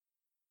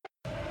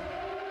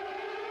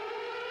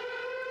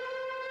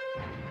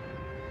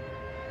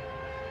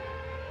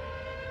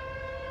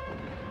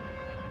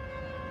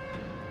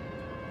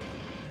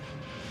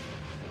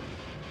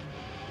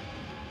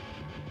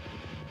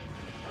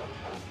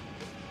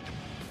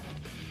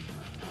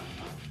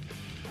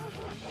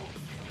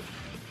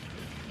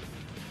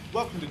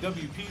Welcome to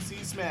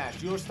WPC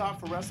Smash, your stop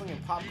for wrestling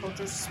and pop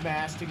culture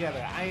smashed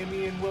together. I am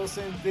Ian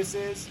Wilson, this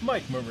is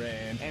Mike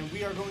Moran, and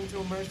we are going to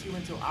immerse you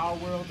into our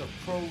world of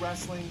pro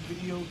wrestling,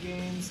 video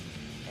games,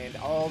 and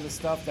all the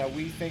stuff that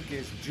we think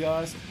is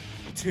just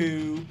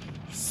too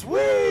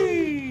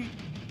sweet!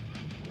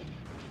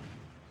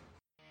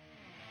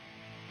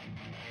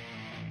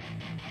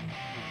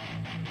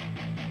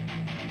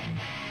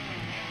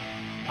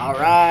 All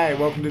right,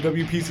 welcome to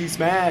WPC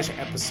Smash,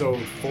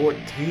 episode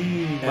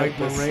 14. Mike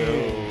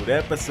Moran.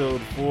 Episode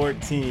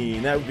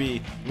 14. That would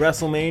be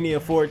WrestleMania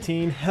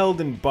 14,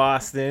 held in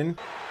Boston.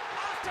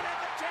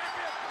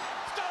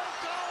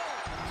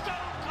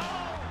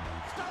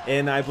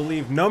 And I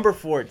believe number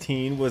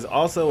 14 was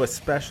also a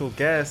special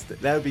guest.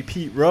 That would be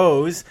Pete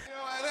Rose. You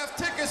know, I left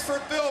tickets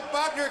for Bill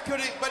Buckner,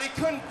 but he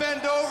couldn't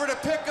bend over to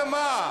pick them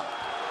up.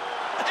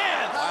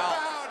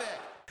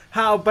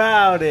 How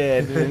about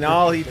it? And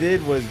all he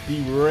did was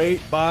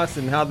berate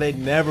Boston, how they'd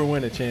never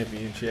win a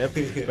championship.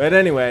 But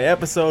anyway,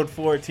 episode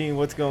 14,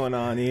 what's going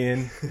on,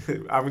 Ian?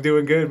 I'm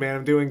doing good, man.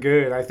 I'm doing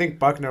good. I think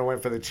Buckner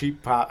went for the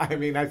cheap pop. I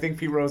think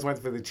Pete Rose went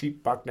for the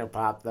cheap Buckner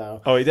pop,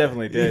 though. Oh, he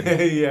definitely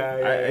did.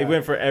 Yeah. He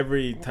went for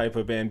every type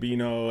of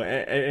Bambino,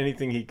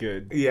 anything he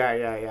could.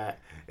 Yeah.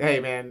 Hey,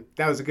 man,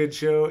 that was a good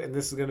show, and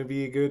this is going to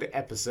be a good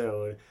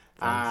episode.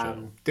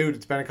 Dude,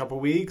 it's been a couple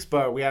weeks,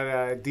 but we had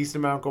a decent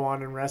amount go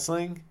on in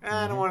wrestling.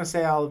 I don't want to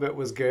say all of it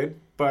was good,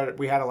 but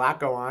we had a lot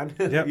go on.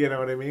 Yep. You know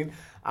what I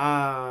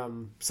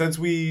mean? Since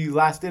we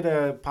last did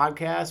a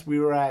podcast, we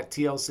were at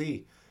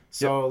TLC.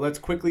 So Let's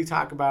quickly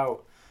talk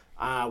about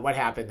what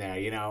happened there.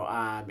 You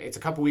know, it's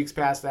a couple weeks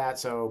past that,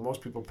 so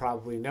most people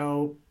probably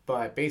know.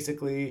 But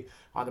basically,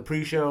 on the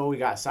pre-show, we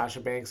got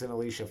Sasha Banks and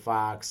Alicia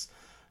Fox.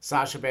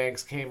 Sasha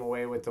Banks came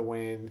away with the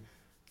win.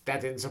 That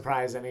didn't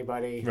surprise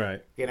anybody.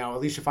 Right. You know,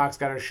 Alicia Fox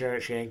got her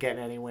shirt. She ain't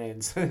getting any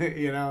wins,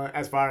 you know,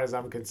 as far as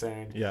I'm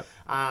concerned. Yeah.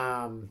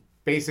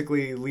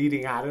 Basically,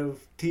 leading out of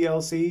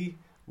TLC,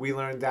 we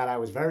learned that I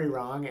was very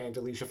wrong and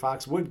Alicia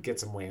Fox would get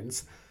some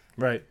wins.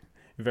 Right.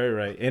 Very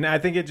right. And I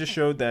think it just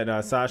showed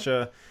that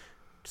Sasha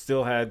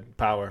still had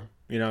power.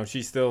 You know,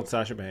 she's still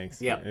Sasha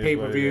Banks. Yeah,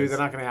 pay-per-view. They're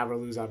not going to have her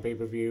lose on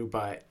pay-per-view,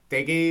 but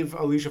they gave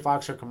Alicia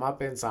Fox her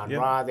comeuppance on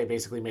Raw. They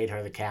basically made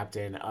her the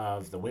captain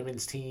of the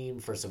women's team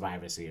for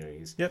Survivor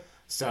Series. Yep.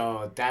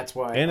 So that's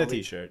what... And a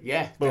t-shirt.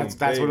 Yeah, Boom,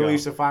 that's what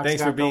Alicia Fox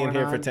Thanks got for being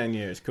here on. for 10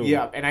 years. Cool.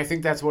 Yeah, and I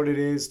think that's what it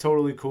is.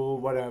 Totally cool,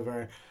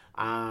 whatever.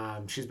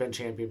 She's been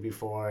champion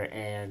before,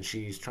 and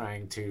she's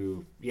trying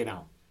to, you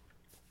know,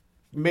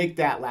 make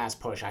that last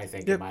push, I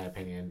think, in my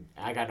opinion.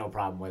 I got no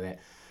problem with it.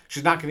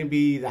 She's not going to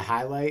be the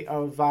highlight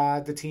of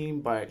the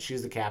team, but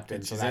she's the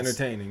captain. She's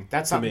entertaining.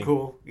 That's something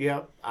cool.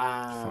 Yep.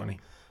 Funny.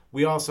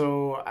 We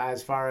also,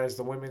 as far as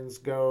the women's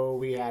go,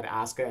 we had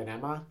Asuka and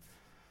Emma.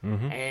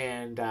 Mm-hmm.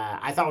 And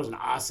I thought it was an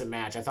awesome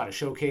match. I thought it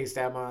showcased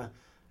Emma.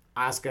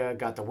 Asuka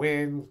got the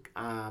win.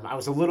 I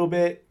was a little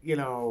bit, you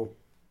know,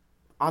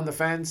 on the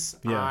fence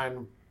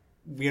on,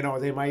 you know,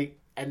 they might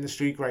end the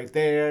streak right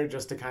there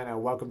just to kind of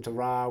welcome to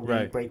Raw.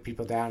 We break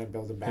people down and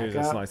build them back Here's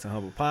up. a slice of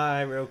humble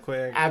pie real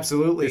quick.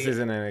 Absolutely. This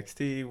isn't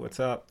NXT. What's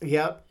up?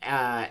 Yep.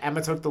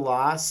 Emma took the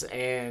loss,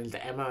 and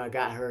Emma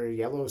got her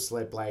yellow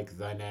slip like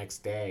the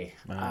next day.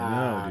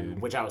 I know,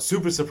 dude. Which I was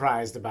super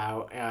surprised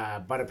about.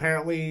 But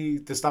apparently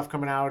the stuff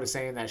coming out is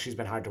saying that she's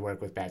been hard to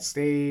work with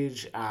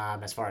backstage.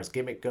 As far as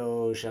gimmick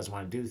goes, she doesn't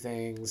want to do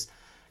things.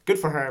 Good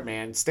for her,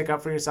 man. Stick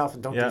up for yourself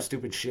and don't do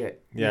stupid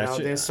shit. Yeah, you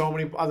know, there's so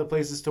many other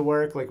places to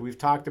work, like we've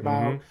talked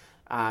about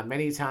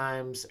many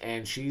times,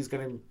 and she's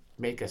going to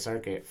make a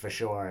circuit for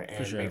sure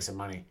and make some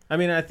money. I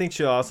mean, I think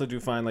she'll also do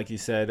fine, like you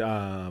said.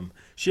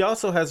 She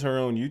also has her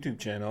own YouTube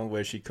channel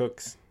where she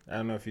cooks. I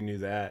don't know if you knew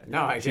that.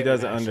 No, I didn't. She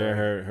does it under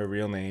her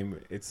real name.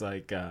 It's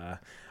like, I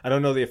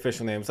don't know the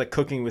official name. It's like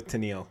Cooking with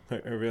Tennille.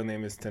 Her real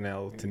name is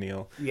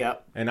Tennille.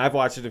 Yep. And I've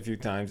watched it a few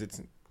times.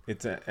 It's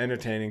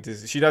entertaining.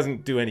 She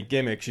doesn't do any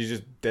gimmicks. She's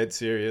just dead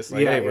serious.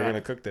 Like, hey, we're going to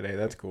cook today.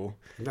 That's cool.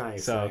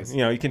 Nice. So, you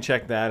know, you can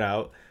check that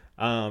out.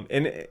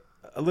 And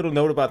a little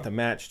note about the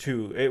match,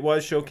 too. It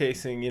was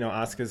showcasing, you know,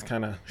 Asuka's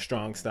kind of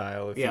strong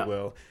style, if you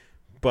will.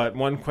 But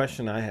one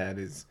question I had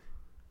is,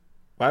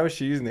 why was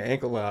she using the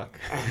ankle lock?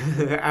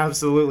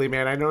 Absolutely,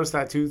 man. I noticed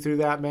that, too, through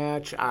that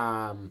match.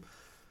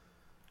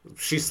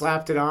 She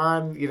slapped it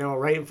on, you know,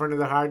 right in front of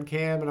the hard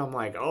cam, and I'm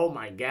like, oh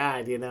my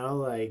God, you know,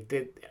 like,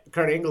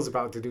 Kurt Angle's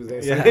about to do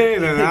this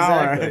in an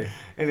hour.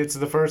 And it's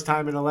the first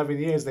time in 11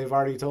 years. They've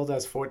already told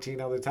us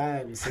 14 other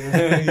times.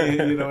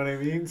 You know what I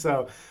mean?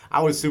 So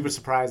I was super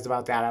surprised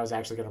about that. I was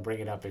actually going to bring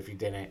it up if you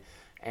didn't.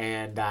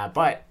 And,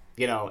 but,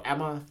 you know,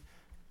 Emma,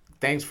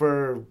 thanks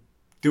for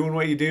doing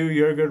what you do.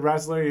 You're a good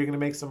wrestler. You're going to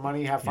make some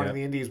money, have fun in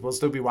the indies. We'll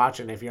still be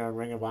watching if you're on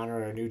Ring of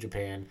Honor or New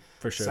Japan.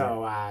 For sure.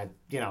 So,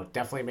 you know,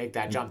 definitely make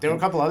that jump. There were a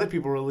couple other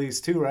people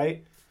released too,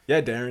 right? Yeah,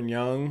 Darren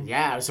Young.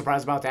 Yeah, I was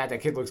surprised about that. That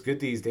kid looks good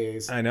these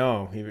days. I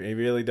know he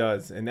really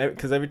does, and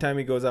because every time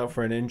he goes out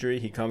for an injury,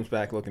 he comes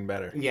back looking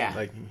better. Yeah,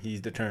 like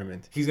he's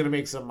determined. He's gonna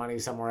make some money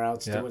somewhere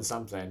else doing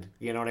something.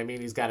 You know what I mean?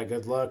 He's got a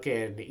good look,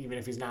 and even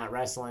if he's not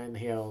wrestling,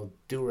 he'll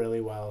do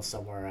really well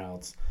somewhere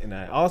else. And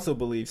I also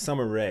believe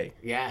Summer Rae.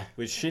 Yeah,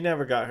 which she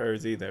never got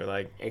hers either.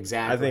 Like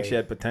exactly, I think she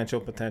had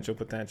potential.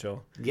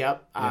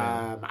 Yep.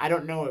 I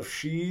don't know if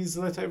she's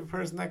the type of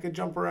person that could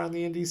jump around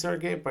the indie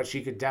circuit, but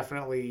she could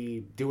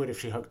definitely do it if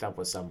she hooked up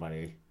with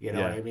somebody. You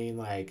know what I mean?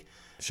 Like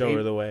show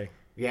her the way.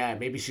 Yeah,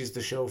 maybe she's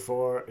the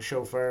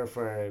chauffeur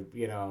for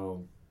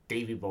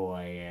Davey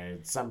Boy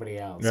and somebody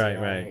else.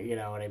 Right. You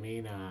know what I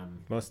mean?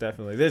 Most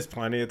definitely. There's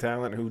plenty of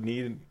talent who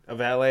need a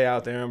valet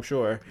out there, I'm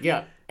sure.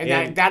 Yeah.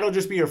 And that'll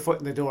just be your foot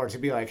in the door to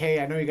be like, hey,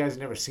 I know you guys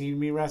have never seen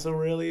me wrestle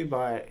really,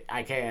 but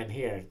I can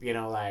here.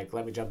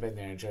 Let me jump in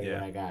there and show you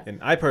what I got. And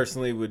I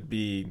personally would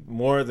be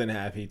more than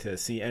happy to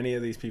see any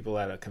of these people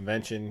at a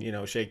convention,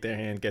 shake their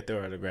hand, get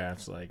their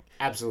autographs.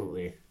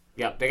 Absolutely.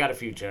 Yep, they got a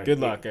future. Good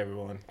luck,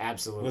 everyone.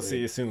 Absolutely. We'll see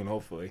you soon,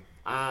 hopefully.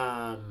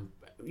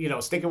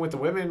 Sticking with the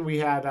women, we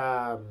had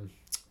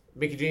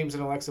Mickie James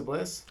and Alexa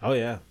Bliss. Oh,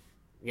 yeah.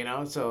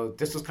 So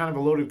this was kind of a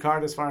loaded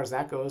card as far as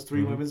that goes.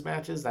 3 women's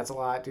matches. That's a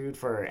lot, dude,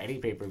 for any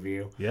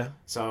pay-per-view. Yeah.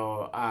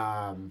 So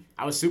I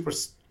was super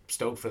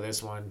stoked for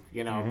this one.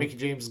 Mickie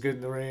James is good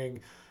in the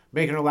ring.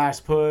 Making her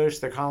last push.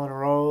 They're calling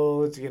her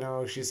old.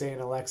 She's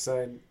saying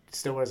Alexa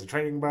still wears a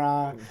training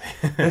bra.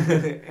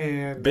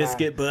 And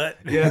biscuit butt.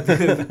 Yeah,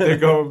 they're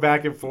going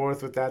back and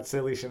forth with that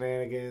silly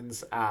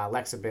shenanigans.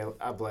 Alexa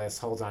Bliss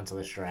holds onto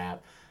the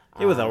strap.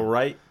 It was a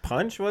right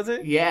punch, was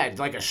it? Yeah,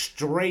 like a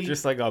straight...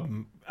 Just like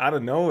out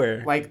of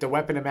nowhere. Like the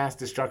weapon of mass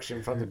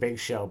destruction from the Big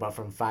Show, but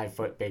from 5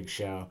 Foot Big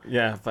Show.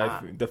 Yeah,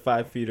 the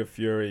 5 feet of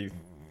fury.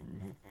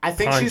 I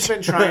think punch. She's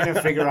been trying to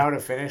figure out a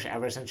finish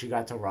ever since she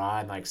got to Raw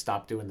and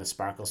stopped doing the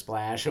sparkle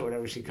splash or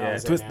whatever she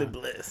calls it. Twisted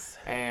Bliss.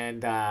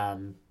 And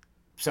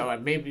so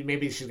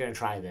maybe she's gonna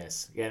try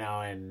this,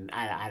 and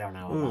I don't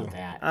know about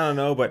that. I don't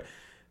know, but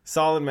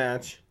solid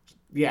match.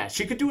 Yeah,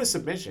 she could do a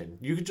submission.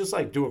 You could just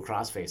do a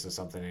crossface or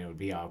something, and it would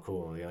be all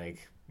cool.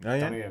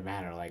 Don't even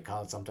matter.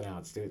 Call it something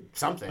else, dude.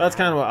 Something. That's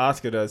kind of what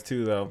Asuka does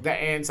too, though.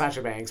 And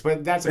Sasha Banks,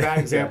 but that's a bad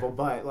example.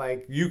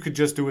 But you could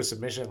just do a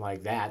submission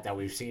like that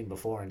we've seen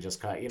before and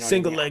just cut.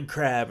 Single leg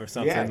crab or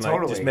something. Yeah,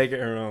 totally. Just make it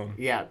her own.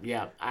 Yeah.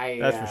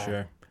 That's for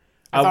sure.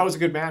 I thought it was a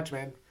good match,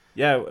 man.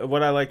 Yeah,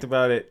 what I liked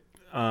about it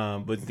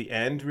was the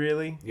end.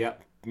 Really.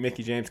 Yep.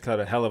 Mickie James cut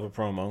a hell of a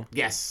promo.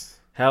 Yes.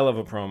 Hell of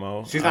a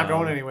promo. She's not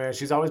going anywhere.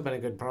 She's always been a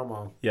good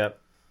promo. Yep.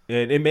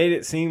 It made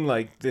it seem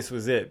like this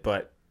was it,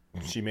 but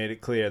she made it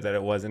clear that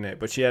it wasn't it.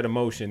 But she had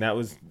emotion. That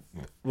was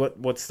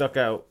what stuck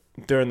out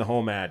during the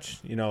whole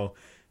match.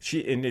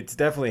 And it's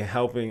definitely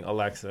helping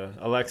Alexa.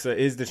 Alexa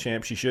is the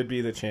champ. She should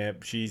be the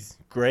champ. She's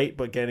great,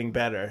 but getting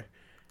better.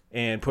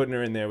 And putting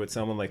her in there with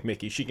someone like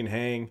Mickie, she can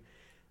hang.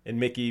 And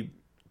Mickie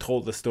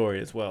told the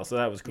story as well, so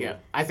that was cool. Yeah,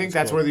 I think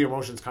that's where the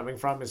emotion's coming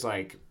from. Is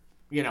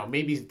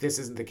maybe this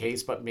isn't the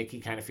case, but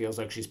Mickie kind of feels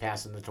like she's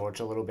passing the torch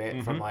a little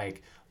bit from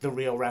the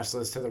real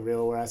wrestlers to the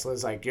real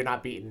wrestlers. You're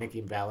not beating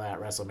Nikki Bella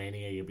at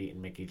WrestleMania, you're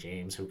beating Mickie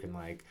James, who can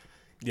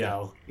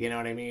go. You know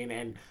what I mean?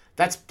 And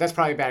that's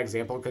probably a bad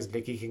example because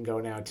Nikki can go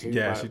now too.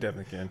 Yeah, she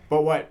definitely can.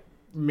 But what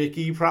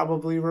Mickie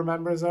probably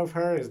remembers of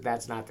her is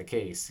that's not the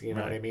case. You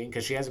know Right. what I mean?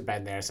 Because she hasn't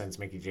been there since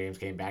Mickie James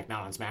came back.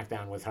 Now on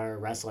SmackDown with her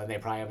wrestling, they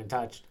probably haven't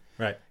touched.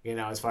 Right.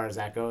 As far as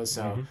that goes.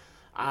 So,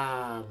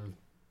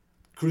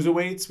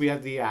 cruiserweights, we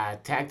had the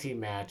tag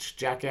team match.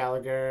 Jack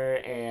Gallagher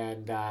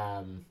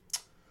and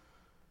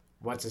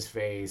what's his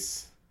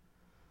face?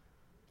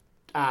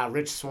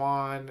 Rich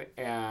Swann,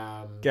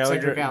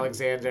 Cedric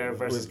Alexander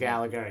versus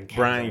Gallagher and Kendrick.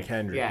 Brian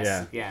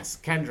Kendrick. Yes,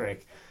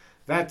 Kendrick.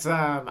 That's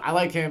I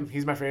like him.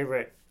 He's my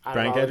favorite.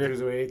 Brian Kendrick?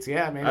 Cruiserweights.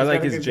 Yeah, man. I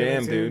like his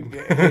jam, dude.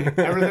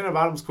 Everything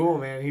about him's cool,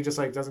 man. He just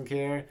doesn't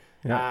care.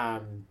 Yeah.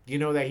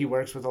 That he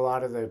works with a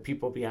lot of the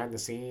people behind the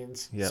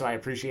scenes, yeah. So I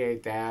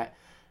appreciate that.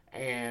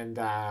 And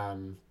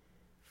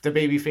the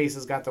baby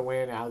faces got the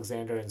win,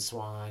 Alexander and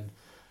Swan.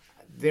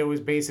 There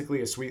was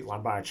basically a sweet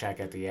lumbar check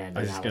at the end.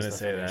 I was just gonna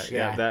say finish. that.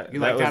 Yeah, that you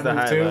like was that the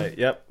move highlight.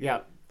 too? Yep.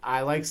 Yep.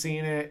 I like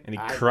seeing it. And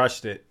he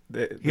crushed it.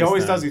 He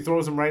always does. He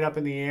throws them right up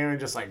in the air and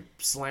just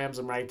slams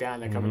them right down.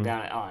 They're coming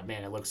down. Oh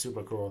man, it looks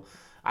super cool.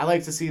 I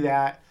like to see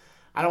that.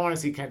 I don't want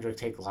to see Kendrick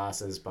take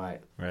losses,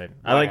 but right.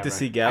 I like to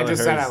see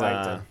Gallagher's. I just said I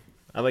liked him.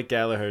 I like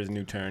Gallagher's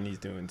new turn he's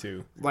doing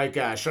too. Like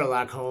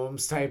Sherlock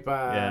Holmes type.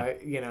 Yeah.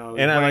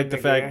 And I like the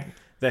fact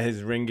that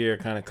his ring gear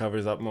kind of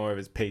covers up more of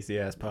his pasty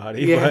ass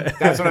body. Yeah,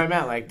 that's what I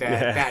meant.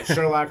 That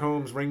Sherlock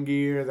Holmes ring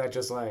gear that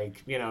just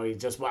he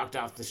just walked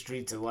off the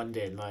streets of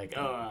London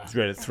he's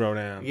ready to throw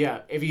down. Yeah,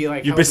 if he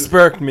you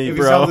besmirked me, if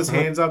bro. If he held his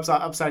hands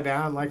upside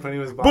down when he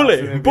was bully.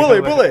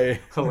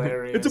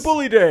 Hilarious. It's a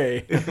bully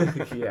day.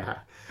 Yeah.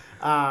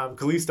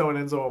 Kalisto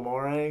and Enzo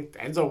Amore.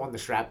 Enzo won the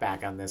strap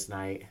back on this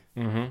night,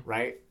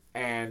 right?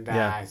 And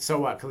so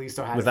what?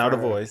 Kalisto had without a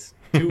voice.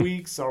 2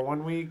 weeks or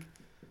 1 week.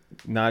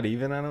 Not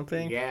even, I don't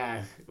think.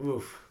 Yeah.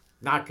 Oof.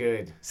 Not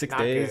good. 6 Not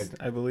days,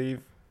 good. I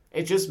believe.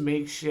 It just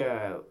makes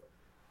you...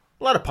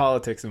 a lot of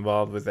politics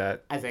involved with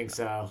that. I think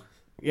so.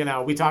 You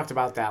know, we talked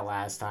about that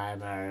last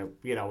time, or,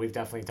 you know, we've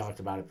definitely talked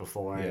about it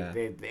before. Yeah.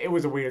 It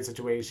was a weird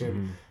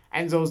situation.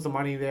 Enzo's the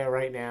money there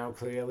right now,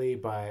 clearly,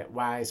 but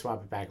why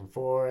swap it back and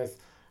forth?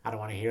 I don't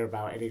want to hear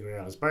about Eddie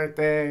Guerrero's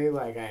birthday.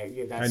 Like,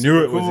 that's I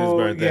knew it cool. was his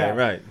birthday, yeah.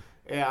 right.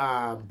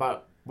 Yeah,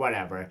 but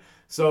whatever.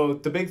 So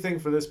the big thing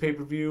for this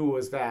pay-per-view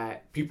was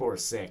that people were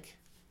sick.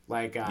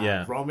 Like,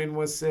 Roman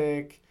was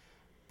sick.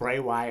 Bray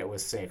Wyatt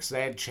was sick. So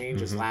they had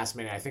changes last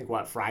minute. I think,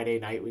 Friday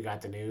night we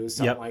got the news,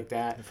 something like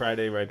that.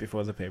 Friday right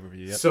before the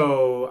pay-per-view, yep.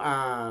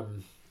 So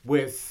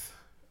with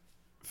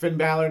Finn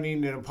Balor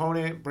needing an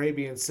opponent, Bray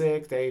being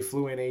sick, they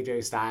flew in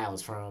AJ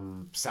Styles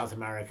from South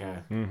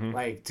America,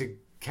 like, to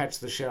catch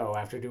the show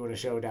after doing a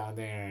show down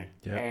there.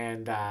 Yep.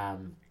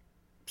 And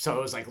so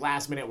it was like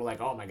last minute, we're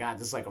like, oh my God,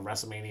 this is like a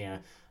WrestleMania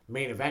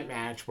main event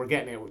match. We're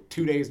getting it with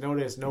 2 days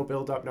notice, no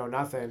build up, no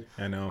nothing.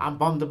 I know. I'm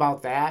bummed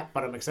about that,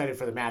 but I'm excited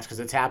for the match because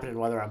it's happening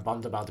whether I'm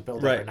bummed about the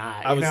build up or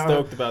not. I was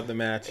stoked about the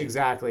match.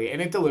 Exactly.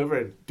 And it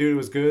delivered. Dude, it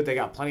was good. They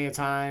got plenty of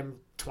time,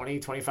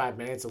 20, 25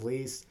 minutes at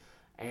least.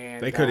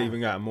 And they could have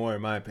even got more,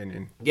 in my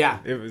opinion. Yeah.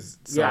 It was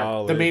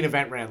solid. The main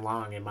event ran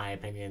long, in my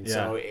opinion. Yeah.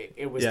 So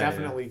it was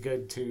definitely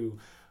good to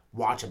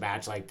watch a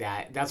match like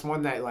that. That's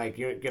one that, like,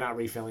 you're not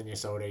refilling your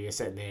soda. You're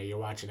sitting there. You're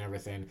watching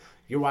everything.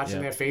 You're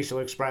watching their facial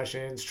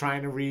expressions,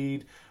 trying to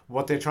read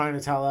what they're trying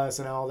to tell us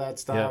and all that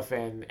stuff.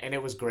 And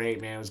it was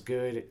great, man. It was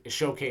good. It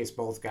showcased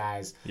both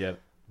guys. Yep.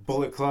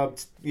 Bullet Club,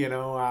 you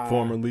know.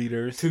 Former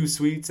leaders. 2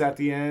 sweets at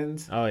the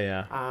end. Oh,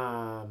 yeah.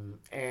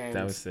 And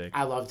that was sick.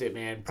 I loved it,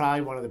 man.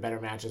 Probably one of the better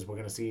matches we're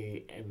going to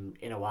see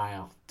in a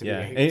while.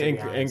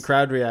 And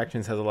crowd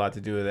reactions has a lot to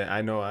do with it.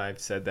 I know I've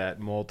said that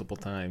multiple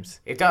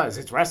times. It does.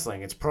 It's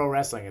wrestling. It's pro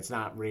wrestling. It's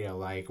not real.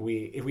 Like,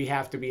 we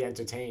have to be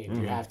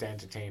entertained. You have to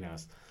entertain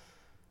us.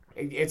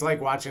 It's like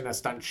watching a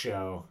stunt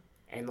show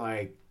and,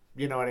 like,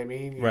 you know what I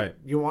mean? Right.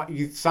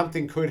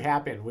 Something could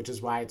happen, which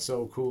is why it's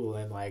so cool.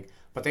 And, like,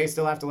 but they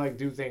still have to, like,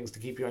 do things to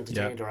keep you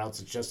entertained, or else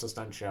it's just a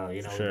stunt show.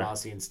 You know, we've all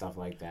seen stuff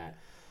like that.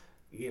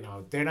 You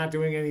know, they're not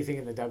doing anything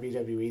in the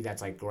WWE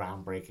that's, like,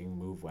 groundbreaking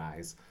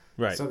move-wise.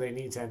 Right. So they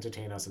need to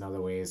entertain us in other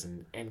ways.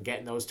 And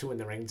getting those two in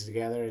the ring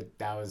together,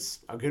 that was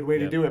a good way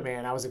to do it,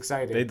 man. I was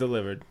excited. They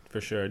delivered, for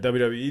sure.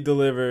 WWE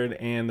delivered,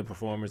 and the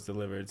performers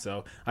delivered.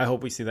 So I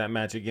hope we see that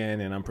match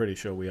again, and I'm pretty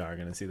sure we are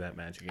going to see that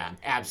match again.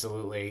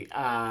 Absolutely.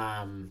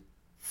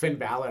 Finn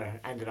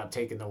Balor ended up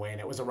taking the win.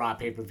 It was a Raw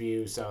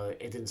pay-per-view, so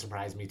it didn't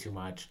surprise me too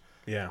much.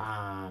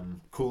 Yeah.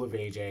 Cool of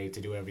AJ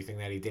to do everything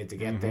that he did to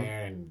get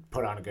there and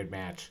put on a good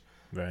match.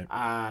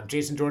 Right.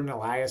 Jason Jordan and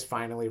Elias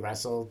finally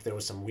wrestled. There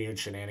was some weird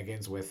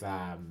shenanigans with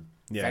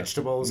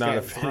vegetables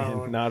getting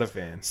thrown. Not a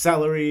fan.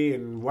 Celery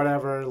and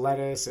whatever,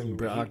 lettuce and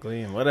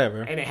broccoli and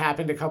whatever. And it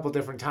happened a couple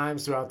different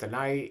times throughout the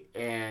night.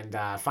 And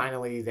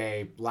finally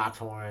they locked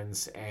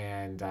horns.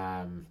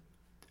 And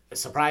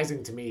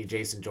surprising to me,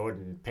 Jason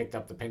Jordan picked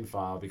up the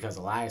pinfall because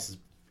Elias has,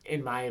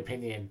 in my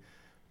opinion,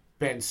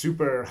 been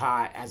super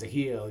hot as a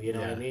heel. You know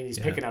what I mean? He's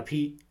picking up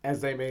heat,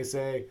 as they may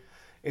say,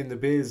 in the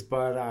biz.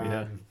 But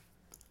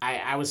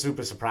I was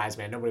super surprised,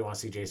 man. Nobody wants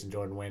to see Jason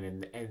Jordan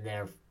win, and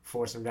they're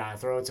forcing him down our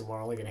throats, and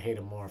we're only going to hate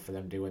him more for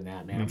them doing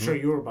that, man. I'm sure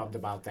you were bummed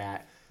about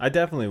that. I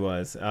definitely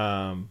was.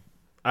 I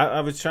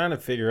was trying to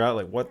figure out,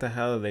 like, what the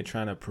hell are they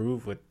trying to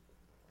prove with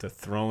the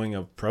throwing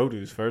of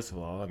produce, first of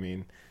all? I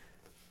mean,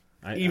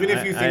 if you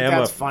think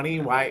that's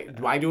funny,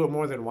 why do it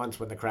more than once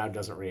when the crowd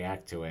doesn't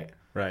react to it?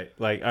 Right.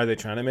 Like, are they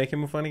trying to make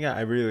him a funny guy?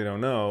 I really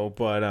don't know,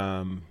 but...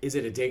 Is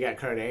it a dig at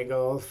Kurt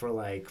Angle for,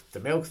 like,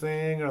 the milk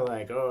thing? Or,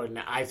 like, oh,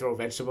 I throw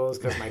vegetables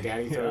because my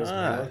daddy throws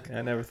milk?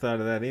 I never thought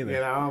of that either. You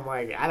know, I'm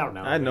like, I don't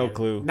know. I had no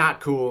clue. Not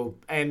cool.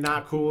 And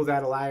not cool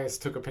that Elias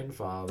took a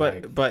pinfall.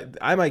 But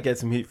I might get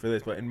some heat for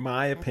this, but in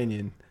my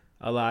opinion,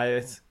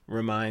 Elias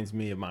reminds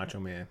me of Macho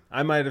Man.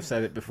 I might have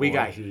said it before. We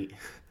got heat.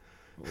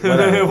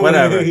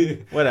 Whatever.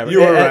 You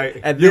were right.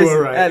 At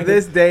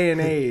this day and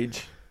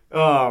age...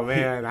 Oh,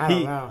 man, I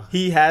don't know.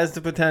 He has the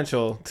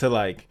potential to,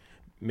 like,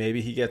 maybe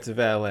he gets a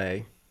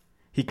valet.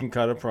 He can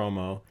cut a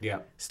promo. Yeah.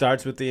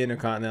 Starts with the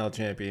Intercontinental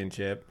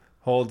Championship.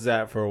 Holds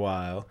that for a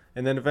while.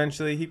 And then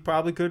eventually he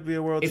probably could be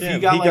a world champ. If he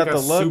got the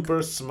look,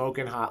 super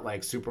smoking hot,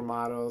 like,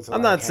 supermodel.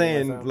 I'm not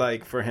saying,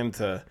 like, for him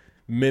to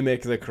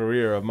mimic the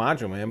career of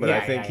Macho Man, but I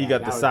think he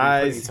got the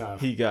size.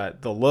 He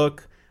got the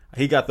look.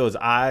 He got those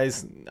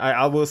eyes.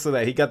 I will say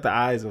that. He got the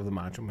eyes of the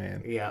Macho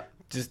Man. Yeah.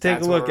 Just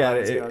take a look at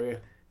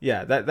it.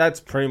 Yeah,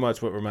 that's pretty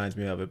much what reminds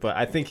me of it. But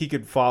I think he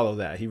could follow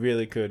that. He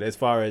really could, as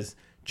far as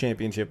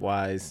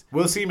championship-wise.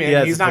 We'll see,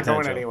 man. He's not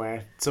going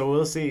anywhere. So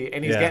we'll see.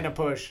 And he's getting a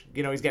push.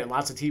 You know, he's getting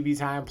lots of TV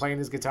time, playing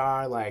his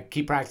guitar. Like,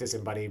 keep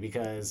practicing, buddy,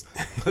 because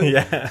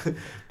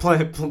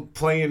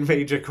playing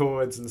major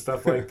chords and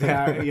stuff like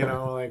that, you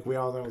know, like, we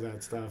all know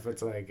that stuff.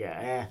 It's like,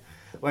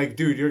 Like,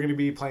 dude, you're going to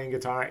be playing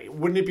guitar.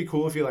 Wouldn't it be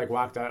cool if you, like,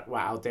 walked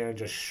out there and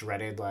just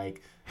shredded,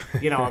 like,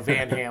 a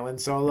Van Halen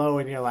solo,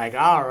 and you're like,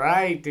 all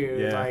right, dude,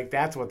 Yeah. like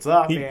that's what's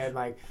up, man.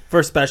 Like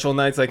For special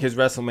nights like his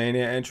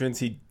WrestleMania entrance,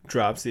 he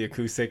drops the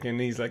acoustic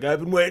and he's like, I've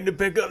been waiting to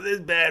pick up this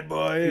bad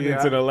boy. And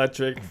it's an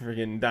electric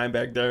freaking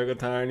Dimebag Darrell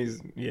guitar, and he's,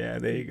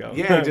 there you go.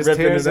 yeah, he just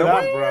Ripping tears it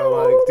up,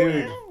 bro. Like,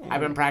 dude, Wow.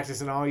 I've been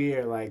practicing all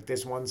year, like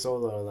this one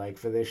solo, like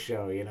for this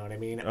show. You know what I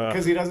mean?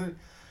 Because he doesn't.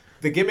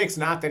 The gimmick's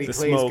not that he The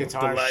plays smoke,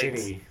 guitar the lights.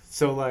 shitty.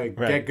 So like,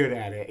 Right. get good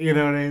at it. You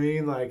know what I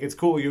mean? Like, it's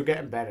cool. You're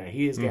getting better.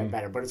 He is getting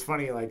better. But it's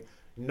funny, like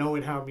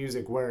knowing how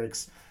music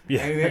works.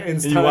 Yeah, And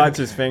and you watch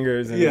his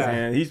fingers and his Yeah.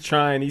 hand. He's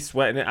trying. He's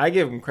sweating. I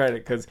give him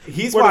credit because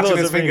He's watching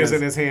his fingers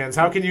in his hands.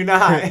 How can you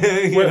not?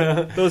 You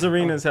know? Those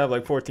arenas have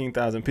like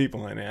 14,000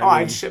 people in it. Oh,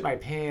 I'd shit my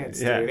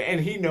pants, Yeah. dude. And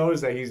he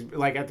knows that he's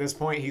like at this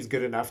point he's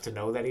good enough to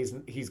know that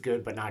he's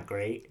good but not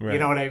great. Right. You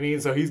know what I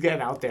mean? So he's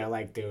getting out there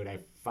like, dude,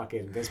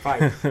 there's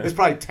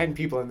probably 10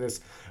 people in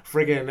this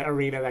friggin'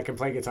 arena that can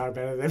play guitar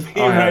better than me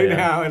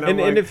now. And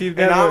And if you've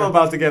never- I'm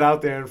about to get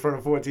out there in front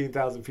of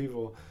 14,000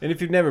 people. And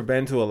if you've never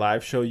been to a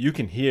live show, you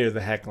can hear the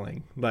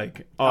heckling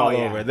like all Oh, yeah.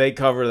 over. They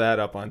cover that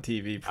up on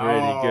TV pretty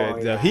Oh,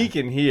 good. So yeah. he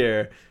can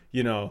hear,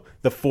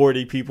 the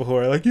 40 people who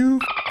are like, you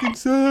fucking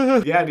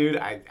suck. Yeah, dude,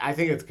 I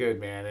think it's good,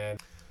 man. And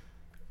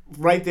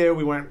right there,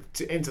 we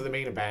went into the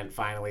main event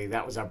finally.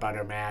 That was our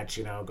butter match.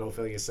 Go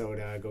fill your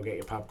soda, go get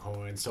your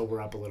popcorn, sober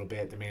up a little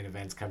bit. The main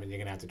event's coming. You're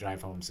going to have to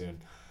drive home soon.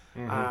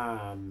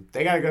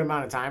 They got a good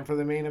amount of time for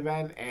the main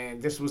event,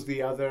 and this was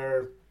the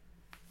other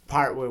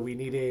part where we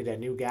needed a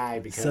new guy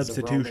because of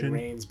Substitution. Roman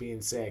Reigns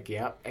being sick.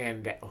 Yep.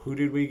 And who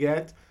did we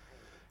get?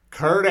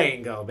 Kurt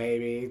Angle,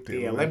 baby.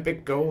 The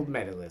Olympic gold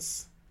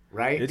medalist.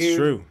 Right, It's dude?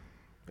 true.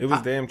 It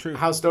was damn true.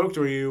 How stoked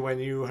were you when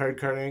you heard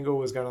Kurt Angle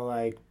was gonna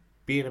like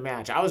be in a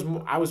match? I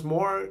was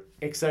more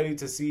excited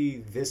to see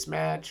this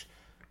match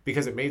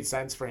because it made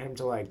sense for him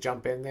to like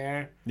jump in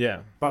there. Yeah.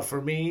 But for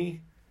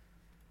me,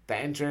 the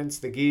entrance,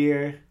 the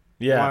gear.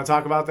 Yeah. You want to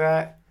talk about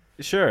that?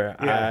 Sure,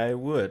 Yeah. I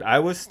would. I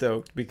was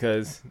stoked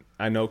because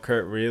I know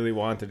Kurt really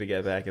wanted to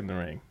get back in the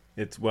ring.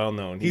 It's well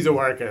known. He's a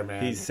worker,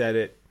 man. He's said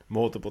it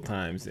multiple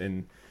times,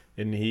 and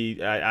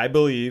I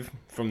believe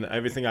from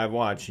everything I've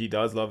watched, he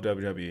does love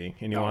WWE,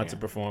 and he wants to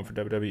perform for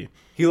WWE.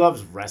 He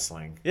loves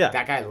wrestling. Yeah.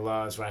 That guy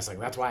loves wrestling.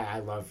 That's why I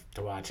love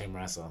to watch him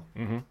wrestle.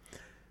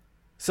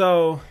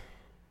 So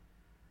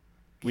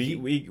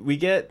we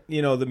get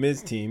the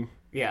Miz team.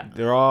 Yeah.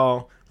 They're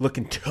all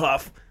looking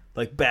tough,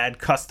 like bad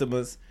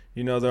customers.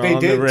 They're They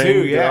on did the ring.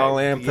 too, yeah. They're all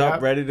amped Yep.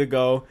 up, ready to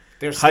go.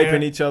 They're hyping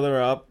staring- each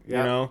other up,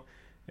 Yep.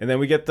 And then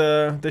we get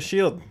the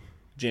Shield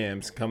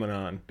jams coming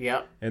on.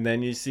 Yep. And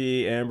then you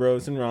see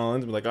Ambrose and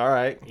Rollins. We're like, all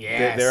right,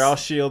 Yes. they're all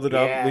shielded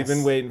up. Yes. We've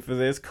been waiting for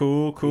this.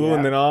 Cool. Yep.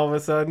 And then all of a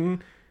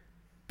sudden,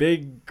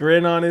 big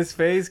grin on his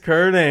face,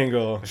 Kurt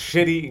Angle.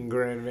 Shit-eating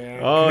grin, man.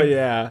 Oh,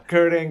 yeah.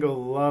 Kurt Angle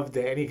loved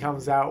it, and he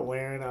comes out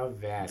wearing a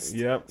vest.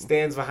 Yep.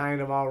 Stands behind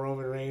him, all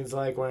Roman Reigns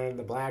like wearing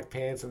the black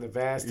pants and the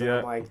vest. And Yep.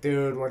 I'm like,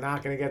 dude, we're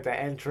not gonna get the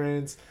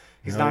entrance.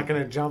 He's Nope. not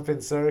gonna jump in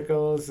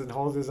circles and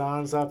hold his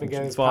arms up and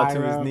get his Fall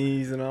pyro. to his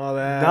knees and all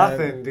that.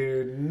 Nothing,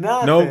 dude.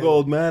 Nothing. No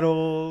gold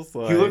medals.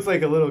 He looks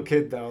like a little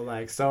kid though,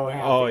 like so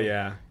happy. Oh,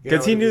 yeah. You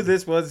Because know, he knew he's-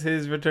 this was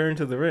his return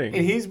to the ring.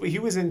 And he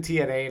was in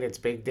TNA in its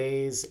big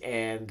days,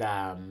 and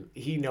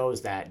he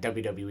knows that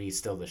WWE is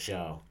still the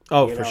show.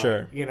 Oh, You for know-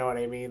 sure. You know what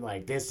I mean?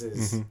 Like this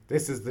is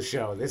the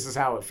show. This is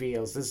how it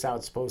feels. This is how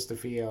it's supposed to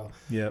feel.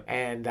 Yep.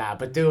 And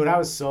but dude, I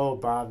was so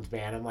bummed,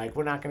 man. I'm like,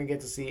 we're not gonna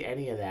get to see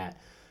any of that.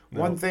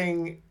 One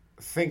thing,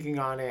 thinking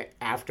on it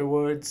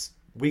afterwards,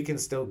 we can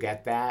still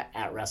get that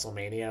at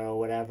WrestleMania or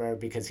whatever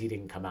because he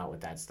didn't come out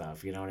with that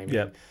stuff. You know what I mean?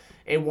 Yep.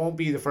 It won't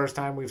be the first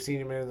time we've seen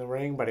him in the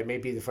ring, but it may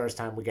be the first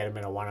time we get him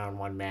in a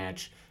one-on-one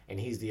match, and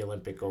he's the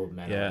Olympic gold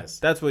Yeah,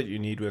 medalist. that's what you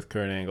need with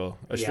Kurt Angle.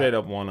 A Yeah. straight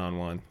up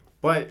one-on-one.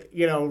 But,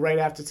 right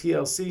after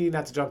TLC,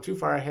 not to jump too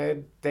far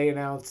ahead, they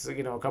announced, a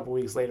couple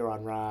weeks later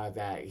on Raw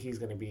that he's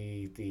going to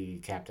be the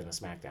captain of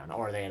SmackDown,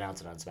 or they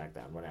announced it on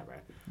SmackDown,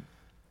 whatever.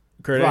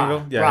 Kurt Raw,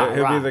 Angle? Yeah, Raw,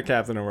 he'll Raw. be the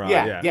captain of Raw.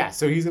 Yeah.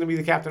 So he's going to be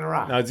the captain of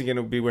Raw. Now, is he going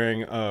to be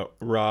wearing a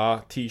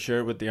Raw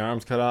t-shirt with the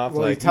arms cut off?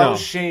 Well, he like, tells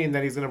no. Shane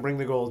that he's going to bring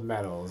the gold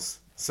medals.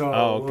 So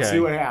Oh, we'll okay. see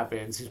what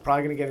happens. He's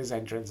probably going to get his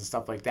entrance and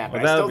stuff like that.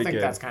 But Well, I that still would be think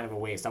good. that's kind of a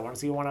waste. I want to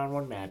see a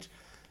one-on-one match.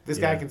 This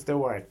guy Yeah. can still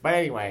work. But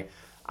anyway,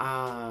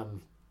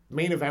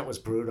 main event was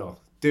brutal.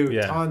 Dude,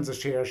 Yeah. tons of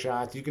chair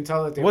shots. You can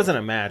tell that they It wasn't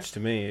a match to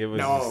me. It was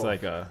No. just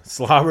like a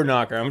slobber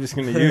knocker. I'm just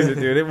going to use it,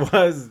 dude. It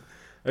was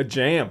a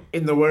jam.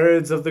 in the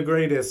words of the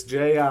greatest,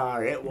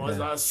 JR, it was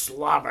a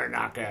slobber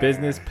knocker.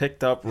 Business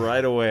picked up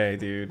right away,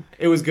 dude.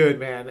 It was good,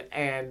 man.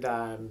 And,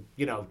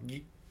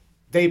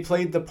 they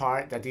played the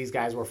part that these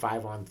guys were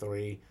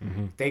 5-on-3.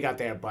 They got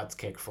their butts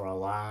kicked for a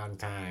long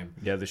time.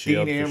 Yeah, the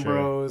Shield Dean for sure.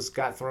 Ambrose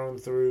got thrown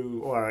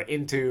through or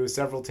into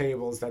several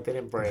tables that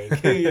didn't break.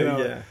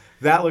 Yeah.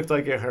 That looked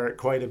like it hurt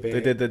quite a bit.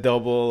 They did the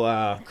double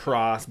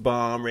cross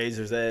bomb,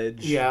 Razor's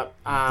Edge. Yeah. The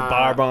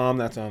bar bomb,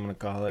 that's what I'm going to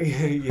call it.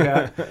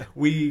 Yeah.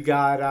 We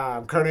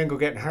got Kurt Angle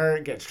getting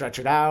hurt, getting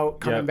stretchered out,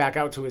 coming Yep. back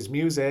out to his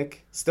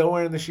music. Still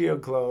wearing the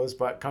Shield clothes,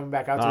 but coming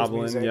back out to his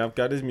music. Yep,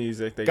 got his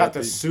music. They Got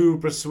the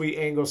super sweet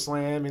angle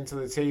slam into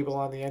the table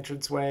on the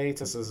entranceway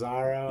to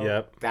Cesaro.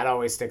 Yep. That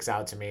always sticks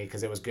out to me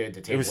because it was good.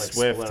 The table It was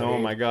swift. exploded. Oh,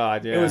 my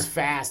God, yeah. It was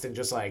fast and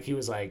just like, he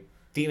was like,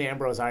 Dean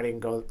Ambrose, I didn't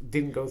go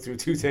through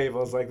 2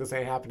 tables. Like, this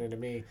ain't happening to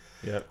me.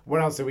 Yep.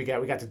 What else did we get?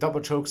 We got the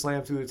double choke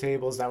slam through the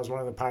tables. That was one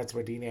of the parts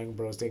where Dean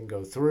Ambrose didn't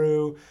go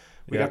through.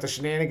 We Yep. got the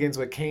shenanigans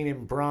with Kane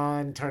and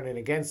Braun turning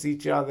against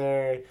each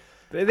other.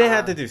 They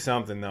had to do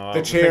something, though. I The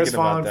was chairs thinking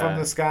about falling from that.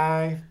 the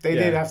sky. They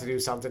Yeah. did have to do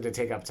something to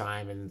take up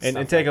time and And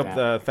stuff take like up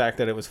that. the fact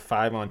that it was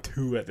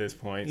 5-on-2 at this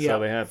point. Yeah, So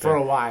they had for a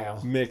to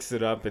while. mix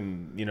it up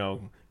and,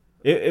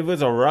 it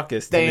was a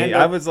ruckus to They me. end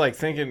I up- was like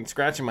thinking,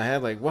 scratching my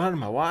head, like, what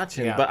am I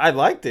watching? Yeah. But I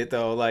liked it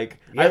though. Like,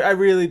 Yep. I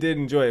really did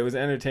enjoy it. It was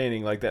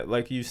entertaining. Like that,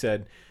 like you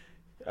said,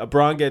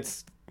 Braun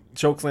gets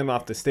chokeslammed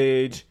off the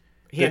stage.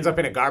 He ends up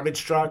in a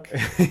garbage truck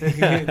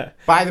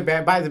by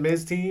the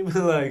Miz team.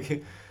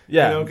 Like,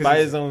 Yeah, you know, 'cause by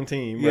he's- his own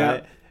team. Yeah.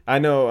 Right? I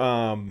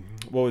know.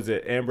 What was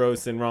it?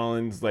 Ambrose and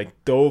Rollins like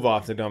dove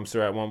off the dumpster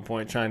at one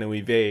point trying to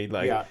evade.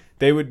 Like Yeah.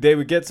 they would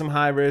get some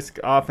high risk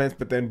offense,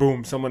 but then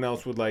boom, someone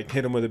else would like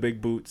hit them with a big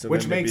boot. So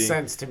which then they'd makes be-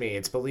 sense to me.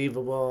 It's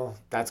believable.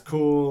 That's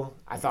cool.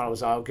 I thought it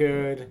was all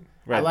good.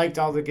 I Right. liked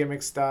all the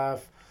gimmick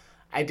stuff.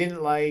 I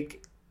didn't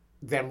like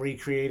them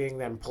recreating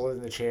them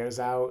pulling the chairs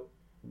out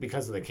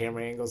because of the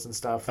camera angles and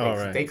stuff. Like,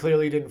 right. They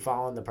clearly didn't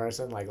fall on the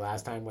person like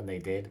last time when they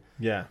did.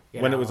 Yeah,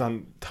 You when know? it was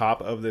on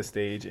top of the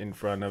stage in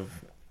front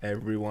of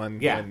everyone.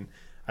 Yeah. And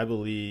I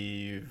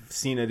believe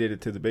Cena did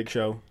it to the Big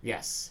Show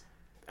Yes.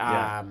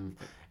 Yeah.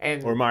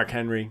 And or Mark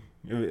Henry.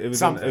 It was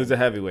Something. it was a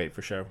heavyweight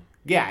for sure.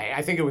 yeah,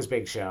 I think it was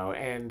Big Show,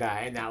 and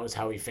that was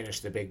how he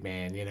finished the big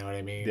man. You know what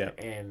I mean? Yeah.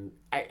 And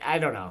I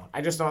don't know.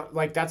 I just don't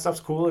like that stuff's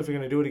cool if you're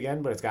gonna do it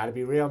again, but it's got to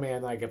be real,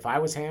 man. Like if I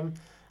was him,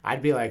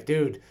 I'd be like,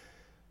 dude,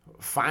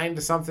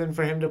 find something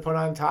for him to put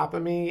on top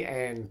of me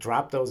and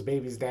drop those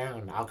babies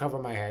down. I'll cover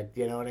my head.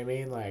 You know what I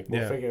mean? Like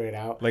we'll Yeah. figure it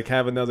out. Like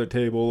have another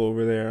table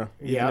over there.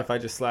 Even Yeah. if I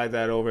just slide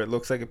that over, it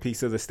looks like a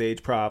piece of the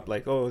stage prop.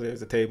 Like, oh,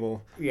 there's a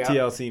table. Yeah.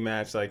 TLC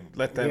match. Like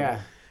let them. Yeah.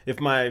 If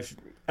my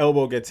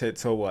elbow gets hit,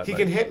 so what? He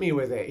Like, can hit me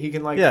with it. He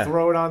can like Yeah.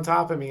 throw it on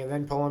top of me and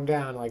then pull him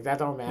down. Like that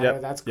don't matter.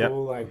 Yep. That's Yep.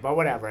 cool. Like, but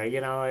whatever. You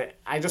know,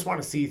 I just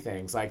want to see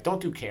things. Like,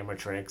 don't do camera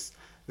tricks.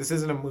 This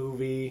isn't a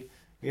movie.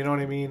 You know what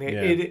I mean? Yeah.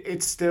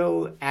 It's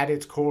still at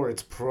its core.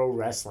 It's pro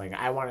wrestling.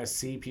 I want to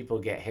see people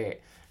get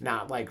hit,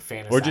 not like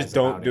fantasize. or just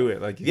don't about do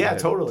it. Like you Yeah, said.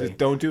 totally. Just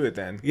don't do it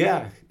then.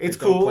 Yeah, it's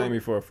Don't cool. play me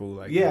for a fool.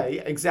 Like Yeah, that.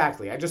 yeah,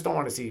 exactly. I just don't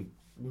want to see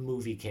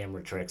movie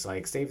camera tricks.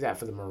 Like, save that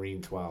for the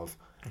Marine 12.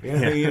 You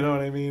know, you know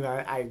what I mean?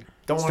 I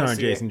don't want to Starring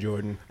see Jason it.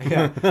 Jordan.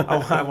 Yeah,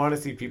 I want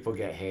to see people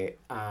get hit.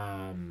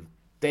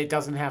 It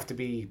doesn't have to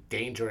be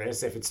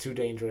dangerous. If it's too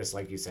dangerous,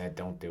 like you said,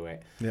 don't do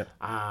it. Yeah.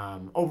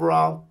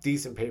 Overall,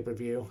 decent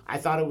pay-per-view. I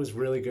thought it was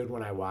really good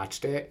when I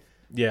watched it.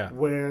 Yeah.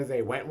 Where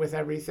they went with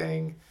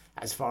everything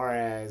as far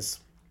as,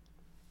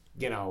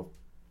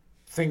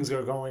 things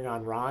are going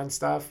on Raw and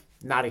stuff.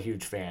 Not a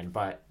huge fan,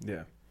 but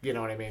Yeah. you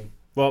know what I mean?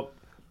 Well,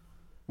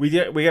 we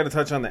got to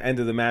touch on the end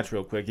of the match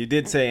real quick. You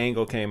did say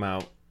Angle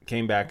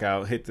came back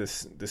out, hit the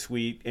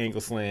sweet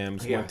Angle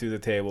slams, Yeah. went through the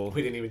table.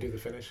 We didn't even do the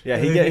finish. Yeah,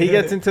 he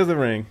gets into the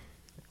ring,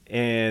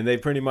 and they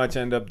pretty much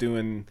end up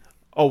doing.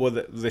 Oh well,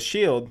 the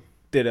Shield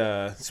did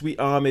a sweet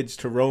homage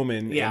to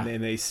Roman, Yeah.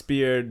 and they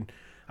speared.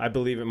 I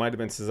believe it might have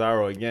been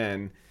Cesaro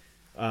again,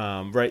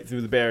 right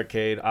through the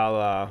barricade, a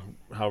la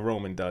how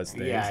Roman does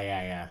things.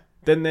 Yeah.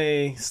 Then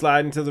they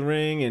slide into the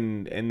ring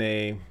and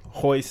they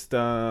hoist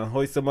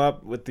them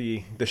up with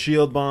the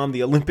Shield Bomb,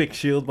 the Olympic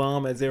Shield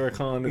Bomb as they were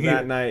calling it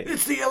that night.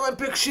 It's the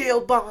Olympic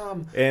Shield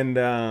Bomb. And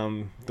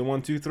the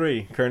 1, 2,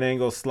 3. Kurt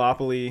Angle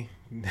sloppily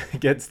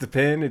gets the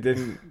pin.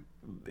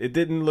 It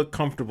didn't look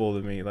comfortable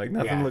to me. Like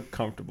nothing Yeah. looked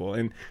comfortable.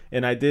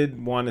 And I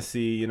did want to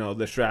see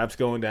the straps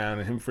going down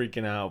and him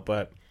freaking out,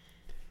 but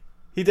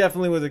he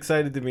definitely was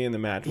excited to be in the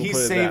match. We'll He's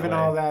put it saving that way.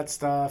 all that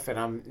stuff, and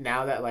I'm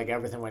now that like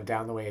everything went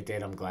down the way it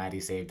did, I'm glad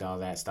he saved all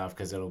that stuff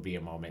because it'll be a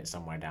moment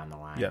somewhere down the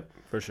line. Yep,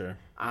 for sure.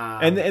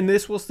 Um, And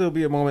this will still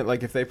be a moment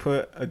like if they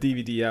put a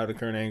DVD out of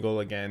Kurt Angle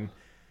again,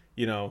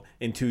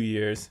 in 2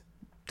 years,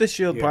 the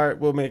Shield Yeah. part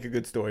will make a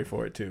good story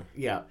for it too.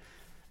 Yeah.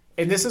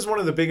 And this is one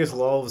of the biggest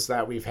lulls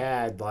that we've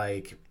had,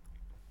 like,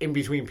 in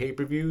between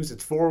pay-per-views.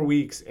 It's 4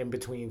 weeks in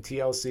between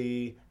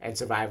TLC and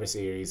Survivor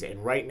Series,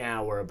 and right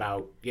now we're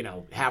about,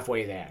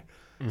 halfway there.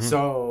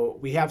 So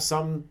we have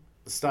some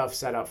stuff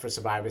set up for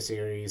Survivor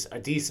Series, a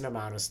decent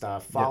amount of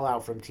stuff,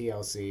 fallout from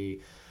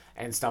TLC,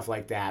 and stuff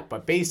like that.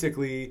 But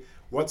basically,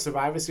 what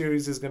Survivor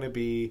Series is going to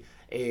be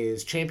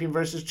is champion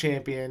versus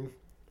champion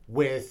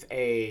with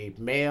a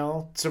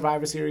male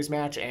Survivor Series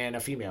match and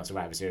a female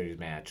Survivor Series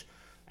match,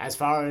 as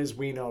far as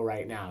we know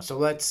right now. So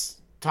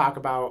let's talk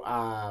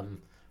about,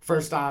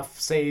 first off,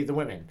 say the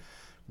women.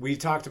 We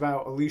talked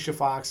about Alicia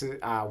Fox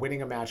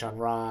winning a match on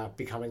Raw,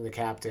 becoming the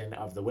captain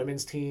of the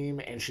women's team,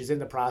 and she's in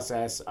the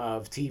process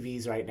of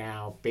TVs right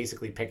now,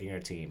 basically picking her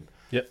team.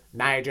 Yep.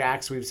 Nia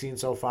Jax, we've seen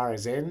so far,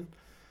 is in.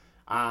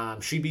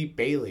 She beat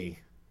Bayley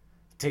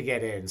to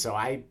get in, so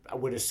I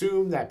would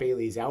assume that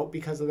Bayley's out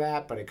because of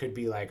that, but it could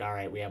be like, all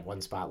right, we have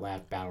one spot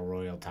left, Battle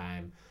Royal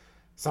time,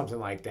 something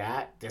like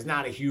that. There's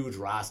not a huge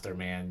roster,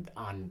 man,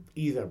 on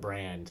either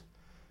brand.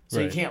 So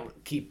Right. you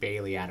can't keep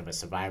Bayley out of a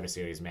Survivor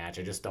Series match.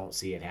 I just don't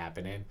see it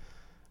happening.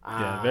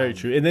 Yeah, very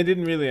true. And they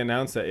didn't really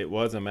announce that it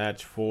was a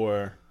match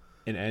for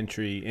an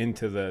entry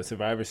into the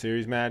Survivor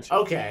Series match.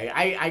 Okay,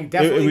 I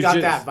definitely was got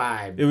just- that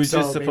vibe. It was So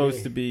just supposed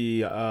maybe- to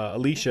be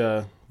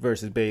Alicia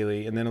versus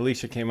Bayley, and then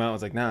Alicia came out and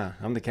was like, nah,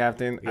 I'm the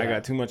captain. I Yeah.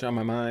 got too much on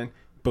my mind.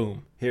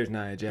 Boom. Here's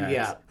Nia Jax,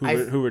 Yeah,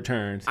 who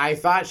returns. I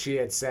thought she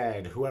had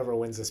said whoever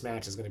wins this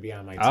match is going to be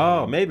on my team.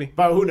 Oh, maybe.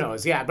 But who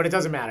knows? Yeah, but it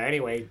doesn't matter.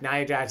 Anyway,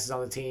 Nia Jax is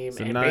on the team,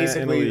 So and Nia and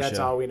basically that's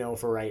Alicia. all we know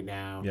for right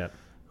now.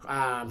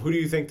 Yeah. Who do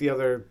you think the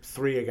other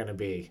three are going to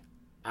be?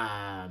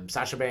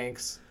 Sasha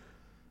Banks,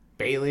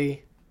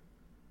 Bayley.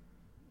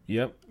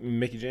 Yep.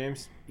 Mickey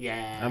James.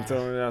 Yeah. I'm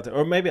throwing it out there.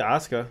 Or maybe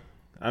Asuka.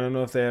 I don't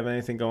know if they have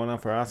anything going on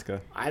for Asuka.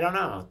 I don't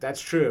know.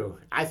 That's true.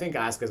 I think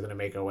Asuka's going to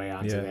make her way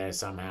onto Yeah. there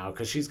somehow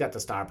because she's got the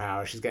star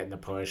power. She's getting the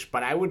push.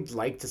 But I would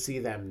like to see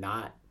them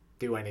not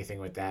do anything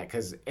with that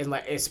because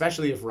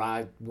especially if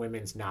Raw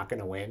Women's not going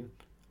to win,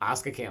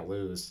 Asuka can't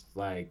lose.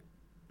 Like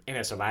in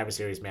a Survivor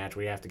Series match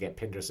where you have to get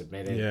pinned or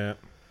submitted. Yeah.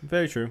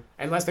 Very true.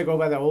 Unless they go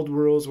by the old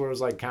rules where it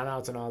was like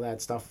countouts and all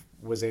that stuff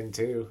was in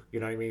too. You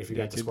know what I mean? If you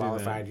They got could do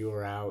disqualified, you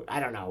were out. I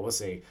don't know. We'll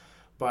see.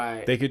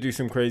 But They could do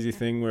some crazy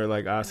thing where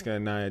like Asuka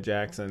and Nia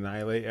Jax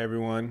annihilate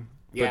everyone,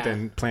 Yeah. but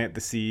then plant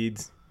the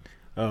seeds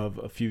of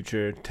a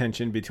future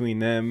tension between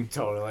them.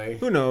 totally.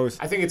 Who knows?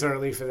 I think it's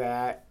early for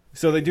that.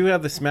 So they do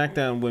have the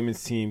SmackDown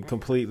women's team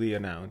completely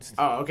announced.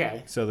 Oh,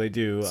 okay. So they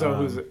do. So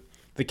who's it?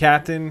 the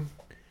captain?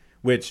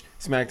 Which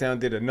SmackDown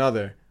did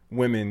another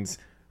women's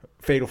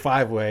Fatal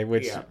 5-Way,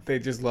 which Yeah. they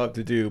just love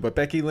to do. But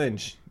Becky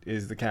Lynch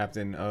is the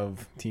captain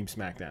of Team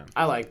SmackDown.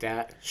 I like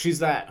that. She's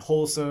that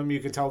wholesome. You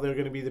can tell they're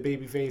going to be the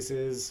baby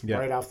faces Yeah.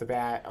 right off the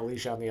bat.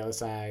 Alicia on the other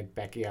side,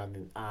 Becky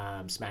on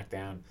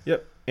SmackDown.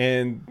 Yep.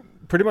 And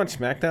pretty much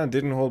SmackDown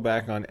didn't hold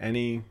back on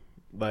any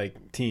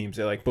like teams.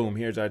 They're like, boom,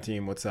 here's our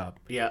team. What's up?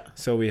 Yeah.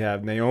 So we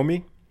have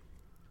Naomi,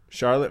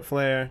 Charlotte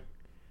Flair,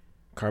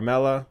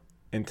 Carmella,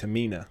 and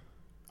Tamina.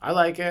 I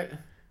like it.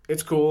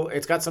 It's cool.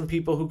 It's got some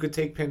people who could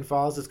take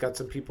pinfalls. It's got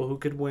some people who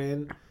could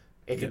win.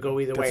 It could go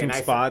either Got way. some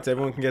And spots.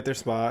 Everyone can get their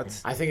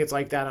spots. I think it's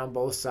like that on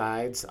both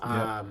sides.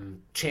 Yep.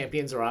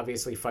 Champions are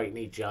obviously fighting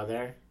each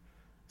other.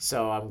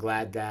 So I'm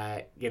glad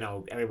that,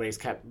 everybody's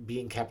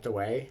being kept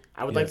away.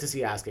 I would like Yeah. to see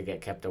Asuka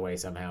get kept away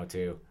somehow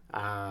too.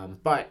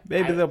 But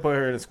Maybe they'll put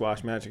her in a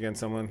squash match against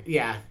someone.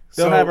 yeah.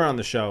 They'll So- have her on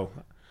the show.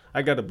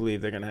 I gotta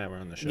believe they're gonna have her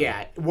on the show.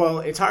 Yeah, well,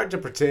 it's hard to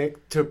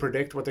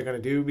predict what they're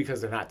going to do because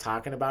they're not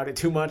talking about it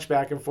too much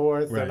back and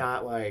forth. They're Right.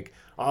 not like,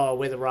 oh,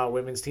 we're the Raw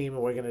Women's team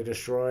and we're going to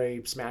destroy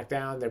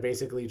SmackDown. They're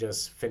basically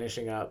just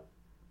finishing up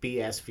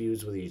BS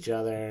feuds with each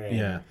other and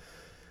Yeah.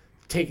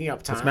 taking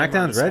up time.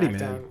 SmackDown's on ready, SmackDown.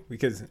 man.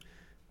 Because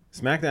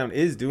SmackDown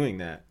is doing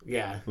that.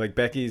 Yeah, Like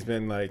Becky's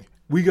been like,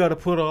 we gotta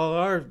put all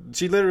our.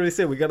 She literally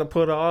said we gotta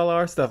put all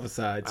our stuff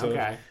aside. So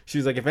Okay. she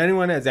was like, if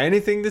anyone has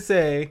anything to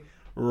say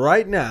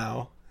right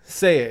now,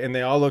 say it. And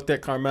they all looked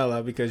at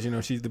Carmella because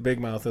she's the big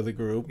mouth of the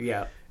group.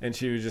 yeah, And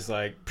she was just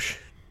like, "Psh,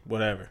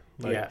 whatever.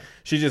 Like, Yeah.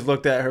 She just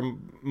looked at her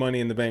money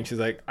in the bank. She's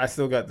like, I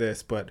still got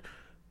this, but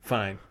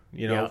fine.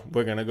 Yeah.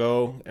 We're going to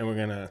go and we're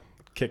going to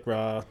kick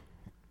Raw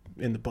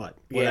in the butt.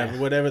 Yeah.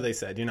 Whatever they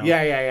said,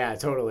 yeah,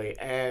 totally.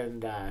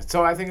 And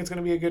so I think it's going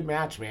to be a good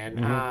match, man.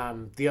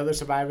 Mm-hmm. The other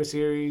Survivor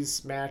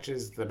Series match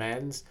is the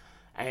men's.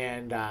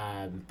 And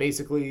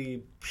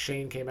basically,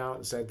 Shane came out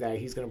and said that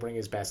he's going to bring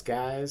his best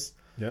guys.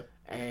 Yep.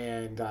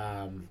 And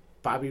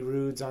Bobby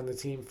Roode's on the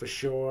team for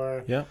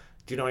sure. Yep.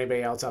 Do you know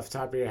anybody else off the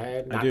top of your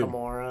head? I do.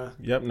 Nakamura.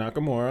 Yep.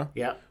 Nakamura,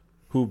 Yep.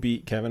 who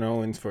beat Kevin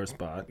Owens for a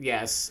spot.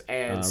 Yes.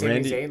 And Sami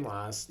Randy- Zayn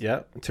lost.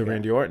 Yep. To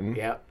Randy Orton.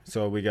 Yep.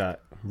 So we got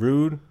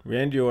Rude,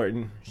 Randy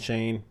Orton,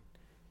 Shane,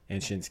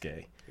 and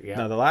Shinsuke. Yep.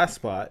 Now the last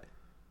spot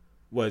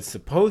was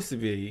supposed to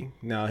be.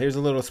 Now here's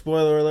a little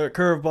spoiler alert,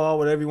 curveball,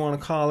 whatever you want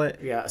to call it.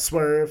 Yeah.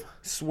 Swerve.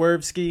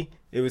 Swerveski.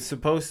 It was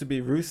supposed to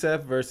be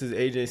Rusev versus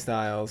AJ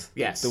Styles.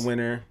 Yes. The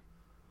winner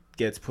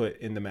gets put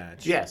in the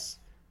match. Yes.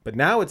 But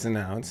now it's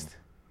announced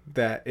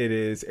that it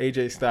is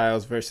AJ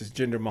Styles versus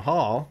Jinder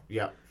Mahal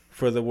Yep.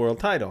 for the world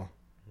title.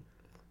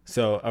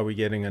 So are we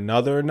getting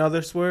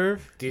another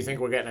swerve? Do you think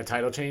we're getting a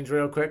title change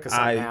real quick because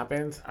something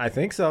happened? I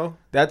think so.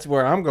 That's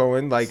where I'm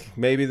going. Like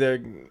maybe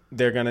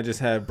they're gonna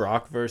just have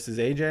Brock versus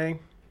AJ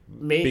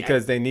Maybe.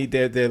 because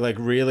they're like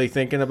really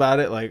thinking about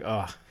it. Like,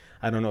 oh,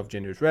 I don't know if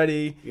Jinder's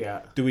ready.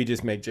 Yeah. Do we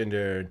just make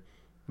Jinder?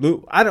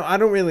 I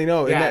don't really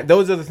know. Yeah. And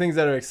those are the things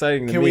that are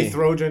exciting to Can me. we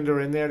throw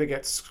Jinder in there to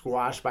get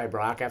squashed by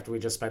Brock after we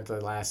just spent the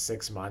last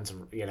 6 months,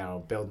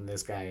 building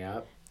this guy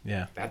up?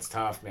 Yeah. That's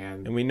tough,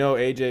 man. And we know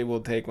AJ will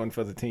take one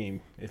for the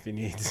team if he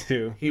needs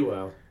to, He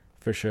will.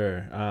 for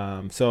sure.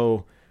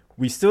 So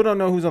We still don't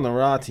know who's on the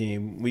Raw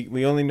team.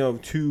 We only know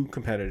 2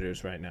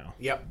 competitors right now.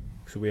 Yep.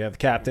 So we have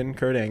Captain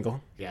Kurt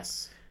Angle.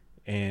 Yes.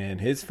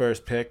 And his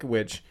first pick,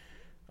 which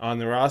on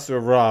the roster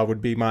of Raw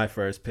would be my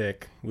first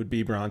pick, would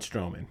be Braun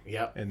Strowman.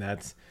 Yep. And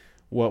that's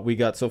what we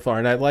got so far.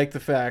 And I like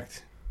the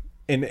fact,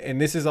 and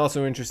this is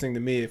also interesting to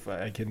me if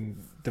I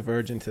can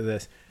diverge into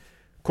this,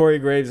 Corey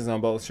Graves is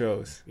on both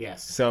shows.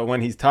 Yes. So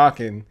when he's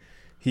talking,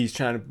 he's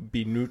trying to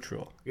be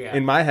neutral. Yeah.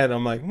 In my head,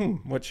 I'm like,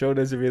 what show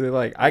does he really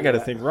like? I got to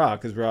think Raw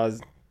because Raw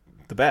is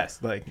the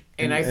best. Like,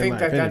 and I think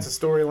that's a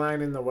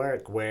storyline in the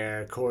work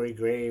where Corey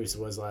Graves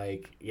was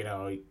like,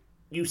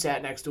 you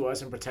sat next to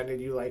us and pretended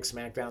you liked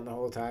SmackDown the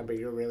whole time, but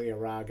you're really a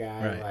Raw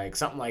guy, right. Like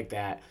something like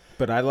that.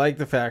 But I like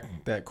the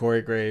fact that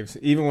Corey Graves,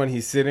 even when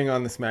he's sitting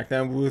on the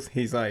SmackDown booth,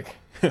 he's like,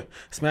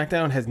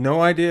 SmackDown has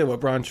no idea what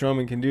Braun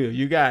Strowman can do.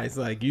 You guys,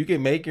 like, you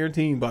can make your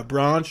team, but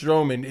Braun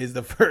Strowman is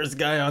the first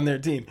guy on their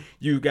team.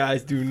 You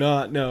guys do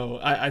not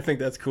know. I think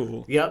that's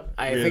cool. Yep.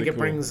 I think it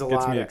brings a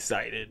lot. Gets me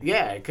excited.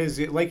 Yeah, because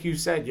like you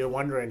said, you're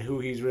wondering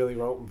who he's really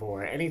rooting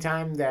for.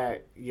 Anytime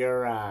that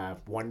you're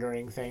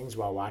wondering things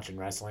while watching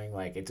wrestling,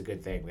 like, it's a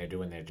good thing. They're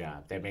doing their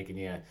job. They're making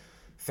you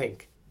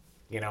think.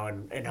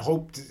 And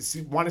hope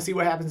to want to see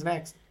what happens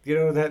next.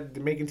 That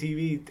making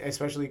TV,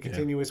 especially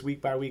continuous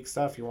week by week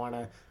stuff, you want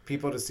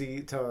people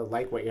to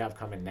like what you have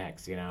coming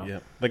next.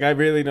 Yeah. Like, I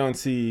really don't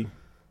see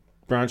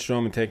Braun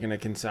Strowman taking a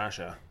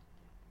Kinshasa.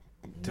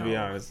 To be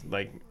honest,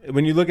 like,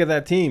 when you look at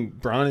that team,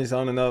 Braun is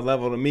on another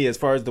level to me as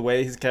far as the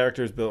way his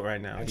character is built right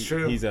now. That's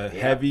true. He's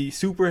a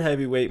super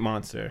heavyweight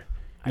monster.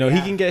 He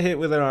can get hit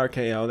with an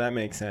RKO. That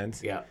makes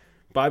sense. Yeah.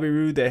 Bobby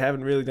Roode, they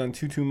haven't really done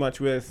too much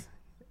with.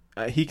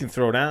 He can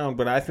throw down,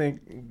 but I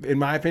think, in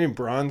my opinion,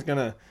 Braun's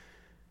gonna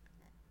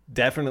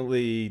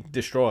definitely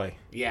destroy.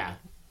 Yeah,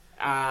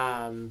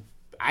 I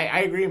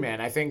agree, man.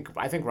 I think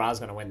Raw's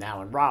gonna win that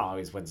one. Raw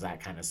always wins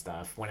that kind of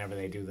stuff. Whenever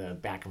they do the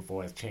back and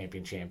forth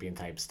champion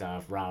type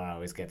stuff, Raw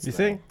always gets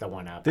the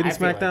one up. Didn't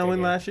SmackDown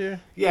win last year?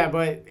 Yeah,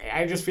 but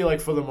I just feel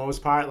like for the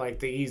most part, like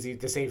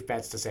the safe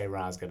bet's to say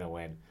Raw's gonna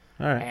win.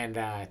 All right.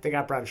 And they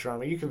got Braun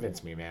Strowman. You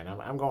convinced me, man.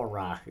 I'm going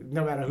Raw,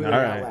 no matter who they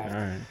got left. All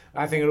right.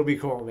 I think it'll be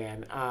cool,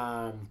 man.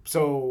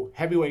 So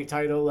heavyweight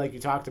title, like you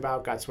talked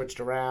about, got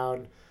switched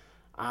around.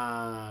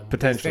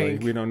 Potentially,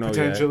 we don't know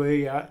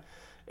potentially, yet.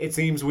 Yeah. It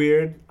seems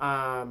weird.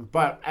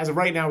 But as of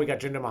right now, we got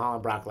Jinder Mahal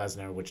and Brock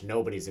Lesnar, which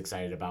nobody's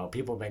excited about.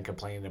 People have been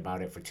complaining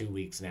about it for 2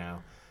 weeks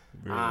now.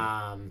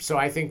 Really? So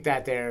I think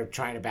that they're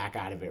trying to back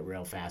out of it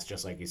real fast,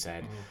 just like you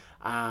said.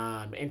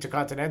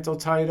 Intercontinental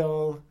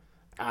title.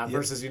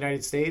 Versus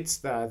United States,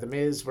 the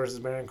Miz versus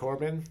Baron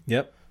Corbin.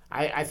 Yep.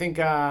 I think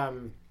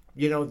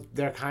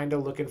they're kind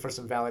of looking for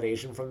some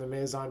validation from the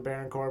Miz on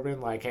Baron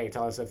Corbin. Like, hey,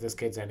 tell us if this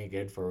kid's any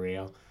good for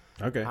real.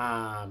 Okay.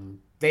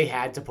 They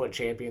had to put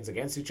champions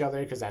against each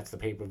other because that's the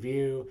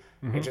pay-per-view.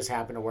 Mm-hmm. It just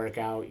happened to work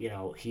out,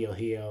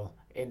 heel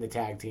in the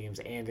tag teams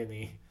and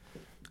in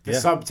the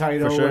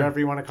subtitle, whatever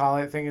you want to call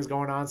it, thing is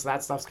going on. So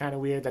that stuff's kind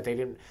of weird that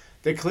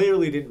they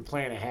clearly didn't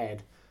plan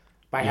ahead.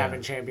 By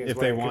having champions. If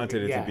they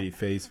wanted it to be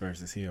face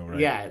versus heel, right?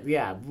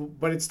 Yeah.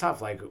 But it's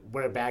tough. Like,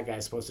 what are bad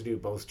guys supposed to do?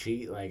 Both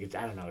cheat? Like,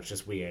 I don't know. It's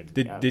just weird.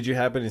 Did you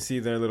happen to see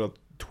their little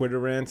Twitter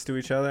rants to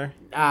each other?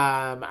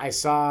 I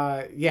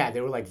saw, they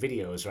were like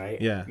videos,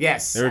 right? Yeah.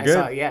 Yes. They were good.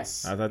 I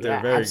thought they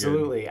were very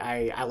absolutely. good.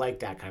 Absolutely. I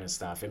like that kind of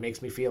stuff. It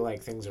makes me feel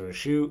like things are a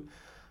shoot.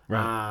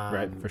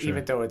 Right, for sure.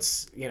 Even though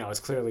it's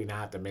clearly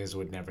not. The Miz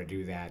would never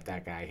do that.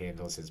 That guy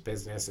handles his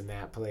business in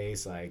that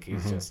place. Like,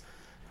 he's just...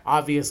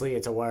 Obviously,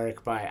 it's a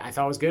work, but I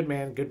thought it was good,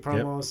 man. Good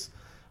promos. Yep.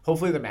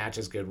 Hopefully, the match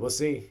is good. We'll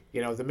see.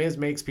 The Miz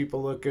makes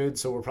people look good,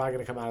 so we're probably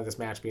going to come out of this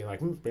match being like,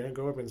 Baron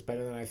Corbin's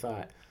better than I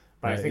thought.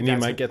 But I think he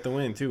might get the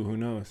win, too. Who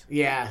knows?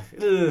 Yeah.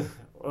 You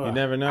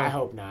never know. I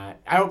hope not.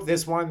 I hope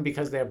this one,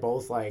 because they're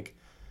both, like,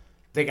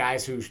 the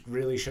guys who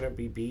really shouldn't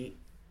be beat.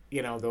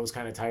 Those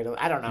kind of titles.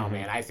 I don't know,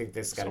 man. I think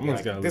this got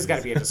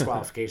to be a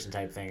disqualification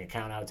type thing, a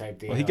count out type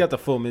deal. Well, he got the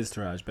full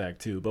Miztourage back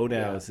too. Bo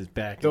Dallas is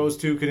back. Those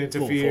two could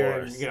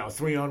interfere, and,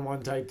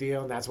 3-on-1 type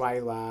deal, and that's why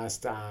he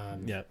lost.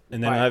 And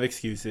then I have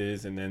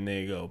excuses, and then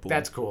they go. Boom.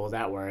 That's cool.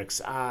 That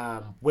works.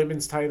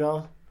 Women's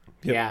title.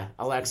 Yep. Yeah,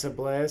 Alexa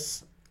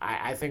Bliss.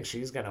 I think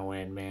she's gonna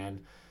win,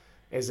 man.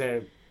 Is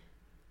there,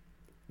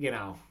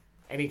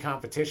 any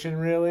competition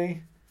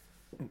really?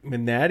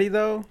 With Natty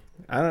though,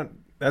 I don't.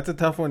 That's a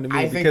tough one to me.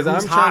 I think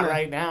who's hot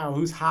right now?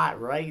 Who's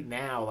hot right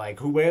now? Like,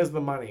 where's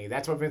the money?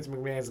 That's what Vince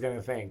McMahon's going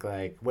to think.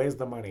 Like, where's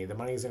the money? The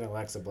money's in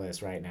Alexa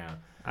Bliss right now.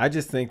 I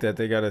just think that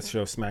they got to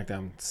show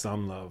SmackDown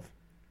some love.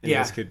 And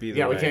this could be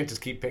the we can't just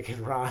keep picking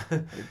Raw.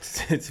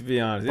 To be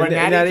honest. But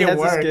Natty can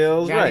work. The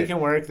skills, Natty can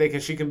work.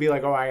 She can be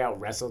like, oh, I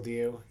out-wrestled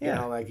you.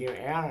 Yeah. All right,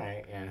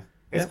 yeah.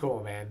 It's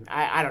cool, man.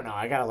 I don't know.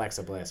 I got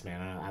Alexa Bliss,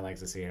 man. I like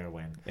to see her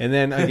win. And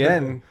then,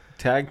 again,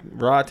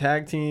 Raw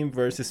tag team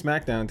versus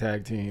SmackDown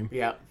tag team.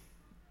 Yep.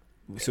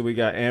 So we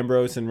got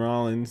Ambrose and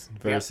Rollins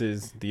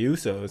versus the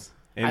Usos.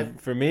 And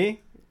for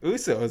me,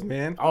 Usos,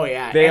 man. Oh,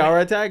 yeah. They are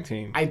a tag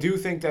team. I do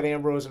think that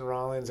Ambrose and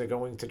Rollins are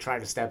going to try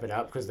to step it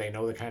up because they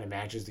know the kind of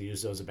matches the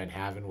Usos have been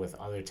having with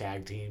other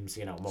tag teams.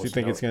 So you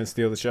think it's going to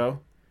steal the show?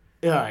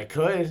 Yeah, it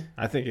could.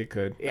 I think it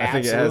could. Yeah, I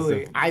think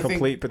absolutely. it has the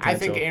complete potential. I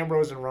think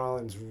Ambrose and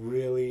Rollins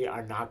really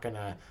are not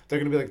gonna. They're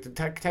gonna be like the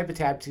type of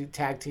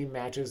tag team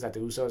matches that the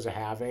Usos are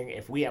having.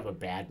 If we have a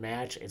bad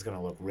match, it's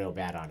gonna look real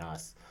bad on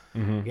us.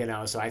 Mm-hmm. You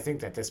know, so I think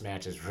that this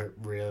match is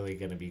really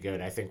gonna be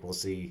good. I think we'll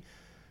see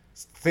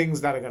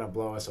things that are gonna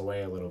blow us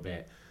away a little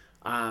bit.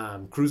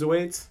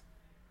 Cruiserweights.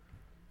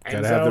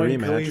 Gotta have the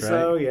rematch,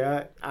 Kalisto, right?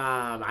 yeah.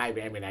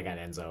 I mean, I got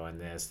Enzo on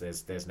this.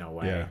 There's no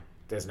way. Yeah.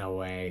 There's no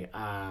way.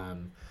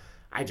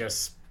 I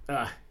just,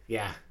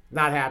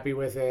 not happy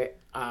with it.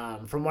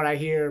 From what I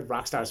hear,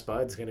 Rockstar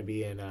Spud's going to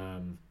be in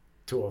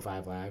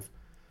 205 Live.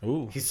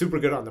 Ooh. He's super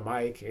good on the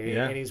mic,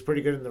 and he's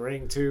pretty good in the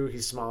ring, too.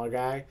 He's a smaller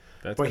guy.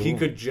 That's but cool. he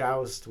could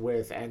joust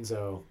with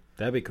Enzo.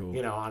 That'd be cool.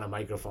 You know, on a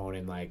microphone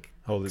and, like...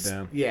 Hold it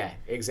down. Yeah,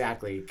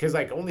 exactly. Because,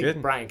 like, only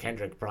Good. Brian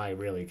Kendrick probably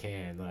really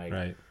can, like,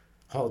 Right.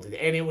 hold it.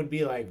 And it would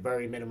be, like,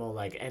 very minimal.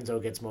 Like,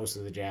 Enzo gets most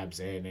of the jabs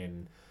in,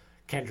 and...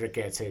 Kendrick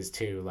gets his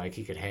too, like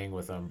he could hang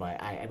with them,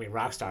 but I mean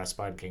Rockstar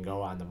Spud can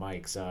go on the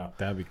mic, so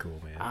that'd be cool,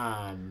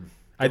 man.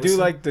 I do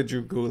like the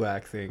Drew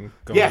Gulak thing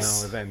going on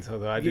with Enzo,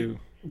 though. I do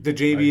the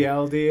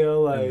JBL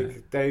deal,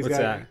 like that he's what's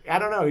got. that? I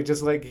don't know, he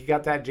just like he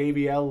got that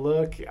JBL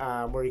look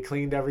where he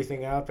cleaned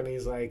everything up, and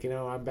he's like, you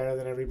know, I'm better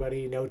than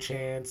everybody, no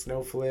chance,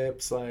 no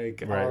flips,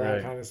 like all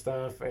that kind of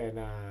stuff,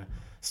 and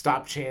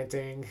stop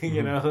chanting,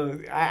 you know.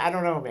 I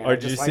don't know, man. Or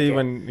did you see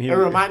when it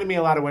reminded me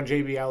a lot of when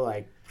JBL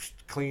like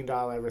cleaned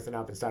everything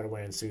up and started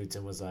wearing suits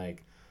and was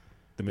like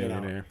the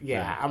millionaire.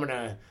 I'm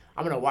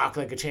gonna walk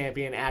like a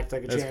champion, act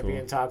like a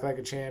champion, talk like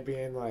a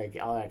champion, like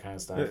all that kind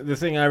of stuff. The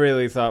thing I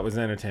really thought was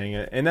entertaining,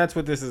 and that's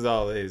what this is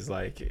all is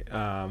like.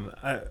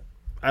 I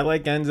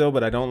like Enzo,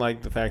 but I don't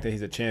like the fact that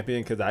he's a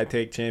champion because I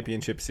take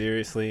championship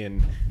seriously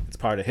and it's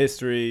part of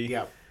history.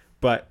 Yep.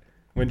 But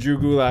when Drew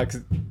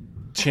Gulak's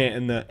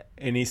chanting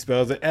and he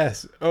spells it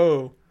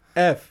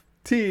SOFT,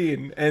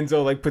 and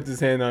Enzo like puts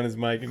his hand on his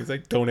mic and he's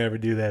like, "Don't ever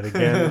do that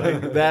again."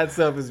 Like that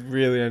stuff is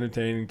really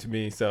entertaining to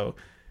me. So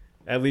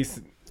at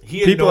least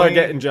people are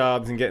getting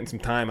jobs and getting some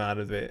time out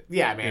of it.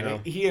 Yeah, man. You know?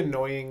 He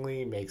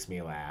annoyingly makes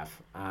me laugh.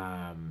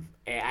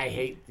 I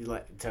hate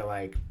to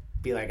like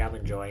be like I'm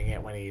enjoying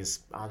it when he's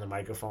on the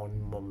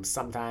microphone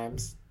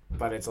sometimes.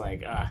 But it's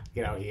like,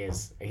 you know,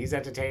 he's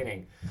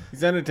entertaining.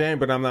 He's entertaining,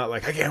 but I'm not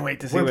like, I can't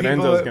wait to see what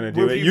Enzo's going to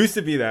do. It used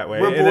to be that way.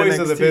 We're boys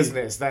of the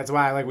business. That's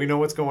why, like, we know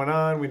what's going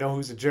on. We know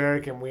who's a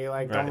jerk, and we,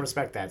 like, don't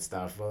respect that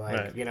stuff. But,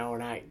 like, you know, we're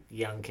not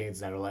young kids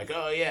that are like,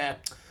 oh, yeah,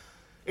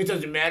 it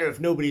doesn't matter if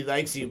nobody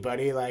likes you,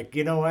 buddy. Like,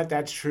 you know what?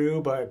 That's true,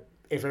 but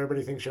if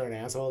everybody thinks you're an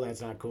asshole,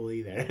 that's not cool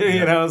either.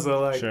 You know? So,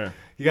 like,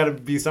 you got to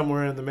be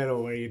somewhere in the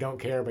middle where you don't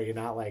care, but you're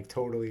not, like,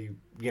 totally,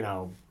 you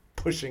know,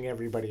 pushing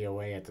everybody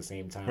away at the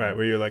same time. Right,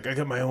 where you're like, I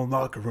got my own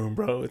locker room,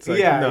 bro. It's like,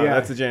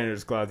 that's the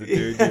janitor's closet,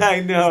 dude. I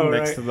know,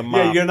 next right? to the mop.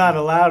 Yeah, you're not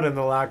allowed in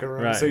the locker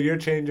room, so you're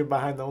changing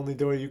behind the only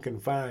door you can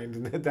find.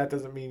 And that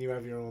doesn't mean you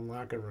have your own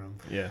locker room.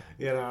 Yeah.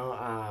 You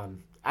know,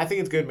 I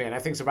think it's good, man. I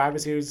think Survivor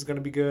Series is going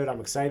to be good. I'm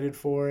excited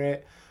for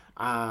it.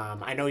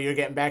 I know you're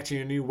getting back to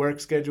your new work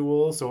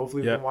schedule, so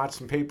hopefully we can watch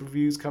some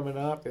pay-per-views coming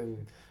up,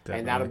 and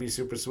that'll be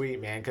super sweet,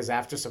 man, because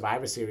after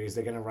Survivor Series,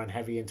 they're going to run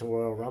heavy into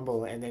Royal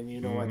Rumble, and then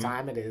you know what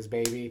time it is,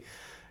 baby.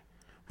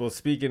 Well,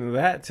 speaking of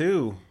that,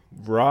 too,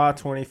 Raw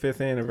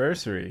 25th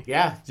anniversary.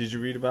 Yeah. Did you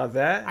read about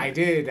that? I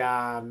did.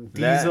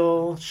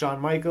 Diesel,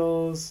 Shawn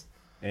Michaels.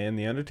 And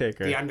The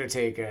Undertaker. The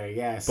Undertaker,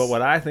 yes. But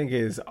what I think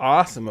is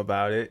awesome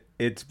about it,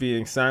 it's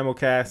being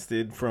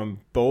simulcasted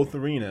from both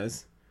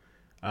arenas.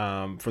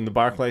 From the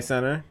Barclays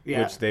Center,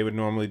 which they would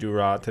normally do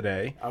Raw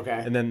today.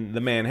 Okay. And then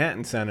the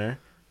Manhattan Center,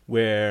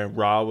 where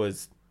Raw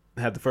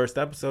had the first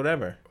episode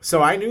ever.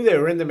 So I knew they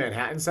were in the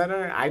Manhattan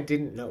Center. I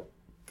didn't know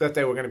that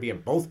they were going to be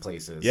in both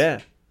places. Yeah.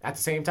 At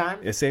the same time?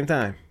 At the same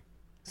time.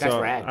 That's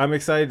rad. I'm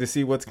excited to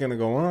see what's going to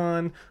go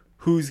on.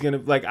 Who's going to...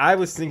 Like, I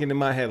was thinking in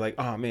my head, like,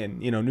 oh,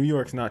 man, you know, New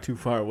York's not too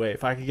far away.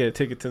 If I could get a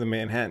ticket to the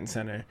Manhattan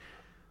Center,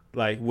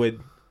 like,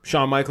 would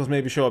Shawn Michaels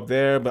maybe show up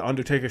there, but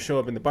Undertaker show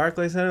up in the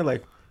Barclays Center?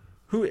 Like,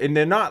 who? And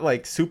they're not,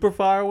 like, super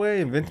far away,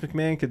 and Vince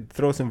McMahon could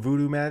throw some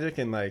voodoo magic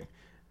and, like,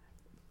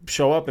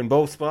 show up in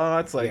both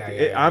spots. Like,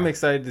 I'm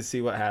excited to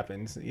see what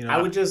happens. You know,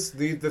 I would just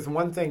the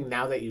one thing,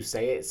 now that you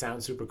say it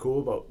sounds super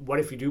cool, but what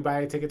if you do buy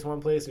a ticket to one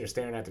place and you're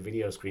staring at the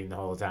video screen the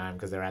whole time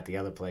because they're at the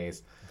other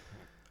place?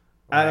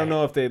 I don't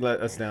know if they'd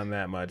let us down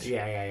that much.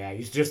 Yeah.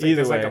 You just think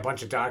there's like a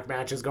bunch of dark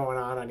matches going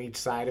on each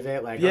side of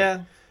it. Like,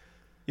 yeah,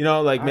 you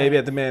know, like maybe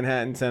at the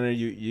Manhattan Center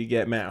you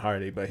get Matt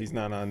Hardy, but he's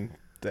not on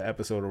the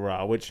episode of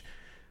Raw, which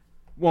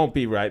won't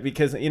be right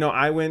because, you know,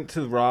 I went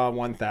to Raw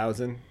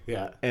 1000,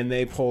 and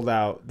they pulled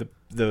out the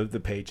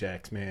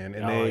paychecks, man,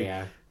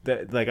 and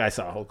like I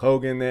saw Hulk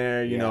Hogan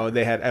there. You know,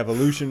 they had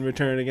Evolution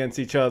return against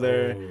each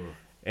other,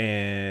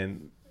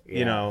 and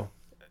you know,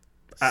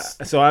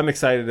 so I'm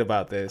excited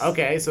about this.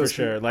 Okay, so for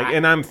sure. Like,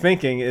 and I'm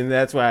thinking, and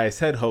that's why I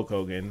said Hulk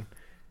Hogan.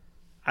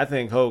 I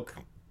think Hulk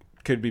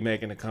could be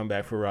making a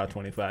comeback for Raw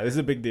 25. This is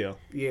a big deal.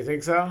 You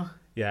think so?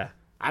 Yeah.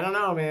 I don't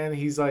know, man.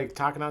 He's like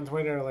talking on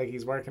Twitter like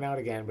he's working out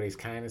again, but he's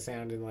kind of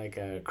sounding like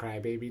a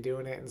crybaby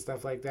doing it and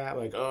stuff like that.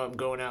 Like, oh, I'm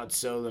going out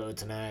solo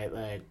tonight.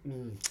 Like,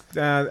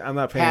 I'm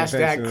not paying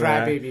attention to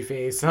that. Crybaby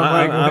face.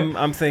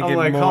 I'm thinking I'm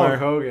like more. Hulk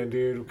Hogan,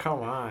 dude.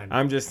 Come on.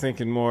 I'm just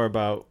thinking more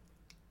about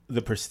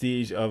the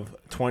prestige of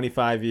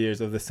 25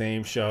 years of the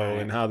same show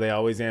and how they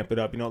always amp it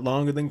up. You know,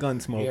 longer than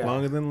Gunsmoke,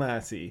 longer than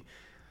Lassie.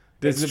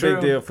 This is a big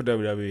deal for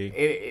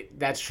WWE.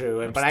 That's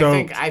true, but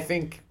stoked. I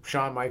think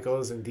Shawn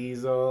Michaels and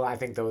Diesel. I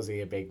think those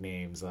are big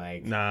names.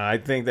 Like, nah, I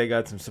think they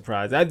got some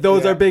surprise.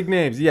 Those are big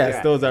names.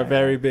 Yes, those are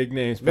very big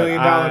names. $1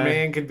 Million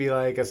Man could be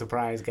like a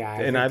surprise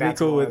guy, and I'd be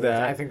cool with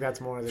that. I think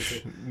that's more of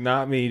the.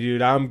 Not me,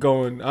 dude.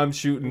 I'm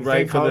shooting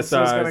right for the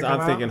stars.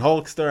 I'm thinking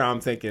Hulkster.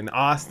 I'm thinking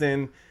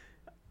Austin.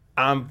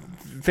 I'm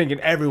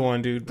thinking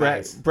everyone, dude.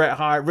 Bret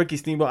Hart, Ricky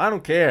Steamboat. I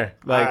don't care.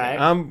 Like,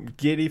 I'm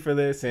giddy for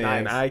this,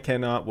 and I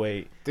cannot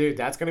wait. Dude,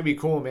 that's gonna be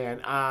cool, man.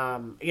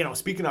 You know,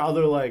 speaking of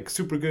other like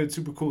super good,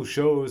 super cool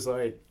shows,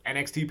 like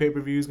NXT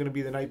pay-per-view is gonna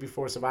be the night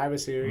before Survivor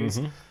Series.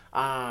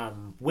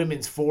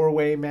 Women's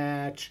 4-way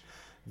match,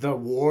 the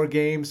War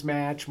Games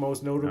match,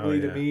 most notably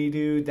to me,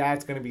 dude.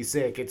 That's gonna be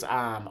sick. It's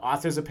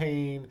Authors of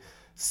Pain,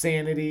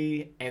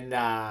 Sanity, and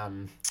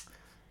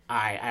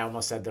I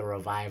almost said the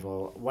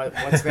Revival.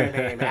 What's their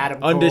name?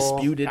 Adam Cole.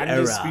 Undisputed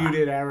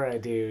Era,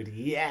 dude.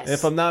 Yes.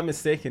 If I'm not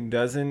mistaken,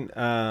 doesn't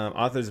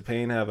Authors of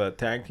Pain have a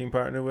tag team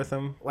partner with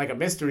them? Like a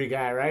mystery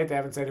guy, right? They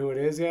haven't said who it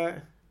is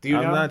yet. Do you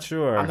know? I'm not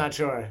sure. I'm not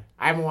sure.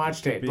 I haven't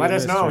watched it. Let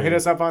us know. Hit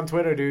us up on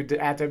Twitter, dude,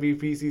 at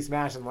WPC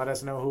Smash, and let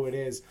us know who it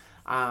is.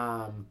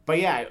 But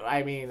yeah,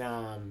 I mean,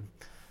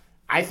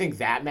 I think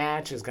that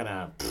match is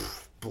gonna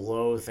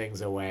blow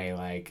things away.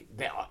 Like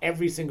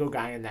every single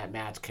guy in that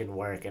match can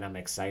work, and I'm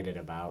excited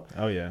about.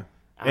 Oh yeah,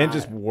 and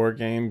just War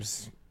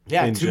Games.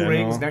 Yeah, two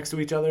rings next to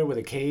each other with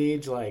a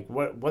cage. Like,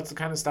 what's the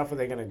kind of stuff are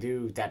they gonna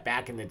do that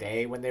back in the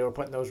day when they were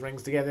putting those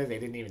rings together, they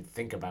didn't even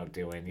think about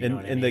doing? You know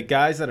what I mean? The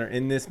guys that are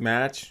in this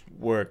match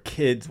were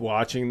kids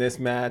watching this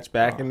match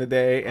back in the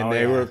day, and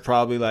they were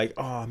probably like,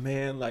 "Oh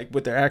man," like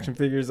with their action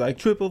figures, like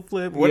triple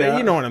flip.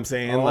 You know what I'm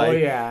saying?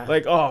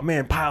 Like, oh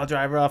man, pile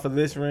driver off of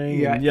this ring.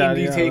 Yeah,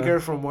 indie taker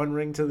from one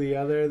ring to the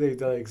other. They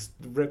like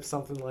rip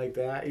something like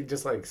that.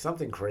 Just like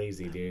something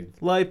crazy, dude.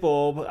 Light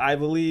bulb. I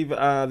believe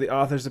the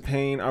Authors of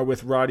Pain are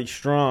with Roddy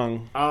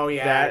Strong. Oh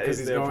yeah,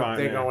 because they're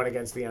going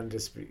against the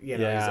undisputed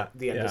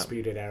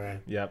era.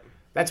 Yep.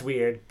 That's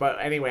weird, but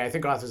anyway, I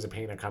think Authors of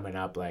Pain are coming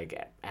up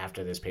like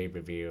after this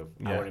pay-per-view.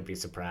 I wouldn't be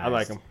surprised. I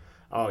like them.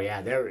 Oh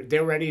yeah,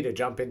 they're ready to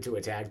jump into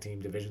a tag team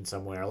division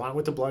somewhere, along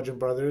with the Bludgeon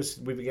Brothers.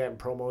 We've been getting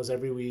promos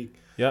every week.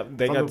 Yep,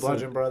 they got the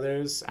Bludgeon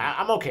Brothers.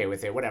 I'm okay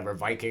with it, whatever,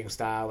 Viking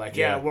style. Like,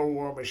 we're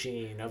War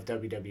Machine of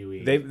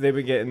WWE. They've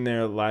been getting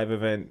their live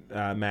event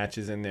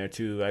matches in there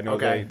too. I know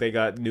they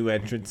got new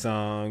entrance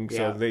songs,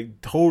 so they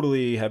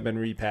totally have been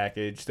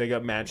repackaged. They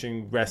got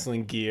matching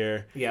wrestling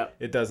gear. Yep.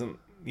 It doesn't,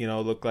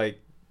 look like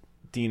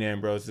Dean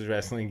Ambrose's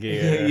wrestling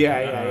gear.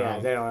 Yeah.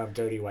 They don't have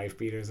dirty wife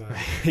beaters on.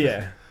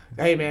 Yeah.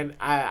 Hey man,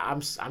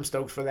 I'm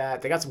stoked for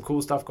that. They got some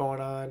cool stuff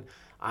going on.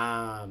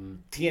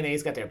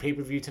 TNA's got their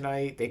pay-per-view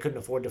tonight. They couldn't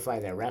afford to fly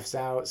their refs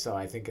out, so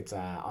I think it's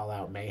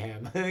all-out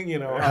mayhem.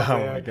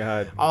 My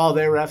God! All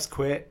their refs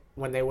quit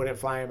when they wouldn't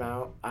fly them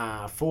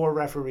out. 4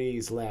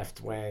 referees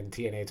left when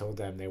TNA told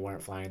them they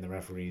weren't flying the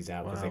referees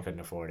out because they couldn't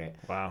afford it.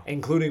 Wow!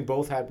 Including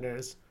both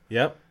Hebners.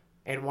 Yep.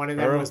 And one of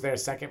them was their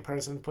second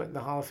person put in the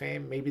Hall of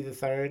Fame, maybe the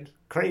third.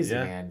 Crazy,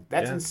 man.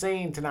 That's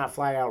insane to not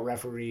fly out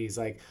referees.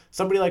 Like,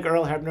 somebody like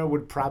Earl Hebner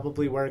would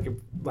probably work,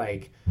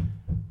 like,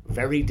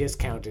 very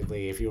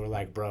discountedly if you were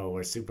like, bro,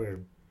 we're super,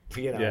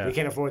 we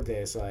can't afford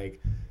this.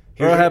 Like,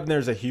 Earl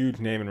Hebner's a huge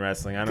name in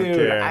wrestling. I don't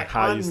care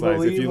how you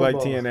slice it, if you like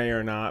TNA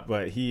or not,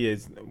 but he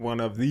is one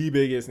of the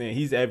biggest names.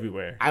 He's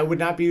everywhere. I would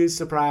not be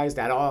surprised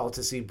at all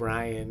to see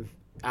Brian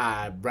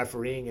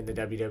refereeing in the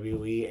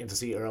WWE and to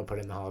see Earl put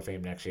in the Hall of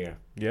Fame next year.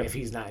 Yep. If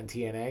he's not in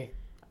TNA,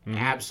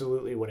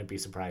 absolutely wouldn't be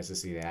surprised to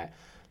see that.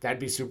 That'd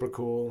be super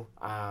cool.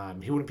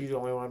 He wouldn't be the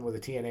only one with a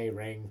TNA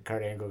ring.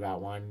 Kurt Angle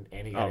got one,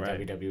 and he got a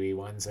WWE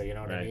one, so you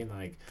know what I mean?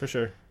 Like, for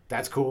sure.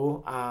 That's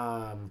cool.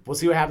 We'll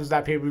see what happens with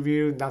that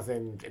pay-per-view.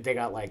 Nothing. They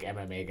got, like,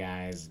 MMA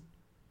guys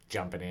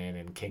jumping in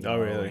and King Mo. Oh,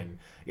 really? And,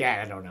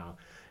 I don't know.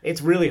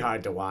 It's really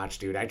hard to watch,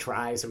 dude. I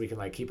try so we can,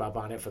 like, keep up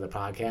on it for the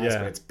podcast,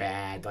 but it's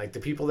bad. Like,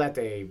 the people that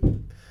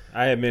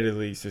I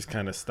admittedly just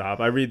kind of stop.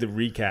 I read the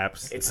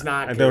recaps. It's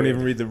not good. I don't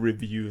even read the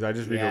reviews. I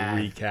just read a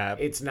recap.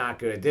 It's not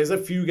good. There's a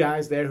few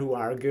guys there who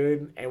are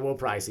good, and we'll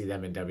probably see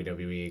them in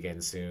WWE again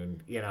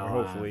soon. Or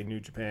hopefully New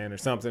Japan or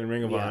something,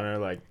 Ring of Honor.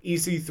 Like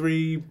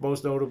EC3,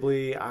 most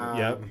notably.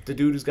 The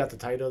dude who's got the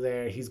title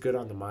there, he's good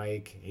on the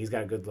mic. He's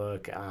got a good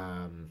look.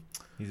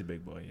 He's a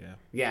big boy,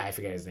 Yeah, I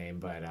forget his name,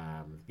 but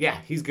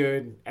he's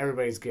good.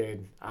 Everybody's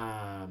good.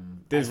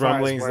 There's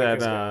rumblings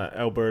that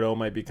Alberto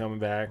might be coming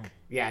back.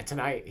 Yeah,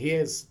 tonight he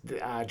is.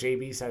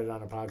 JB said it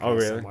on a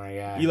podcast somewhere.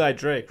 Yeah, Eli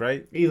Drake,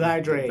 right? Eli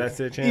Drake. That's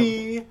their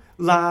champ.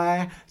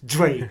 Eli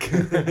Drake.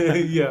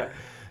 Yeah.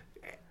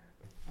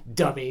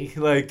 dummy.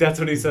 Like, that's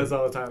what he says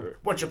all the time.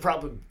 What's your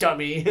problem,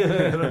 dummy?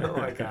 And I'm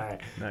like, all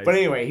right. Nice. But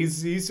anyway,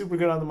 he's super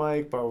good on the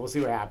mic, but we'll see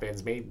what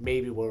happens.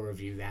 Maybe we'll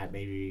review that.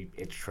 Maybe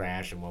it's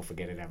trash and we'll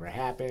forget it ever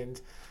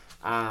happened.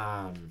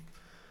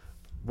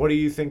 What do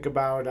you think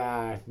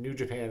about New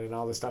Japan and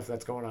all the stuff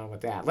that's going on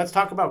with that? Let's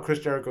talk about Chris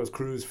Jericho's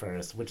cruise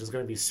first, which is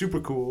going to be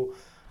super cool.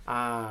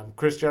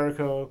 Chris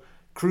Jericho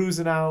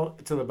cruising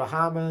out to the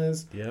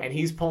Bahamas, and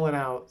he's pulling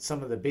out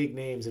some of the big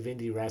names of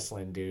indie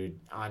wrestling, dude,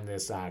 on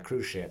this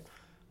cruise ship.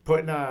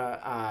 Putting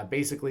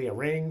basically a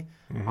ring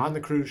on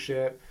the cruise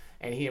ship,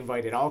 and he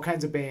invited all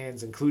kinds of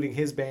bands, including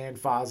his band,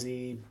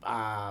 Fozzy,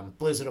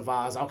 Blizzard of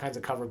Oz, all kinds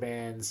of cover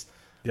bands.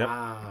 Yep.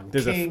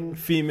 There's a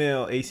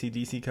female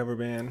AC/DC cover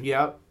band.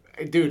 Yep.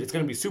 Dude, it's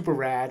going to be super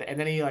rad. And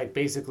then he, like,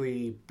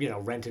 basically,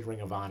 rented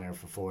Ring of Honor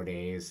for 4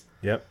 days.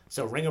 Yep.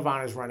 So Ring of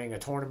Honor is running a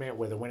tournament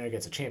where the winner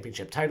gets a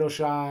championship title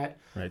shot.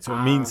 Right, so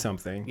it means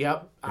something.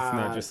 Yep. It's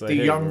not just like, the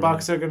Young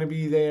Bucks are going to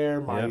be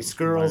there. Marty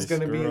Skrull's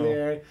going to be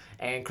there.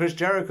 And Chris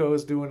Jericho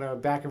is doing a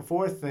back and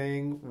forth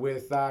thing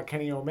with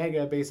Kenny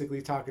Omega,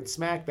 basically talking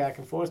smack back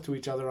and forth to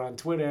each other on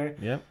Twitter.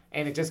 Yep.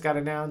 And it just got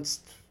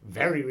announced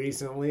very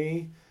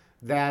recently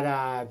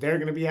that they're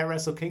going to be at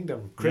Wrestle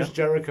Kingdom. Chris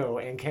Jericho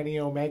and Kenny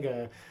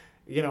Omega.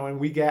 And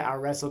we get our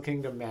Wrestle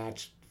Kingdom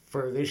match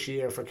for this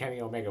year for Kenny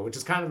Omega, which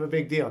is kind of a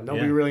big deal.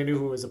 Nobody really knew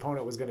who his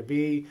opponent was going to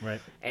be. Right.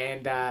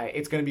 And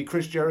it's going to be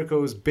Chris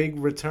Jericho's big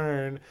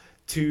return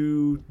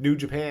to New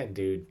Japan,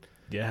 dude.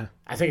 Yeah.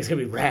 I think it's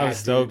going to be rad. I'm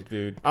stoked,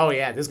 dude. Oh,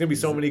 yeah. There's going to be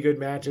so many good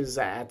matches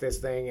at this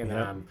thing.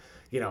 And,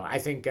 I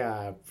think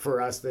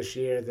for us this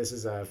year, this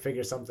is a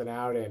figure something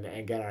out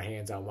and get our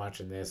hands on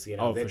watching this.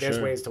 There's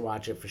ways to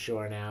watch it for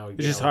sure now.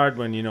 It's just hard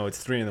when,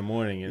 it's 3 a.m.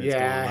 and it's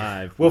going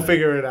live. We'll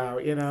figure it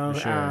out, For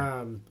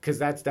sure. Because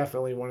that's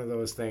definitely one of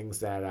those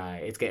things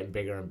that it's getting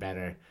bigger and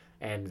better.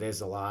 And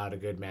there's a lot of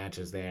good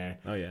matches there.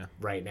 Oh, yeah.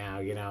 Right now,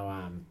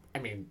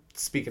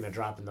 speaking of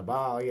dropping the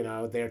ball,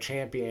 their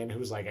champion,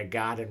 who's like a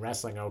god in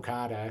wrestling,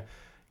 Okada,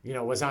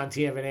 was on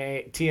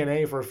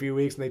TNA for a few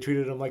weeks, and they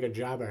treated him like a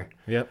jobber.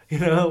 Yep.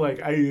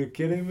 Are you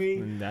kidding me?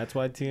 And that's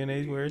why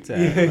TNA's where it's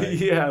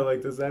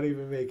at. Does that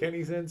even make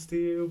any sense to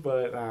you?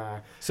 But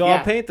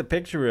I'll paint the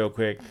picture real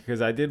quick,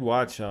 because I did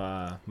watch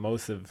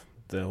most of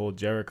the whole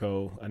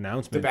Jericho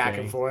announcement. The back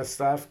and forth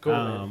stuff.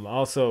 Cool.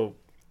 Also,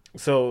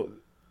 so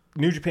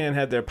New Japan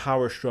had their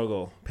Power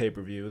Struggle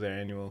pay-per-view, their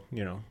annual,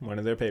 one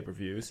of their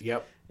pay-per-views.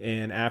 Yep.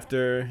 And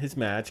after his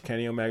match,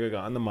 Kenny Omega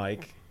got on the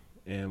mic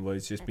and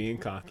was just being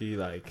cocky,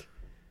 like,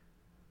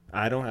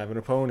 I don't have an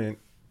opponent.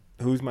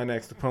 Who's my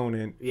next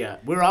opponent? Yeah,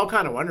 we were all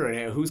kind of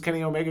wondering, who's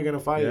Kenny Omega going to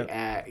fight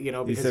at,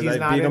 because he says,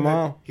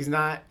 he's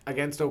not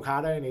against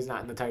Okada and he's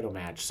not in the title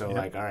match. So, all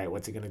right,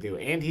 what's he going to do?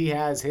 And he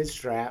has his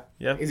strap.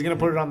 Yep. Is he going to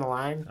put it on the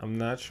line? I'm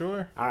not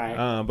sure. All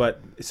right.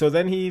 But so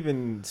then he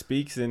even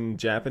speaks in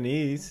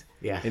Japanese.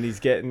 Yeah. And he's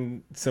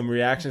getting some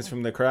reactions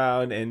from the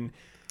crowd. And,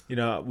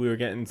 we were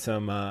getting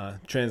some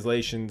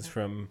translations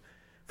from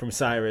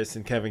Cyrus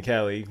and Kevin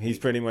Kelly. He's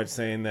pretty much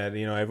saying that,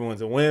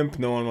 everyone's a wimp.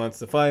 No one wants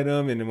to fight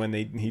him. And when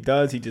he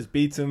does, he just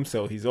beats him.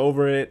 So he's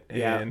over it.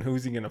 And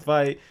who's he going to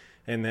fight?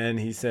 And then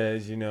he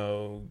says,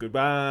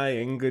 goodbye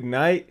and good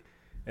night.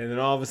 And then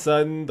all of a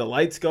sudden, the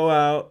lights go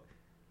out.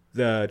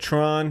 The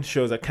Tron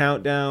shows a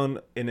countdown.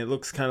 And it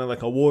looks kind of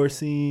like a war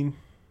scene.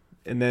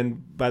 And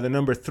then by the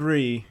number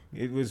 3,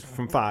 it was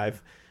from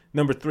 5.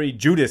 Number 3,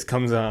 Judas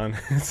comes on.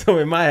 So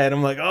in my head,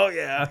 I'm like, oh,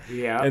 yeah.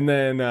 Yeah. And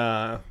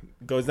then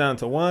goes down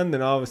to 1,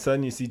 then all of a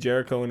sudden you see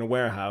Jericho in a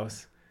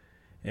warehouse,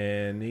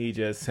 and he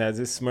just has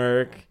his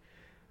smirk,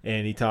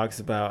 and he talks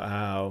about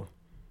how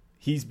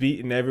he's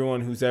beaten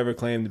everyone who's ever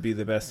claimed to be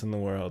the best in the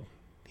world.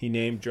 He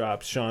name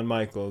drops Shawn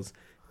Michaels,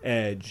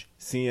 Edge,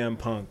 CM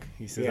Punk.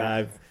 He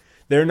says,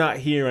 they're not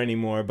here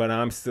anymore, but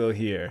I'm still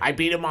here. I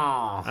beat them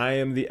all. I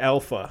am the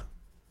alpha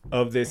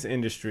of this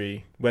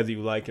industry, whether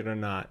you like it or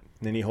not.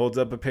 And then he holds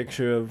up a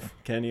picture of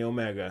Kenny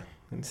Omega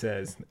and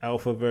says,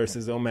 Alpha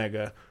versus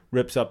Omega,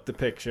 rips up the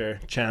picture,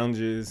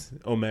 challenges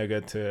Omega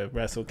to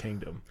Wrestle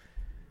Kingdom.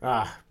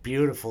 Ah,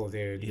 beautiful,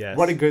 dude. Yes.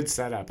 What a good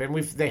setup. And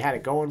they had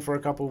it going for a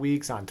couple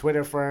weeks on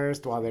Twitter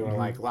first while they were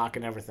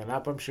locking everything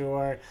up, I'm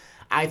sure.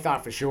 I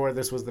thought for sure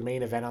this was the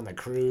main event on the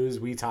cruise.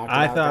 We talked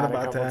about that a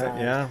couple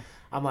times. Yeah.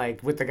 I'm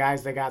like, with the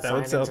guys that got that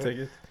signed. Would sell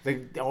tickets.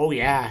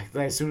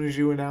 As soon as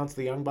you announce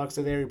the Young Bucks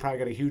are there, you probably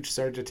got a huge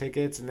surge of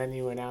tickets, and then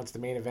you announce the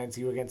main events,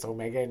 you against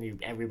Omega,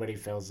 and everybody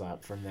fills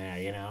up from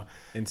there,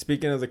 And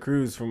speaking of the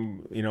cruise,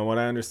 from what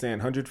I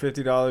understand,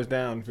 $150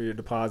 down for your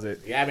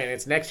deposit. Yeah, man,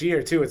 it's next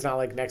year too. It's not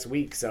like next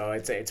week, so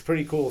it's a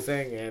pretty cool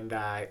thing. And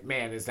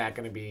man, is that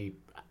going to be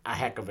a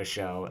heck of a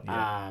show.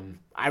 Yeah.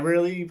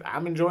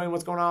 I'm enjoying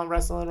what's going on in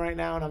wrestling right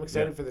now, and I'm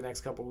excited for the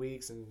next couple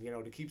weeks and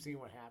to keep seeing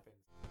what happens.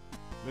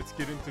 Let's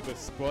get into the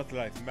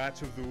Spotlight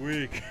Match of the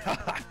Week.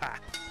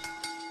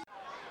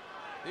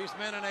 These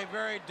men in a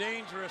very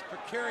dangerous,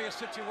 precarious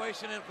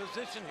situation and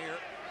position here,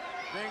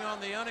 being on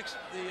the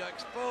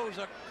exposed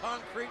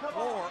concrete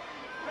floor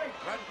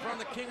right in front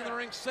of the King of the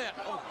Ring set.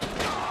 Oh,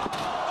 good God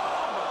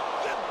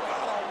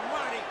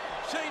almighty.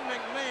 Shane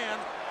McMahon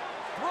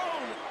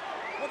thrown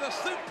with a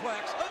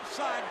suplex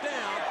upside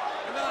down,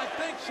 and then I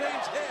think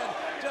Shane's head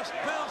just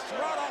bounced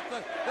right off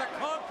the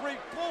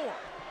concrete floor.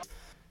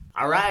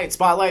 All right,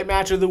 Spotlight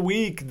Match of the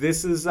Week.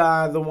 This is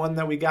the one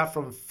that we got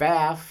from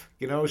Faf.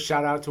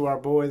 Shout out to our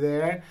boy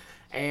there.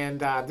 And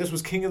this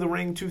was King of the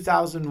Ring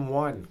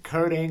 2001.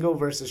 Kurt Angle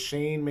versus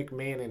Shane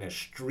McMahon in a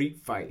street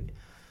fight.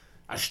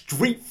 A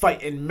street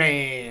fighting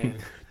man.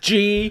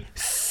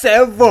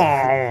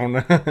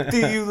 G7.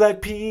 Do you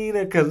like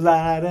pina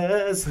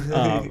coladas?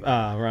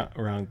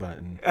 Wrong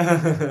button.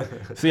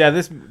 So yeah,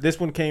 this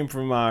one came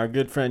from our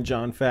good friend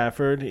John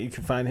Fafford. You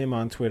can find him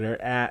on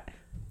Twitter at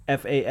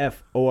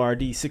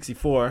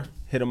FAFORD64.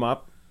 Hit him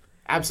up.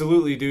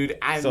 Absolutely, dude.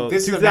 And So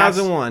this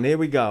 2001, here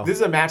we go. This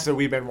is a match that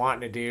we've been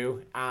wanting to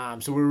do.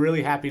 So we're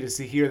really happy to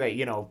hear that,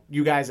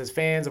 you guys as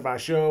fans of our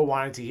show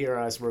wanted to hear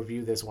us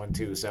review this one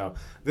too. So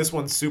this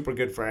one's super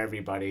good for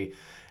everybody.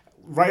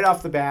 Right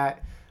off the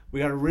bat,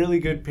 we got a really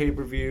good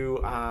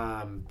pay-per-view.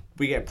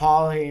 We get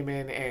Paul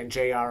Heyman and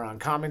JR on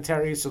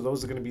commentary. So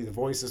those are going to be the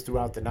voices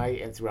throughout the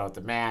night and throughout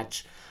the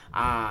match.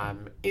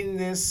 In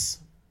this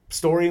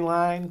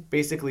storyline,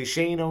 basically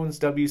Shane owns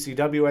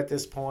WCW at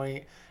this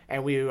point.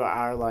 And we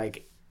are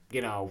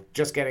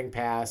just getting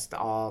past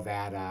all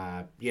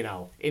that,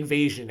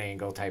 invasion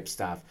angle type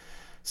stuff.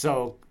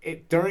 So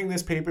during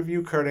this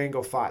pay-per-view, Kurt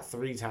Angle fought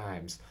 3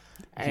 times.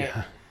 And,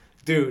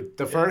 dude,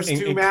 the first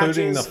 2 matches...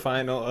 Including the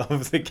final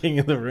of the King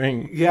of the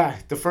Ring. Yeah,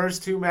 the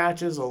first 2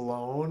 matches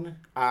alone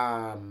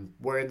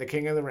were in the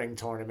King of the Ring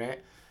tournament.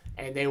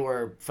 And they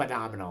were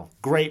phenomenal.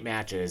 Great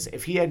matches.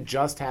 If he had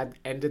just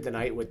ended the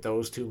night with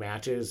those 2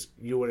 matches,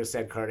 you would have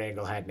said Kurt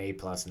Angle had an A+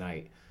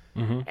 night.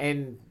 Mm-hmm.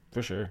 And...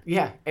 For sure.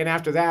 Yeah, and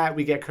after that,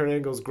 we get Kurt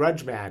Angle's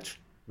grudge match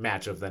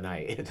of the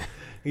night.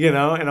 And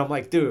I'm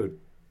like, dude,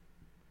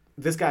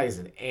 this guy is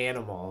an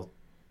animal.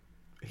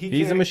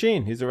 He's a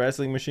machine. He's a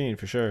wrestling machine,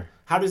 for sure.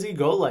 How does he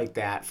go like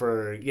that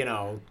for,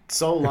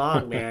 so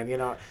long, man?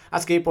 I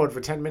skateboard for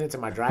 10 minutes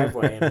in my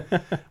driveway and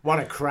want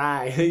to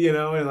cry,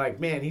 and like,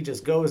 man, he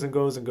just goes and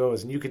goes and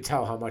goes. And you could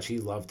tell how much he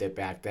loved it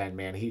back then,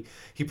 man. He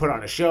put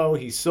on a show.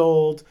 He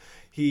sold.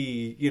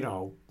 He,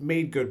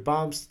 made good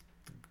bumps.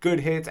 Good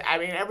hits. I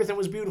mean, everything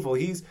was beautiful.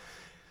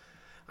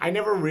 I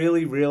never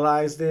really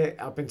realized it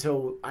up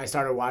until I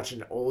started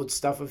watching old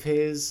stuff of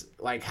his,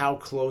 like how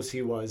close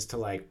he was to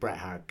like Bret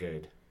Hart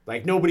good.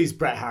 Like nobody's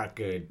Bret Hart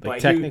good. Like but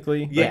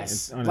technically?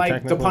 Yes.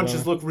 Like the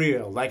punches look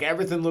real. Like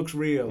everything looks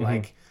real. Mm-hmm.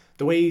 Like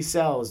the way he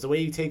sells, the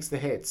way he takes the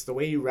hits, the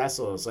way he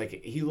wrestles.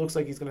 Like he looks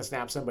like he's going to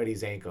snap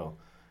somebody's ankle.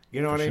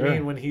 You know what I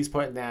mean? When he's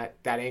putting that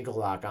ankle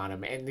lock on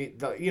him. And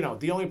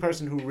the only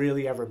person who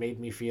really ever made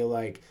me feel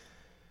like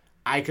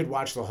I could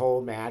watch the whole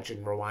match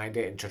and rewind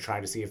it and to try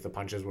to see if the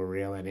punches were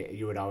real, and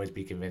you would always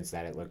be convinced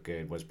that it looked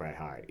good, was Bret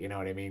Hart. You know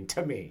what I mean?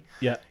 To me.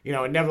 Yeah.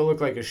 It never looked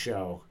like a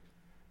show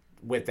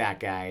with that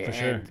guy. For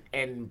sure.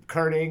 And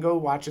Kurt Angle,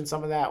 watching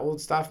some of that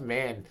old stuff,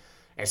 man,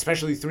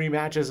 especially 3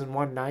 matches in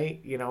one night,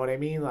 you know what I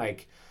mean?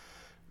 Like,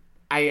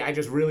 I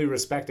just really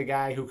respect a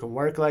guy who can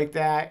work like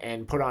that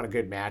and put on a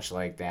good match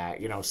like that,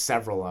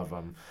 several of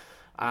them.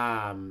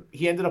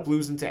 He ended up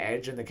losing to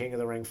Edge in the King of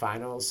the Ring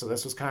finals, so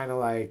this was kind of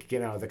like,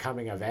 the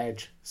coming of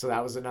Edge. So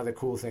that was another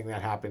cool thing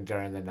that happened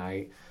during the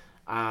night.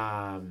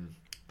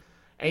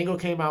 Angle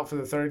came out for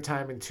the 3rd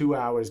time in 2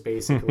 hours,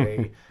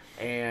 basically,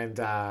 and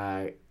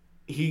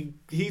he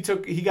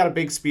got a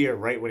big spear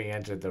right when he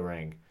entered the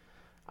ring.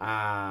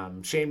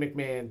 Shane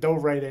McMahon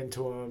dove right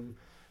into him.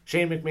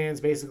 Shane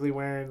McMahon's basically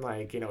wearing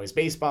his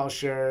baseball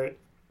shirt,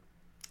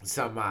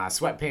 some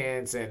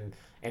sweatpants,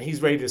 and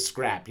he's ready to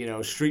scrap,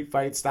 street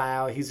fight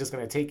style. He's just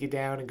going to take you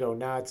down and go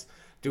nuts,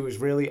 do his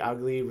really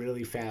ugly,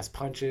 really fast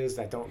punches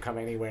that don't come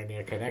anywhere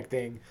near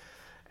connecting.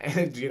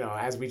 And,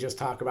 as we just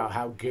talk about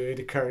how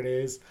good Kurt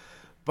is.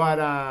 But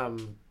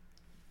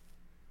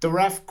the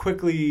ref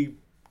quickly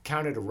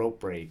counted a rope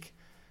break.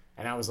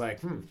 And I was like,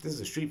 this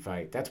is a street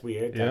fight. That's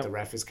weird that the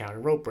ref is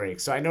counting rope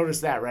breaks. So I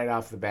noticed that right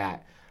off the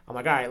bat. I'm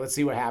like, all right, let's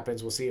see what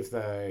happens. We'll see if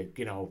the,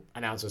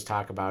 announcers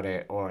talk about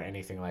it or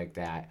anything like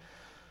that.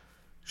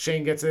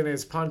 Shane gets in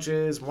his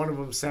punches. One of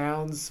them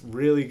sounds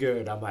really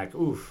good. I'm like,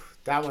 oof,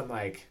 that one,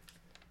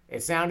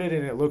 it sounded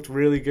and it looked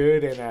really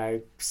good. And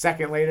a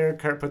second later,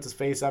 Kurt puts his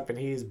face up and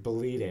he's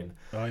bleeding.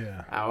 Oh,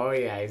 yeah. Oh,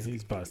 yeah.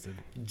 He's busted.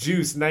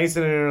 Juice nice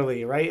and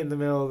early, right in the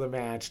middle of the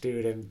match,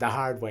 dude, and the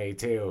hard way,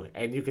 too.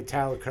 And you could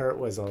tell Kurt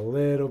was a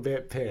little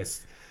bit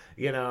pissed.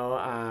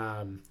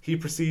 He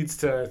proceeds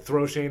to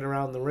throw Shane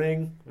around the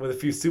ring with a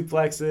few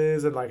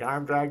suplexes and,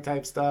 arm drag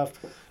type stuff.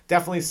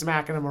 Definitely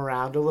smacking him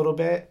around a little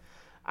bit.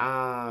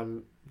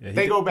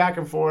 They go back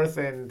and forth,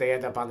 and they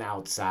end up on the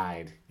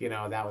outside.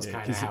 That was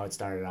kind of how it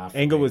started off.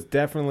 Angle was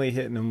definitely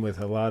hitting him with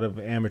a lot of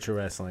amateur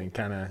wrestling,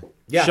 kind of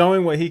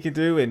showing what he could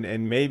do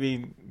and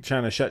maybe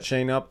trying to shut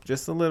Shane up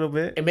just a little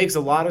bit. It makes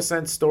a lot of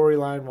sense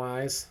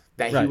storyline-wise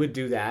that he would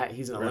do that.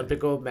 He's an Olympic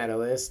gold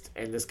medalist,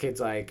 and this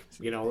kid's a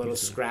little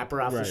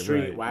scrapper off the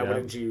street. Why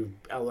wouldn't you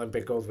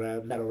Olympic gold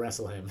medal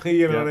wrestle him?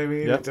 You know what I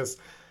mean?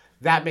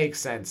 That makes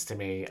sense to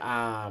me.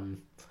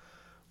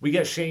 We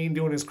get Shane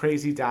doing his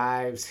crazy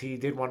dives. He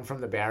did one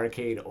from the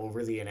barricade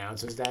over the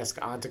announcer's desk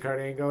onto Kurt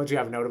Angle. Do you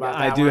have a note about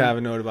that? I do one? have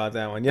a note about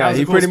that one. Yeah, was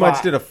he a cool pretty much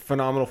spot. did a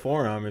phenomenal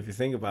forearm if you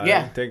think about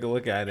Yeah. it. Take a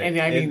look at it. And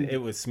I mean-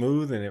 it was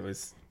smooth and it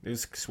was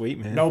sweet,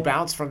 man. No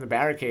bounce from the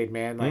barricade,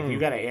 man. Like, you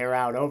got to air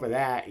out over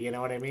that. You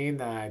know what I mean?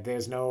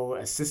 There's no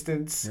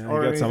assistance Yeah,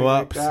 or you got some anything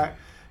like ups. that.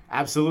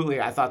 Absolutely.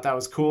 I thought that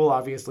was cool.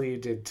 Obviously, you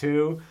did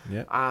too.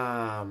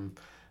 Yeah.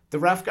 The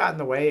ref got in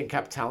the way and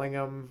kept telling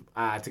him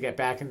to get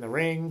back in the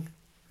ring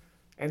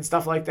and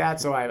stuff like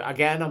that. So,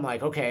 I'm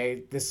like,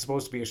 okay, this is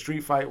supposed to be a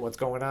street fight. What's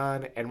going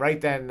on? And right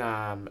then,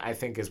 I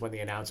think is when the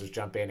announcers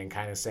jump in and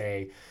kind of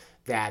say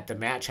that the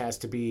match has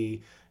to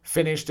be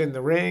finished in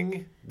the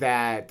ring,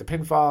 that the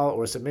pinfall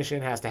or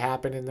submission has to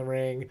happen in the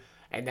ring,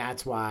 and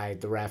that's why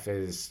the ref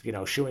is,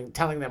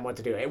 telling them what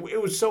to do. It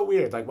was so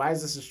weird. Like, why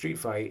is this a street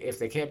fight if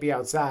they can't be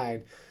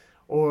outside,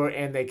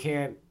 and they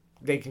can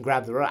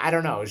grab the rope? I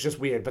don't know. It's just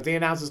weird. But the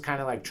announcers kind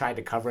of like tried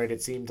to cover it.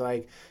 It seemed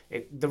like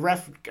the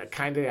ref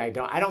kind of.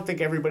 I don't think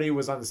everybody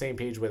was on the same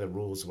page where the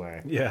rules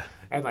were. Yeah.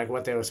 And like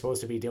what they were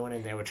supposed to be doing,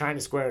 and they were trying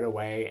to square it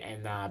away.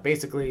 And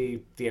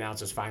basically, the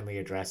announcers finally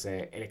address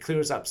it, and it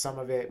clears up some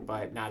of it,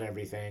 but not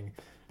everything.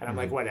 And I'm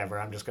like, whatever.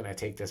 I'm just gonna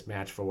take this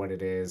match for what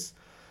it is.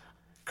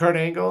 Kurt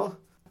Angle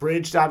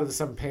bridged out of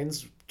some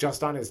pins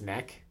just on his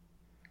neck.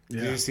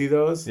 Yeah. Did you see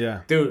those?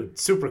 Yeah. Dude,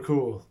 super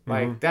cool.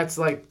 Like that's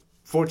like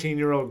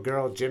 14-year-old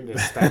girl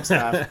gymnast type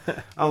stuff.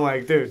 I'm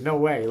like, dude, no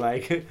way.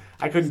 Like,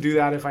 I couldn't do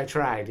that if I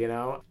tried,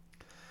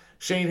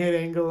 Shane hit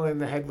Angle in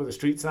the head with a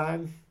street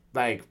sign.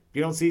 Like,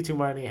 you don't see too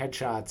many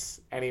headshots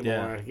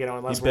anymore,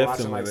 unless He we're biffed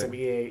watching him like with some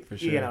it, for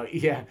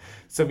sure.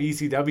 some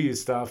ECW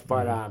stuff.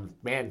 But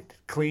man,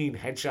 clean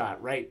headshot,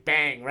 right,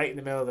 bang, right in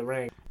the middle of the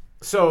ring.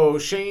 So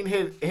Shane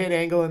hit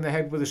Angle in the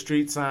head with a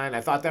street sign.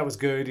 I thought that was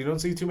good. You don't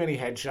see too many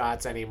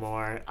headshots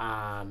anymore.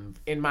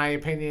 In my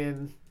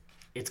opinion,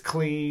 it's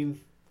clean.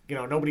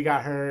 Nobody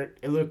got hurt.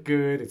 It looked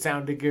good. It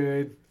sounded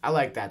good. I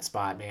like that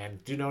spot, man.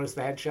 Did you notice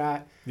the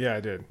headshot? Yeah, I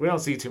did. We don't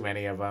see too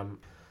many of them.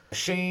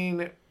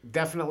 Shane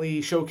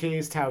definitely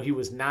showcased how he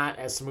was not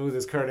as smooth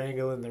as Kurt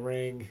Angle in the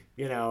ring.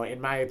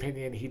 In my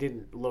opinion, he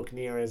didn't look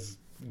near as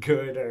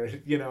good or.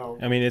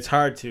 I mean, it's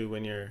hard to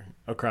when you're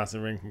across the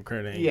ring from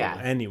Kurt Angle. Yeah.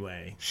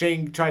 Anyway.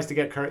 Shane tries to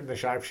get Kurt in the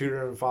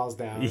sharpshooter and falls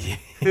down.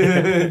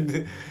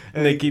 And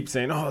they keep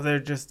saying, "Oh, they're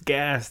just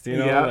gassed,"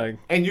 Yeah. Like,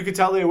 and you could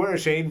tell they were.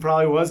 Shane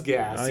probably was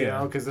gassed, Oh,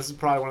 yeah. because this is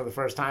probably one of the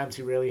first times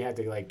he really had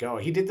to go.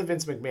 He did the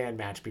Vince McMahon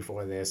match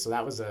before this, so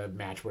that was a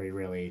match where he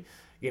really,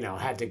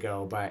 had to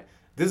go. But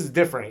this is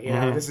different,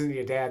 This isn't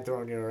your dad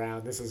throwing you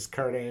around. This is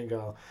Kurt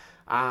Angle.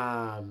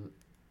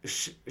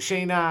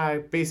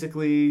 Shane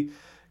basically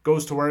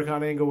goes to work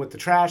on Angle with the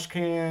trash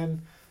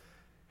can,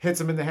 hits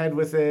him in the head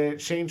with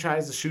it. Shane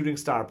tries the shooting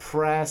star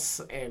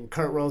press, and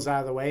Kurt rolls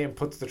out of the way and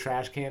puts the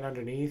trash can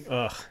underneath.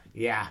 ugh.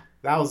 Yeah,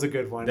 that was a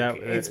good one.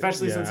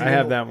 Especially since I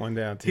have that one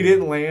down too. he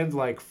didn't land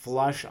like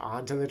flush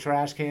onto the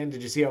trash can.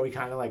 Did you see how he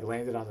kind of like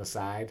landed on the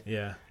side?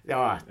 Yeah.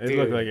 Oh, It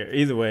looked like it.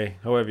 Either way,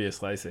 however you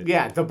slice it.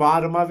 Yeah, the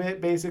bottom of it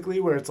basically,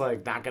 where it's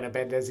like not gonna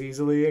bend as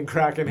easily and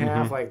crack in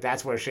half. Like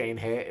that's where Shane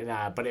hit,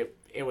 and but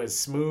it was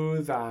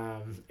smooth,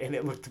 and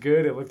it looked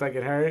good. It looked like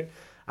it hurt.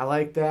 I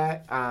like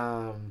that.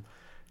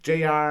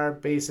 JR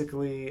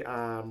basically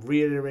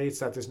reiterates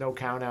that there's no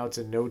countouts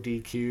and no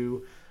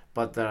DQ,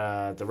 but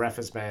the ref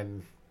has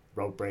been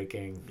rope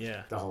breaking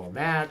the whole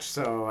match.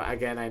 So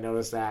again, I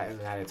noticed that and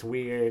that it's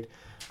weird.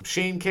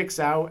 Shane kicks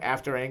out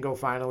after Angle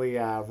finally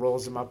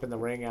rolls him up in the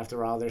ring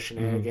after all their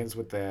shenanigans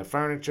with the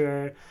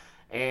furniture,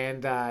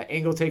 and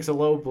Angle takes a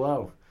low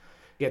blow.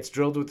 Gets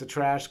drilled with the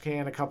trash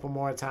can a couple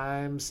more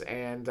times,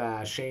 and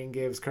Shane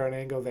gives Kurt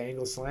Angle the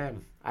Angle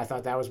Slam. I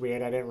thought that was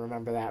weird. I didn't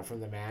remember that from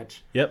the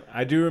match. Yep,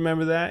 I do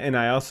remember that, and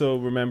I also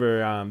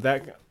remember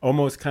that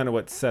almost kind of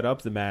what set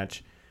up the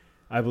match.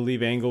 I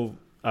believe Angle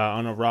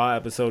on a Raw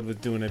episode was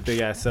doing a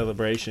big-ass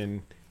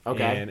celebration,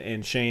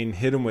 and Shane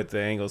hit him with the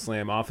Angle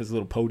Slam off his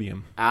little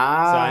podium. So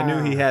I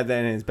knew he had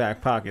that in his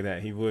back pocket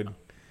that he would.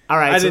 All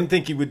right, I didn't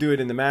think he would do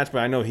it in the match, but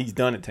I know he's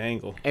done it to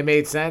Angle. It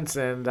made sense,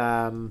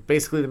 and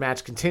basically the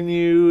match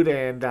continued,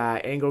 and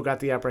Angle got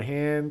the upper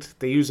hand.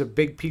 They use a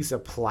big piece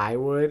of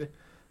plywood,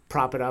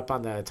 prop it up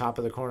on the top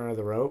of the corner of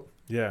the rope.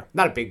 Yeah.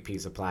 Not a big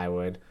piece of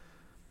plywood.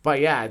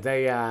 But yeah,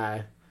 they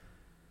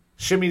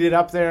shimmied it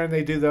up there, and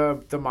they do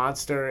the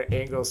monster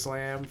Angle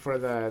Slam for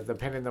the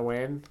pin and the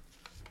win.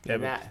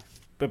 Yeah,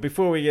 but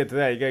before we get to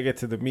that, you got to get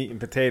to the meat and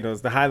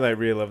potatoes, the highlight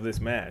reel of this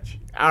match.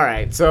 All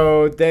right,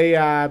 so they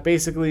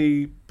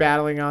basically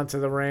battling onto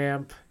the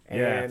ramp.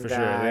 Yeah, and, for sure.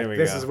 There we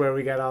this go. is where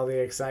we get all the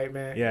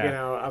excitement. Yeah.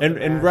 Of and the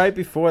match. right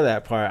before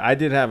that part, I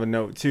did have a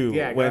note too.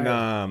 Yeah, go when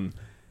ahead.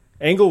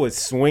 Angle was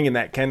swinging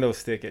that kendo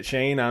stick at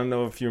Shane. I don't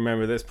know if you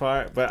remember this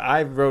part, but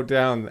I wrote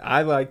down,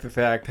 I like the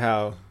fact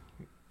how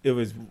it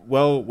was,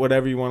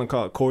 whatever you want to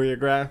call it,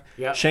 choreographed.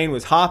 Yep. Shane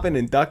was hopping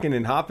and ducking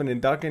and hopping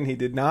and ducking. He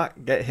did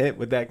not get hit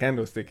with that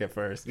kendo stick at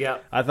first.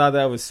 Yep. I thought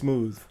that was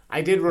smooth.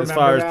 I did remember as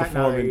far as that, now that you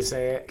performance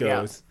say it.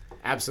 goes. Yeah,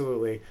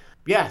 absolutely.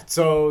 Yeah,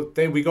 so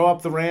we go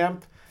up the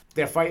ramp.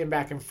 They're fighting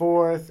back and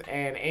forth,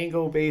 and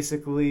Angle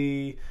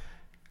basically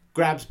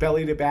grabs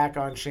belly to back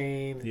on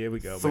Shane. Here we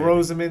go.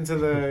 Throws him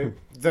into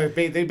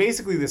they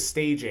basically the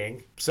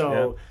staging.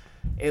 So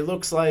it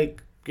looks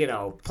like,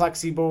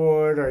 plexi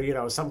board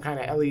or, some kind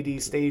of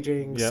LED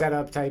staging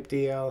setup type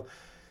deal.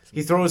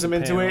 He throws him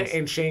into it,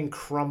 and Shane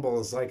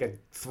crumbles like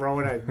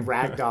throwing a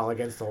rag doll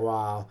against the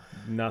wall.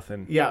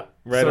 Nothing. Yeah.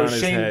 Right so on his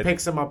Shane head.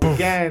 picks him up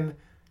again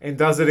and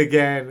does it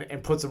again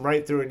and puts him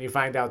right through it, and you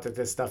find out that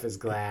this stuff is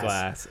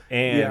glass.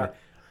 And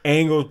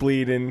Angle's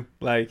bleeding.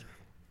 Like,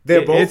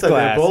 they're both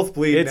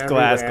bleeding. It's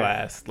everywhere.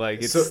 glass.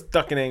 Like, it's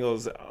stuck in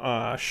Angle's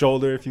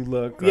shoulder if you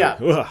look. Like, Yeah.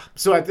 Ugh.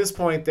 So at this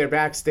point, they're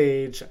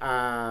backstage,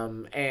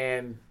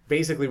 and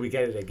basically we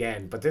get it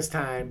again. But this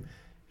time,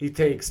 he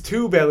takes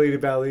 2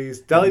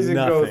 belly-to-bellies, doesn't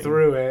go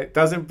through it,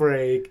 doesn't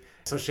break.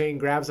 So Shane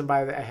grabs him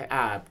by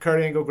the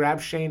Kurt Angle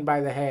grabs Shane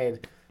by the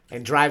head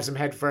and drives him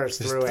head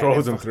first through it.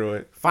 Throws him through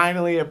it.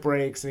 Finally, it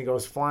breaks, and he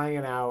goes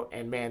flying out.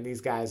 And, man,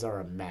 these guys are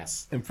a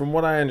mess. And from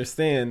what I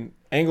understand,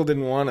 Angle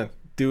didn't want to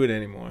do it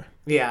anymore.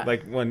 Yeah.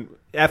 Like,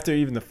 after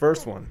even the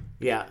first one.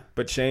 Yeah.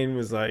 But Shane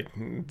was like,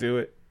 do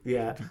it.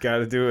 Yeah. You got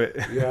to do it.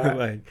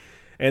 Yeah.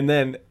 And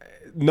then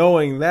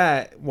knowing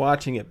that,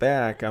 watching it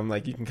back, I'm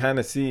like, you can kind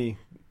of see,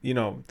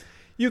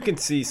 you can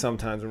see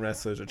sometimes when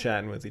wrestlers are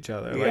chatting with each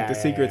other. Like, the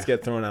secrets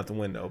get thrown out the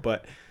window.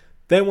 But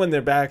then when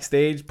they're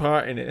backstage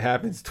part and it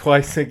happens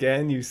twice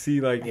again, you see,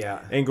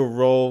 Angle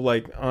roll,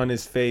 on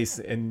his face.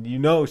 And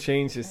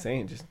Shane's just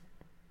saying, just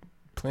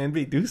plan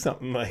B, do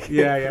something.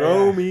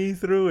 Throw me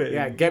through it.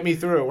 Yeah, get me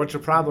through it. What's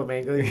your problem,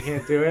 Angle? You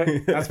can't do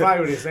it? That's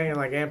probably what he's saying,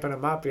 amping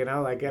him up, get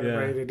him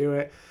ready to do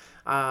it.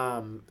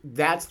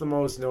 That's the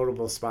most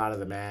notable spot of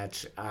the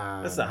match.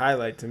 That's the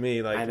highlight to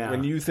me. I know.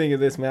 When you think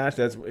of this match,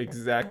 that's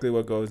exactly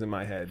what goes in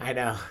my head. I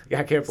know.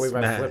 I can't believe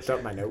I flipped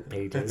up my note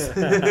pages.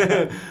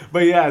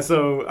 But yeah,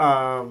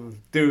 so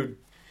dude,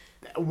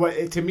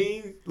 to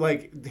me,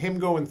 him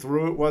going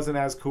through it wasn't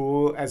as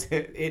cool as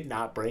it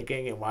not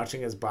breaking and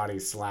watching his body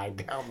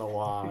slide down the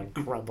wall and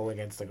crumble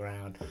against the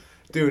ground.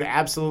 Dude,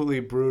 absolutely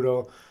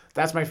brutal.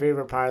 That's my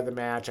favorite part of the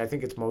match. I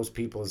think it's most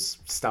people's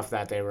stuff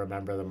that they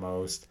remember the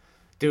most.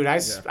 Dude,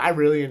 I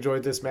really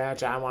enjoyed this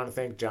match. I want to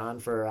thank John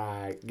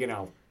for,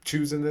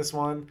 choosing this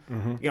one.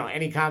 Mm-hmm.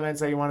 Any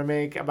comments that you want to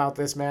make about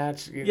this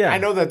match? Yeah. I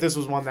know that this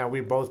was one that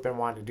we've both been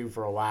wanting to do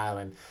for a while.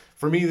 And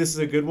for me, this is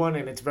a good one,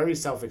 and it's very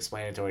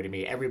self-explanatory to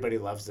me. Everybody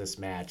loves this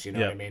match. You know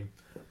what I mean?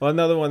 Well,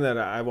 another one that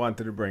I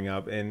wanted to bring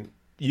up, and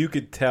you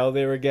could tell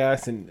they were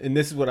gassed, and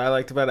this is what I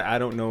liked about it. I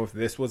don't know if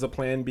this was a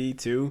plan B,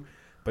 too,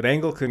 but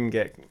Angle couldn't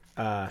get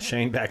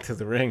Shane back to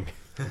the ring.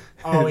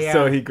 Oh, yeah.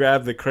 So he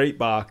grabbed the crate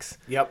box.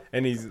 Yep.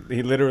 And he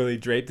literally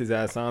draped his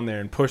ass on there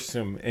and pushed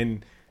him.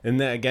 And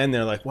then again,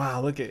 they're like,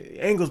 wow, look at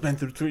Angle's been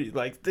through 3.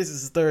 This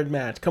is his 3rd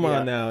match. Come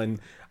on now. And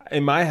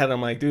in my head,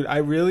 I'm like, dude, I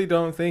really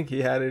don't think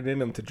he had it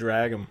in him to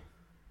drag him.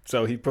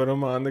 So he put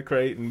him on the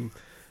crate and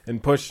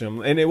pushed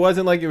him. And it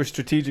wasn't like it was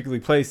strategically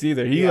placed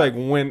either. He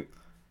went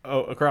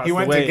across the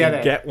way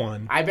and get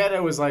one. I bet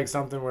it was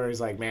something where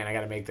he's like, man, I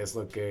got to make this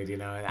look good,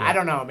 And I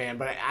don't know, man,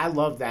 but I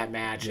love that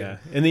match. Yeah.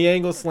 And the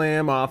Angle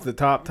slam off the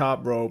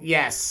top rope.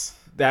 Yes.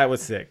 That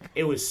was sick.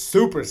 It was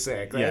super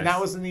sick. Yes. And that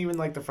wasn't even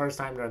the first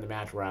time during the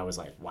match where I was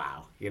like,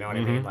 wow. You know what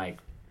I mean?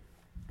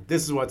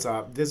 This is what's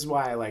up. This is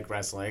why I like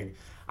wrestling.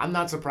 I'm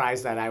not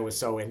surprised that I was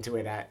so into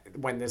it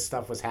when this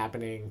stuff was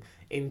happening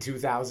in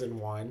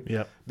 2001.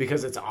 Yep.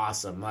 Because it's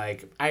awesome.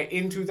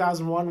 In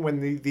 2001,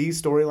 when these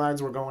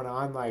storylines were going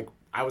on,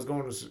 I was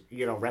going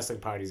to wrestling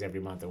parties every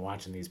month and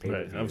watching these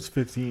pay-per-views. Right. I was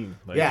 15.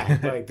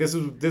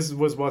 This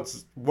was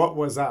what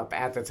was up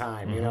at the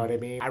time. You know what I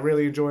mean? I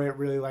really enjoy it.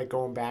 Really like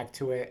going back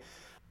to it.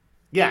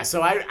 Yeah.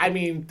 So I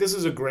mean, this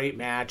is a great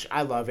match.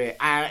 I love it.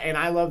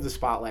 I love the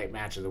Spotlight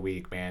Match of the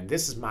Week, man.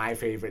 This is my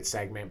favorite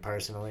segment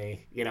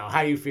personally.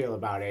 How you feel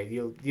about it?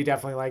 You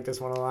definitely like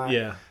this one a lot.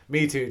 Yeah.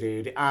 Me too,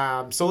 dude.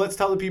 So let's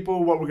tell the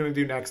people what we're gonna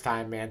do next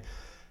time, man.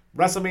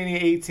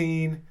 WrestleMania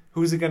 18.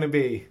 Who's it gonna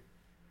be?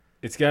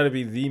 It's got to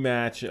be the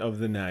match of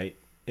the night,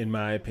 in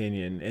my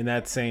opinion, and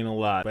that's saying a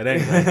lot. But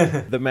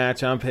anyway, the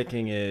match I'm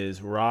picking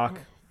is Rock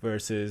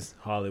versus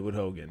Hollywood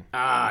Hogan.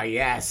 Ah,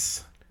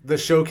 yes. The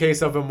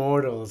Showcase of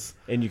Immortals.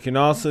 And you can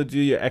also do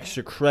your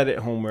extra credit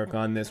homework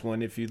on this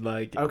one if you'd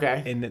like.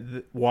 Okay.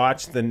 And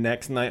watch the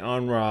next night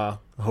on Raw,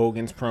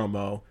 Hogan's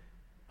promo.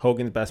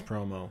 Hogan's best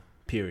promo,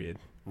 period.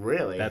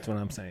 Really? That's what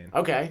I'm saying.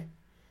 Okay.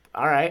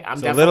 All right. I'm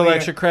so definitely a little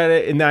extra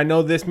credit. And I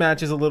know this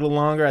match is a little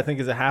longer. I think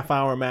it's a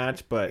half-hour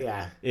match, but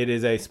it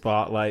is a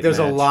spotlight There's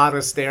match a lot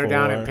of stare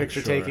down and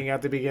picture taking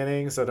at the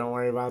beginning, so don't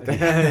worry about that.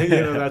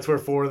 That's where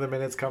 4 of the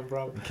minutes come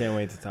from. Can't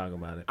wait to talk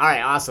about it. All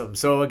right, awesome.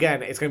 So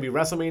again, it's going to be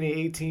WrestleMania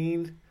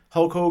 18,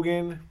 Hulk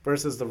Hogan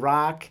versus The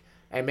Rock.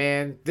 And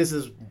man, this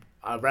is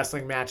a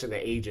wrestling match of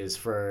the ages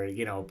for,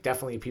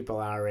 definitely people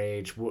our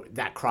age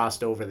that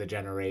crossed over the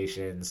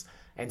generations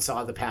and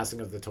saw the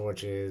passing of the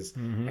torches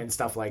and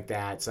stuff like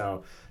that.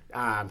 So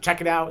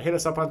check it out. Hit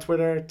us up on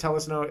Twitter. Tell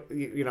us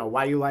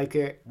why you like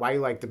it, why you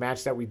like the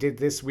match that we did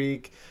this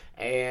week,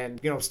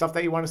 and stuff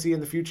that you want to see in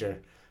the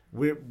future.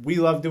 We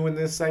love doing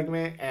this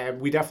segment,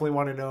 and we definitely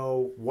want to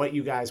know what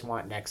you guys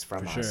want next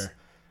from us. For sure.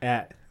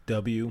 At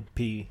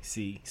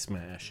WPC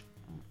Smash.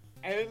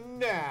 And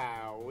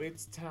now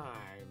it's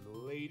time,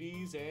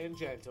 ladies and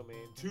gentlemen,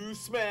 to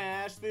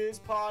smash this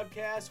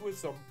podcast with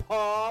some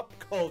pop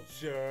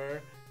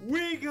culture.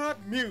 We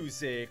got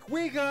music,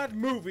 we got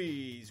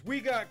movies, we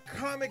got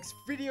comics,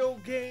 video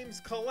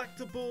games,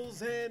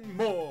 collectibles, and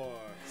more.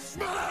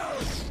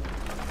 Smash!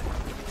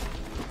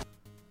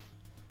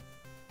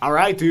 All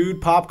right,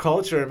 dude, pop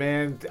culture,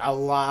 man. A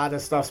lot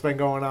of stuff's been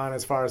going on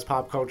as far as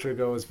pop culture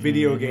goes.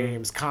 Video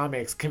games,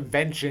 comics,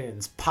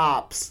 conventions,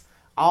 pops.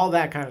 All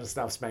that kind of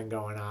stuff's been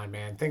going on,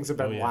 man. Things have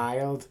been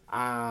wild.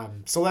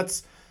 So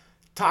let's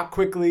talk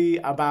quickly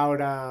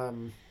about,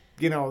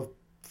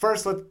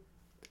 first,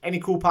 any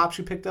cool pops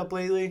you picked up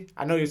lately?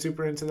 I know you're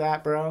super into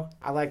that, bro.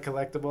 I like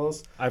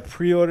collectibles. I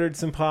pre-ordered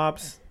some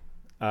pops.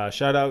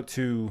 Shout out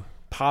to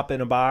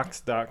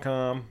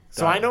popinabox.com.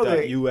 So I know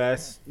that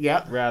US,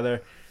 yep.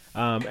 rather.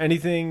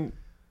 Anything,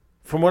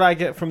 from what I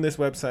get from this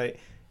website,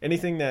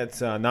 anything that's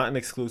not an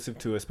exclusive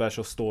to a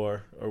special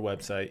store or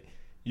website,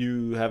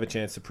 you have a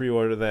chance to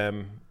pre-order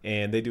them,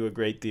 and they do a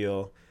great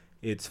deal.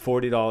 It's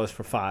 $40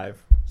 for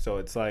 5, so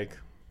it's like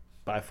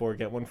buy 4,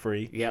 get 1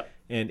 free. Yep.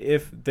 And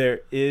if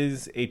there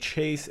is a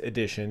Chase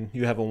edition,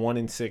 you have a 1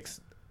 in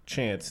 6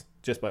 chance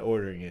just by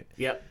ordering it.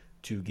 Yep.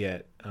 To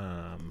get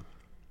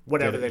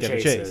whatever the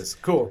Chase is.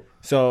 Cool.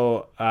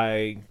 So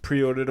I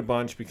pre-ordered a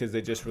bunch because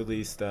they just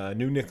released a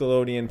new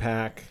Nickelodeon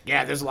pack.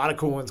 Yeah, there's a lot of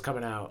cool ones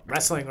coming out.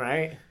 Wrestling,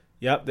 right?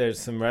 Yep, there's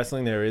some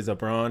wrestling. There is a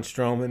Braun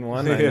Strowman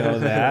one. I know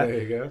that.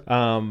 There you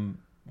go.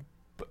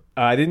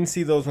 I didn't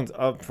see those ones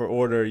up for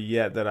order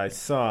yet that I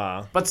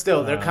saw. But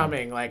still, they're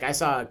coming. Like, I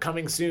saw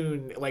coming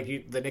soon,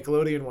 like, the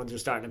Nickelodeon ones are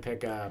starting to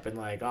pick up and,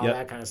 like, all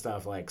that kind of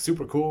stuff. Like,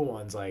 super cool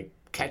ones, like,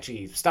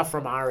 catchy stuff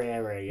from our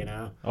era, you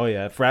know? Oh,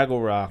 yeah.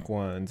 Fraggle Rock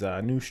ones.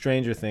 New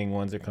Stranger Thing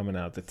ones are coming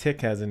out. The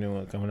Tick has a new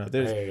one coming out.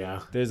 There you go.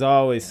 There's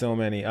always so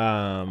many.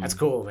 That's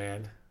cool,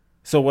 man.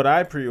 So what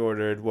I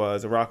pre-ordered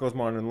was a Rocko's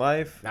Modern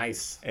Life.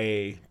 Nice.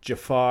 A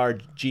Jafar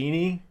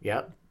Genie.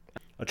 Yep.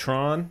 A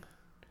Tron.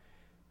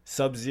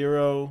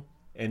 Sub-Zero.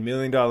 And $1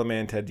 Million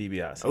Man Ted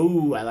DiBiase.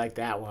 Ooh, I like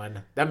that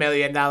one. The $1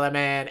 Million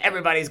Man.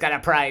 Everybody's got a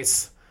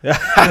price.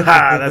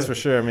 That's for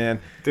sure, man.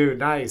 Dude,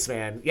 nice,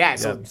 man. Yeah,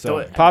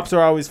 so pops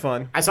are always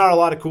fun. I saw a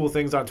lot of cool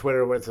things on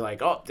Twitter where it's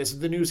like, oh, this is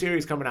the new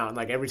series coming out. And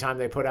like every time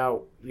they put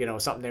out,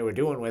 something they were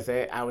doing with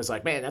it, I was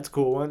like, man, that's a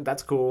cool one.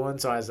 That's a cool one.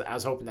 So I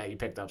was hoping that you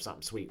picked up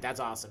something sweet.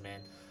 That's awesome,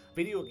 man.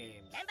 Video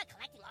games. Remember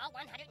collecting all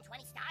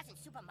 120 stars in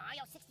Super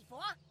Mario 64?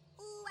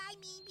 Ooh, I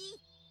mean,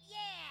 yeah,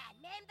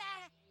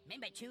 remember?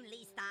 Remember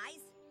Chun-Li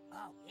stars?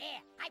 Oh,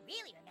 yeah, I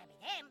really remember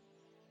them.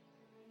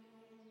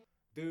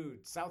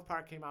 Dude, South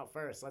Park came out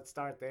first. Let's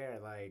start there.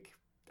 Like,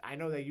 I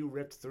know that you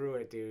ripped through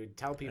it, dude.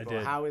 Tell people,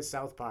 how is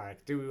South Park?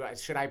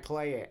 Should I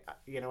play it?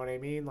 You know what I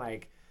mean?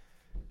 Like,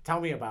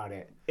 tell me about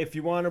it. If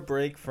you want to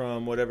break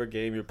from whatever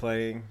game you're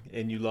playing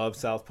and you love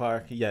South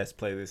Park, yes,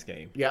 play this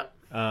game. Yep.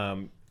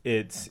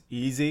 It's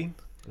easy.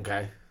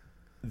 Okay.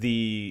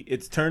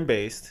 It's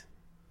turn-based.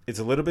 It's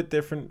a little bit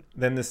different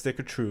than the Stick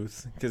of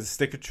Truth, because the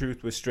Stick of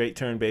Truth was straight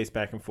turn-based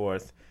back and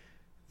forth.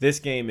 This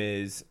game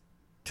is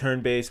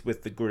turn-based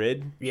with the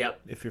grid.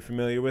 Yep. If you're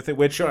familiar with it,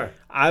 which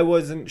I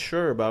wasn't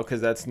sure about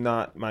because that's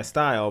not my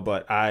style,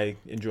 but I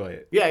enjoy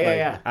it.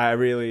 Yeah. I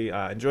really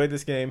enjoyed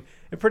this game.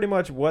 And pretty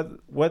much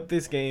what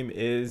this game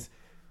is,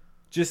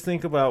 just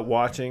think about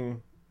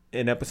watching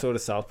an episode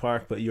of South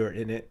Park, but you're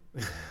in it.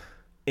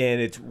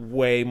 And it's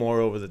way more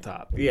over the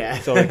top. Yeah.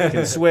 So you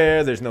can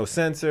swear, there's no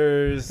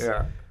censors.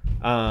 Yeah.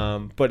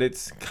 But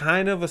it's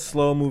kind of a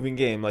slow-moving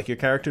game. Like, your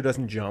character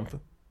doesn't jump.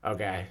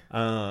 Okay.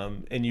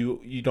 And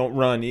you don't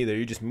run either.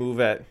 You just move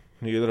at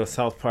your little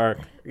South Park.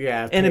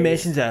 Yeah.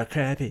 Animations are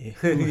crappy.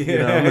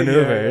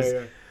 Maneuvers.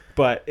 Yeah.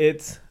 But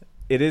it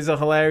is a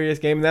hilarious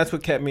game. And that's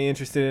what kept me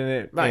interested in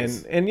it.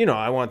 Nice. And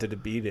I wanted to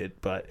beat it,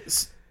 but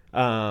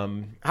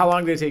how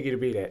long did it take you to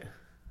beat it?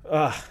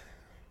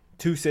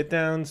 2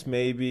 sit-downs,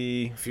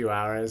 maybe a few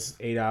hours.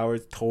 8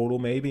 hours total,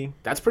 maybe.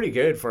 That's pretty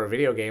good for a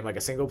video game, like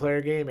a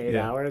single-player game. 8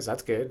 hours,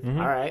 that's good.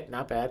 Mm-hmm. All right,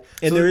 not bad.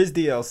 And there is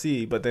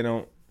DLC, but they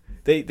don't.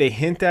 They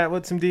hint at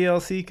what some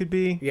DLC could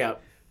be. Yeah.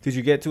 Because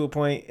you get to a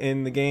point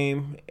in the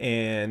game,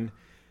 and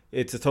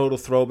it's a total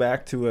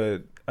throwback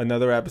to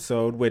another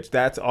episode, which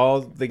that's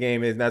all the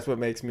game is, and that's what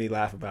makes me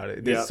laugh about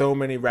it. There's so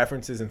many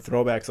references and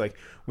throwbacks. Like,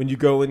 when you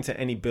go into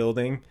any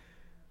building,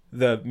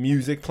 the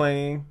music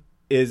playing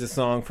is a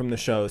song from the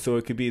show. So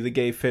it could be the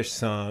Gay Fish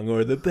song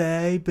or the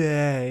Bay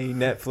Bay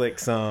Netflix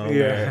song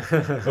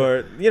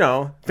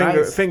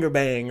or finger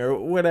bang or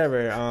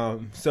whatever.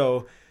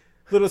 So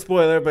little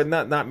spoiler, but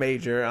not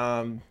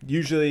major.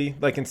 Usually,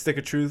 like in Stick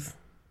of Truth,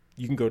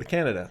 you can go to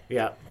Canada.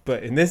 Yeah.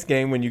 But in this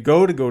game, when you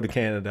go to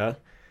Canada,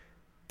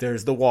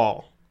 there's the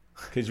wall.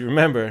 Because you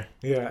remember,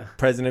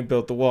 President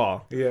built the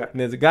wall. Yeah. And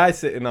there's a guy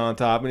sitting on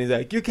top, and he's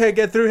like, "You can't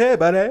get through here,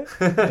 buddy."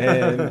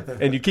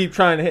 and you keep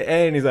trying to hit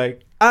A, and he's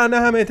like, "I don't know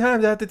how many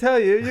times I have to tell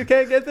you, you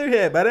can't get through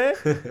here, buddy."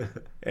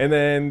 And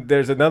then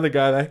there's another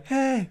guy like,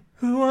 "Hey,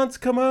 who wants to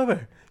come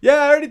over?" "Yeah,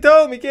 I already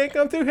told him he can't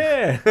come through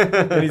here."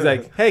 And he's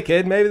like, "Hey,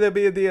 kid, maybe there'll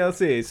be a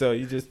DLC." So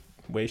you just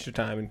waste your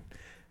time and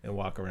and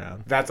walk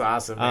around. That's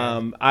awesome,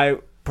 man. I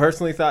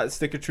personally thought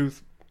Stick of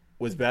Truth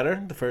was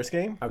better, the first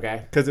game.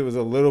 Okay. Because it was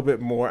a little bit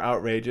more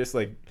outrageous.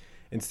 Like,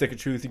 in Stick of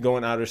Truth, you go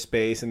in outer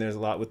space, and there's a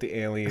lot with the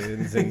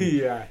aliens. And,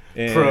 yeah.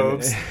 and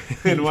probes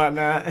and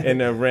whatnot.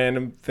 And a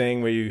random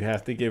thing where you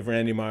have to give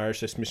Randy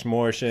Marsh a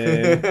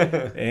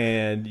smishmortion,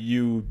 and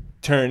you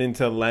turn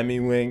into Lemmy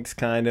Winks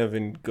kind of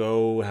and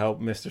go help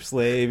Mr.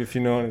 Slave, if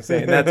you know what I'm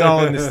saying. That's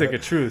all in the Stick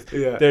of Truth.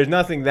 Yeah. There's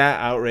nothing that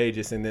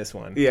outrageous in this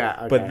one. Yeah,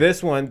 okay. But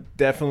this one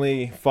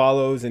definitely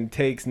follows and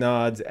takes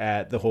nods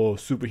at the whole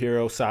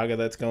superhero saga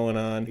that's going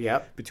on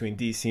between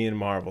DC and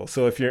Marvel.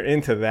 So if you're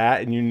into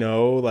that and you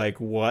know like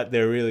what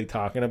they're really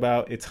talking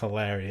about, it's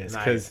hilarious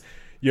because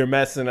you're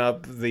messing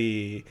up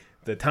the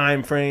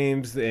time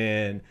frames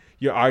and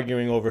you're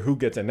arguing over who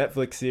gets a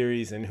Netflix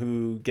series and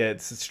who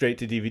gets straight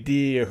to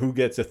DVD or who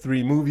gets a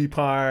 3-movie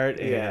part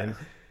and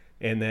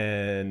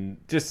then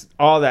just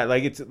all that.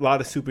 Like, it's a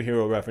lot of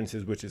superhero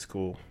references, which is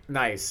cool.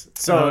 Nice.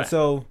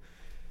 So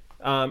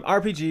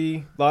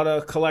RPG, a lot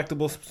of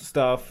collectible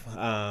stuff.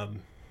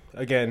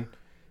 Again,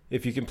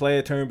 if you can play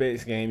a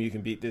turn-based game, you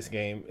can beat this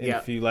game. And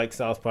if you like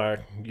South Park,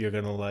 you're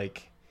going to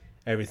like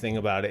everything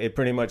about it. It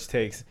pretty much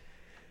takes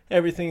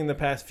everything in the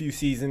past few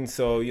seasons,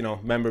 so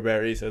member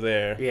berries are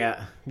there.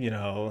 Yeah.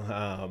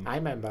 I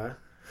remember.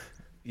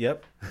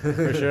 Yep,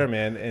 for sure,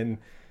 man. And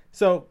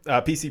so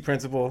PC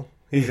Principal,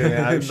 he's in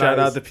it. Shout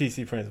out to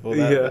PC Principal.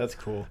 That's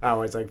cool. I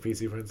always like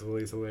PC Principal.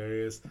 He's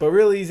hilarious. But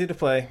really easy to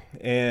play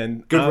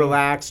and good,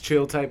 relaxed,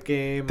 chill type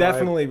game.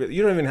 Definitely,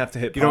 you don't even have to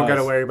hit. You don't got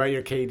to worry about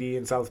your KD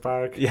in South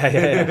Park.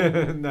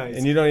 Yeah. Nice.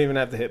 And you don't even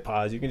have to hit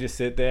pause. You can just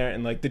sit there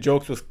and like the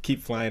jokes will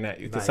keep flying at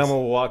you. Because someone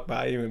will walk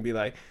by you and be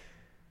like,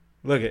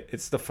 look,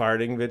 it's the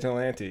farting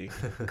vigilante.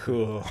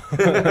 Cool.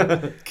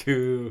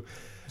 Cool.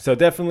 So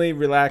definitely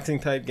relaxing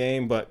type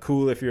game, but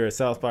cool if you're a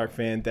South Park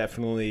fan.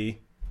 Definitely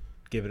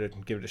give it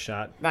a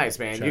shot. Nice,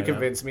 man. You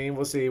convinced me.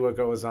 We'll see what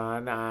goes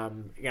on.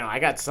 I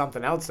got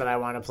something else that I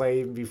want to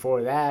play even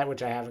before that,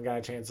 which I haven't got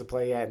a chance to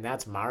play yet, and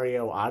that's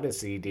Mario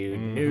Odyssey, dude.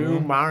 Mm-hmm. New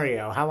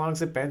Mario. How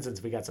long's it been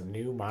since we got some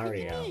new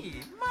Mario?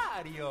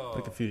 Mario.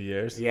 Like a few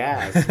years.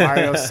 Yes.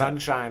 Mario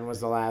Sunshine was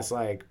the last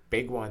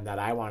big one that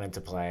I wanted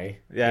to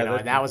play. Yeah,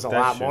 and that was a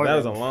lot more. That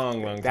was a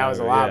long time. That was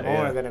a lot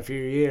more than a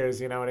few years.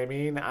 You know what I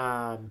mean?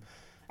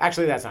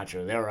 Actually, that's not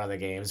true. There were other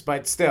games,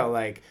 but still,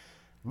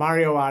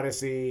 Mario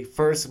Odyssey,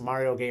 first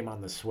Mario game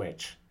on the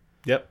Switch.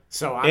 Yep.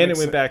 So it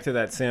went back to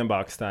that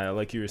sandbox style,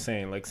 like you were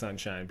saying, like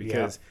Sunshine,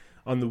 because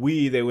on the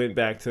Wii they went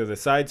back to the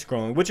side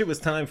scrolling, which it was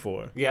time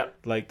for.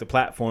 Yep. Like the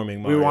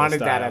platforming Mario we wanted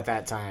style. that at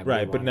that time.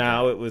 Right, but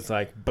now it was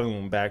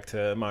boom, back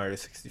to Mario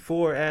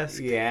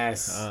 64-esque.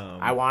 Yes.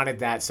 I wanted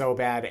that so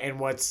bad. And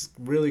what's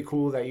really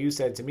cool that you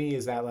said to me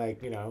is that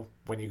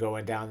when you go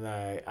in down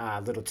the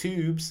little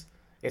tubes,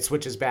 it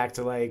switches back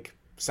to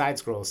side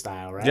scroll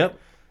style, right? Yep.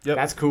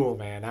 That's cool,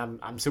 man.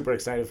 I'm super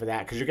excited for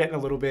that because you're getting a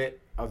little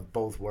bit of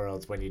both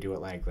worlds when you do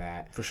it like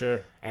that. For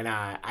sure. And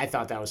I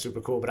thought that was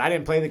super cool, but I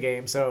didn't play the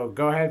game, so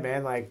go ahead,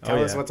 man.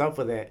 Tell us what's up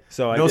with it.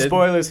 So no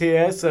spoilers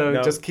here, so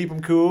just keep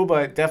them cool,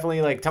 but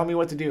definitely tell me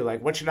what to do.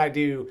 What should I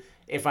do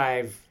if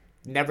I've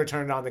never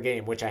turned on the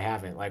game, which I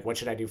haven't? What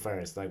should I do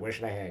first? Where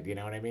should I head? You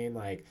know what I mean?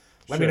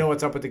 Let me know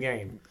what's up with the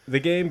game.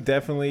 The game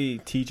definitely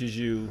teaches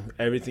you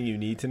everything you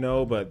need to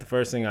know, but the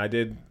first thing I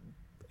did,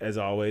 as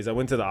always, I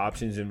went to the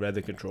options and read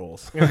the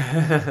controls.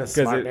 Because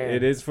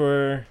it is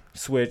for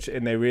Switch,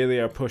 and they really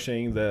are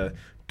pushing the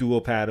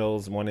dual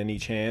paddles, one in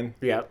each hand.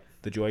 Yep.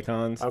 The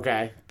Joy-Cons.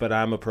 Okay. But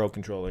I'm a Pro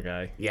Controller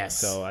guy. Yes.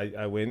 So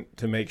I went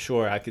to make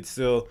sure I could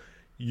still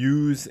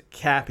use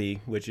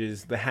Cappy, which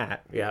is the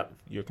hat. Yep.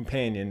 Your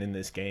companion in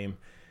this game,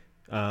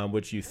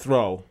 which you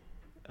throw.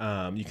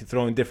 You can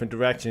throw in different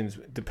directions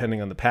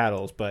depending on the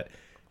paddles, but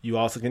you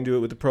also can do it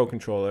with the Pro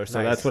Controller.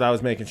 So that's what I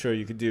was making sure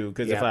you could do.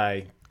 Because if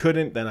I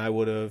couldn't, then I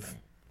would have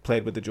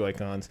played with the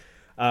Joy-Cons.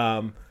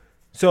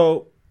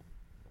 So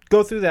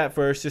go through that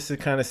first just to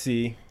kind of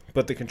see.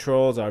 But the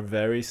controls are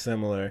very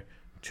similar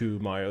to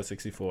Mario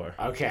 64.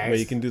 Okay. Where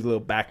you can do the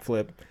little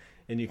backflip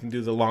and you can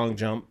do the long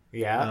jump.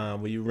 Yeah.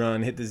 Where you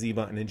run, hit the Z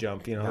button, and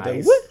jump.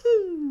 Nice.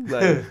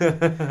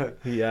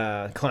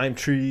 Woohoo! Climb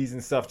trees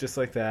and stuff just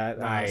like that.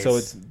 Nice. So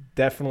it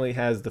definitely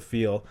has the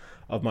feel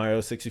of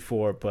Mario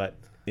 64, but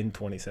in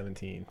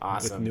 2017.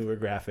 Awesome. With newer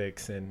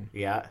graphics and...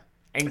 Yeah.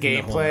 And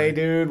gameplay,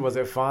 dude, was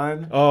it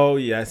fun? Oh,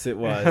 yes, it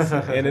was.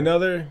 And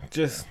another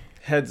just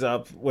heads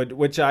up,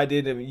 which I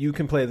did, you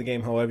can play the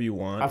game however you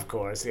want. Of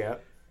course, yeah.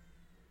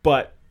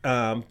 But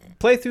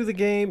play through the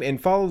game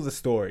and follow the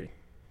story.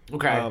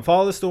 Okay.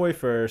 Follow the story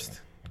first,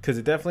 because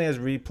it definitely has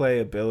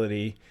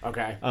replayability.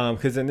 Okay.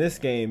 Because in this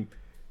game,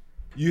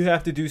 you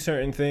have to do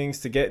certain things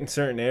to get in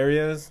certain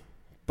areas,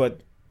 but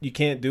you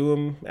can't do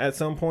them at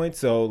some point.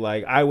 So,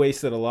 I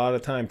wasted a lot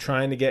of time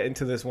trying to get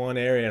into this one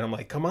area, and I'm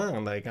like, come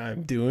on,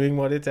 I'm doing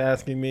what it's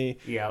asking me.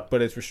 Yeah.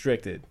 But it's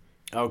restricted.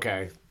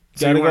 Okay.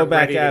 You gotta go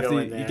back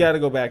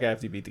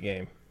after you beat the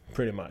game,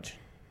 pretty much.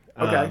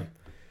 Okay.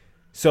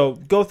 So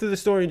go through the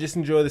story and just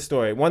enjoy the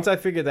story. Once I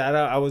figured that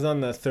out, I was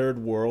on the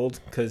third world,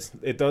 because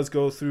it does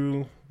go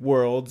through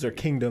worlds, or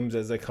kingdoms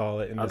as they call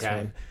it in this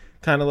one.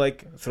 kind of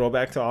like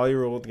throwback to all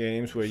your old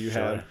games where you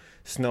Sure. have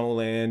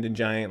Snowland and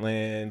Giant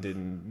Land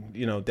and,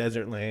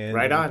 Desert Land.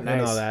 Right on, and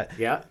nice. all that.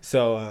 Yeah.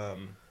 So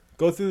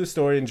go through the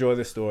story, enjoy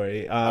the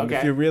story. Okay.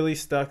 If you're really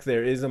stuck,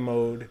 there is a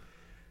mode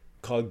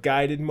called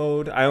Guided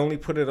Mode. I only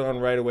put it on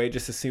right away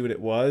just to see what it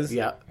was.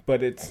 Yeah.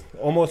 But it's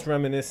almost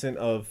reminiscent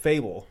of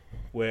Fable,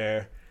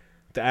 where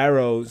the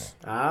arrows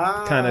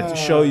kind of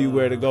show you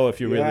where to go if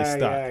you're really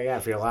stuck. Yeah,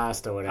 if you're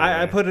lost or whatever.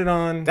 I put it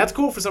on. That's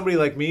cool for somebody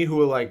like me who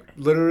will, like,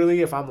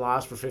 literally, if I'm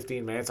lost for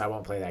 15 minutes, I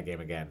won't play that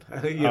game again.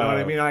 You know what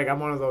I mean? Like, I'm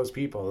one of those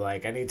people.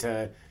 Like, I need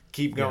to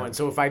keep going. Yeah.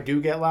 So if I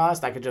do get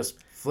lost, I could just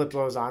flip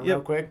those on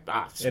real quick.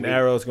 Sweet. And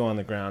arrows go on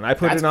the ground. I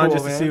put That's it on cool,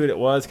 just to man. see what it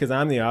was because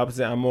I'm the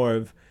opposite. I'm more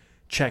of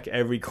check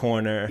every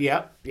corner,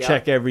 Yep.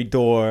 check every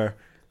door,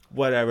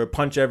 whatever,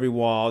 punch every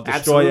wall, destroy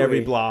Absolutely.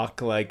 every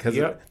block. Like,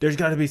 because there's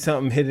got to be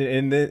something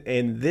hidden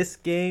in this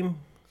game.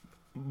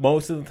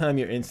 Most of the time,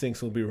 your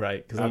instincts will be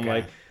right because I'm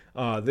like,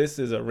 oh, this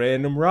is a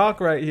random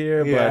rock right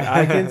here, but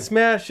I can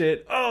smash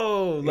it.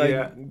 Oh,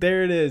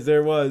 there it is.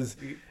 There was,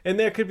 and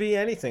there could be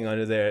anything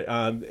under there.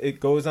 It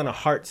goes on a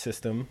heart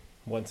system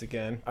once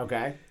again.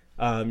 Okay.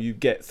 You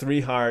get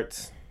 3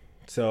 hearts,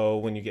 so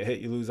when you get hit,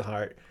 you lose a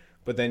heart.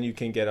 But then you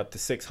can get up to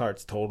 6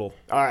 hearts total.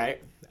 All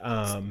right.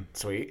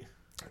 Sweet.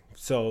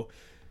 So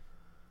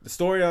the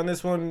story on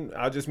this one,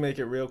 I'll just make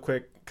it real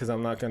quick because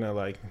I'm not gonna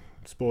like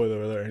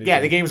spoiler alert. Or anything. Yeah,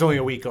 the game's only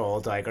a week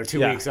old, like, or 2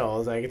 weeks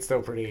old. Like, it's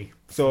still pretty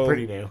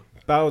new.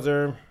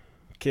 Bowser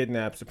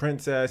kidnaps the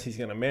princess. He's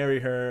gonna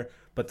marry her,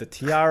 but the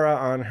tiara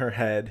on her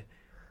head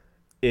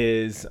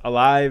is a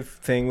live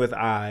thing with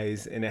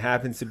eyes, and it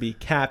happens to be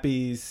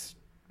Cappy's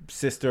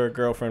sister,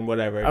 girlfriend,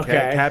 whatever.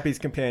 Okay. Cappy's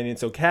companion.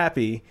 So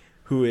Cappy,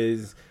 who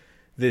is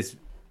this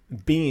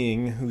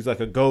being who's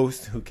like a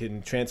ghost who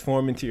can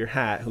transform into your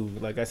hat, who,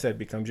 like I said,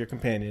 becomes your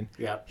companion.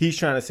 Yeah. He's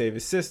trying to save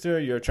his sister.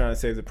 You're trying to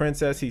save the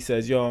princess. He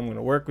says, yo, I'm going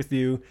to work with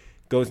you.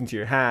 Goes into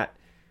your hat.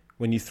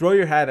 When you throw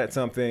your hat at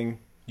something,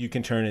 you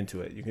can turn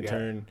into it. You can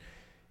turn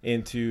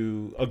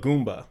into a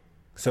Goomba.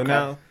 So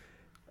now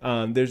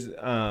there's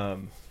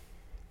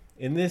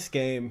in this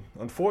game,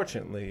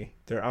 unfortunately,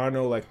 there are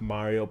no like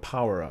Mario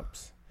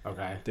power-ups.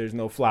 Okay. There's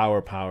no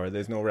flower power.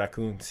 There's no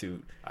raccoon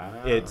suit.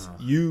 It's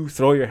you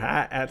throw your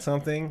hat at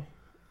something,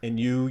 and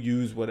you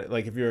use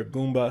like if you're a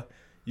Goomba,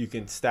 you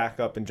can stack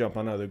up and jump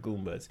on other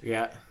Goombas.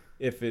 Yeah.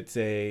 If it's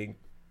a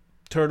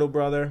turtle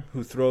brother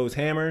who throws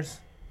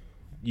hammers,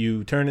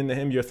 you turn into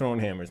him. You're throwing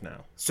hammers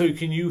now. So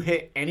can you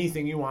hit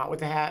anything you want with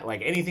the hat?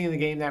 Like anything in the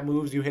game that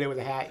moves, you hit it with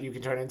a hat, you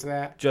can turn into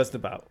that? Just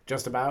about.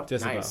 Just about?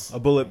 Just nice. about. A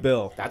bullet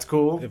bill. That's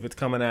cool. If it's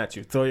coming at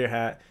you, throw your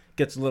hat.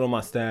 Gets a little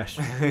mustache.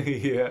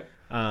 Yeah.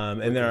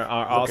 And there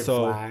are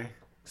also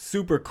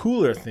super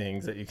cooler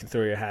things that you can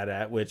throw your hat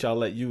at, which I'll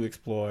let you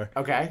explore.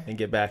 Okay. And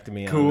get back to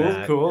me on Cool,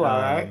 that. cool.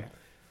 All right.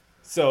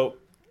 So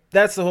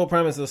that's the whole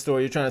premise of the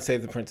story. You're trying to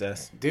save the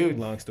princess. Dude.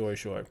 Long story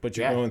short. But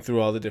you're going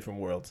through all the different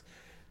worlds.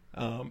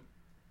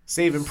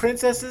 Saving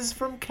princesses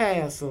from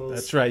castles.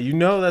 That's right. You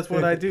know that's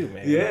what I do,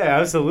 man. Yeah,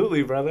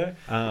 absolutely, brother.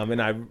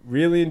 And I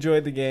really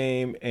enjoyed the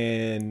game,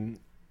 and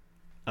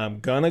I'm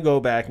going to go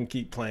back and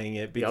keep playing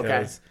it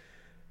because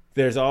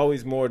there's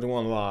always more to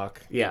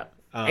unlock. Yeah.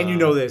 And you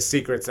know there's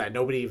secrets that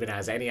nobody even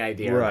has any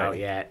idea about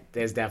yet.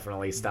 There's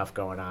definitely stuff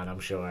going on, I'm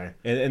sure.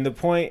 And the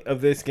point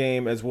of this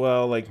game as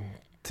well, like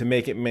to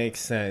make it make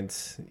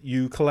sense,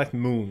 you collect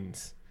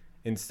moons.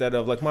 Instead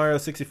of like Mario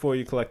 64,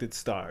 you collected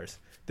stars.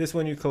 This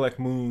one you collect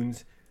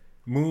moons.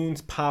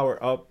 Moons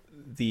power up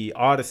the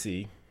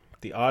Odyssey.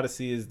 The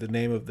Odyssey is the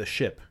name of the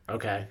ship.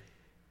 Okay.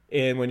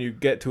 And when you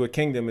get to a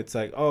kingdom, it's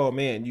like, oh,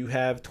 man, you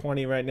have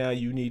 20 right now.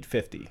 You need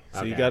 50.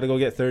 So you got to go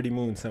get 30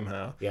 moons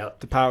somehow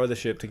to power the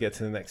ship to get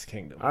to the next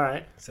kingdom. All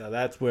right. So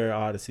that's where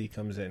Odyssey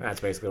comes in. That's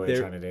basically what you're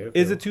trying to do.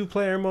 Is a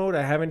 2-player mode.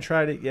 I haven't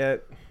tried it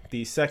yet.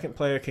 The second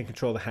player can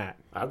control the hat.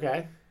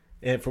 Okay.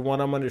 And from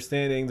what I'm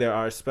understanding, there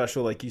are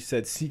special, like you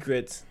said,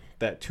 secrets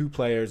that 2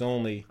 players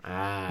only.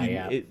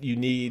 You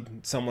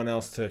need someone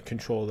else to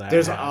control that.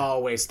 There's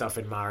always stuff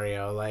in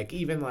Mario, like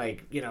even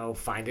like,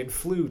 finding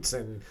flutes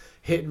and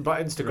hitting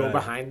buttons to go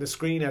behind the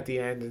screen at the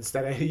end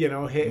instead of,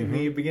 hitting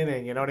the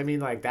beginning. You know what I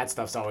mean? Like that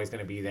stuff's always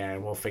going to be there,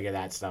 and we'll figure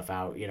that stuff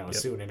out,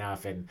 soon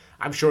enough. And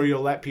I'm sure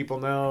you'll let people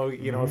know,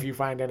 if you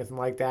find anything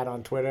like that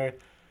on Twitter.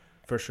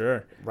 For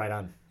sure. Right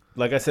on.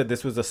 Like I said,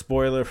 this was a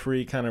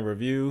spoiler-free kind of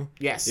review.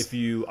 Yes. If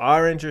you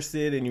are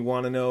interested and you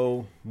want to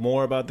know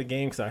more about the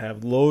game, because I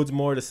have loads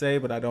more to say,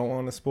 but I don't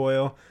want to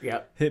spoil,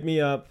 hit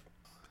me up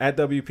at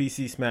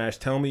WPC Smash.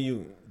 Tell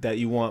me that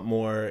you want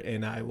more,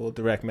 and I will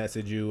direct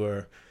message you,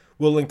 or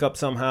we'll link up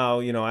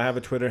somehow. I have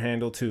a Twitter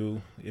handle,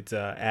 too. It's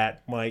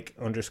at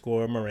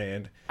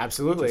Mike_Morand.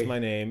 Absolutely. That's my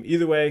name.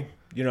 Either way,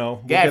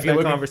 we'll get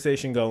that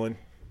conversation going.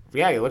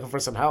 Yeah, you're looking for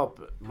some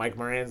help, Mike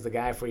Moran's the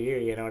guy for you,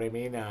 you know what I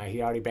mean?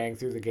 He already banged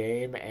through the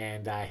game,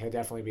 and he'll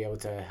definitely be able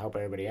to help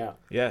everybody out.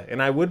 Yeah,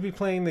 and I would be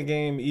playing the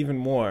game even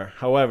more.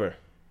 However,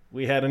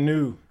 we had a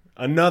new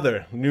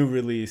another new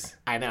release.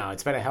 I know.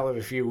 It's been a hell of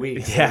a few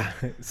weeks. Yeah.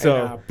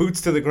 So and,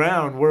 boots to the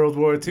ground, World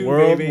War II,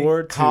 World baby.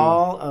 War II.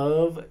 Call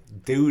of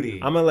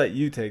Duty. I'm going to let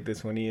you take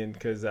this one, Ian,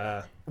 because...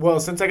 Well,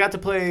 since I got to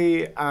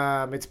play,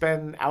 it's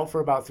been out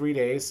for about 3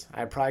 days.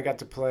 I probably got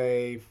to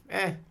play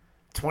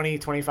 20,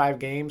 25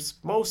 games,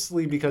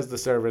 mostly because the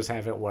servers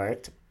haven't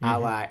worked, a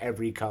la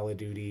every Call of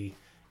Duty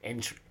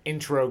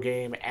intro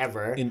game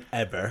ever.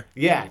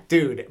 Yeah,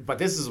 dude, but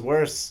this is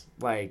worse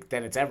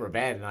than it's ever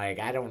been. Like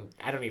I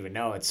don't even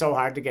know. It's so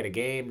hard to get a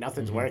game.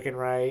 Nothing's working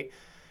right.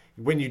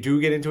 When you do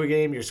get into a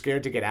game, you're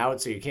scared to get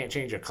out, so you can't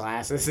change your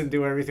classes and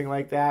do everything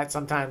like that.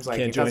 Sometimes,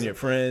 can't join your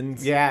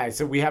friends. Yeah,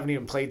 so we haven't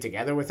even played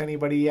together with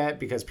anybody yet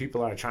because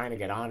people are trying to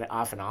get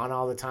off and on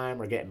all the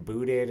time or getting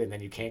booted, and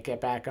then you can't get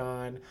back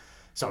on.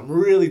 So I'm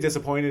really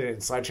disappointed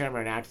in Sledgehammer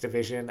and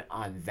Activision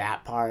on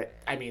that part.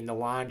 I mean, the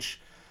launch,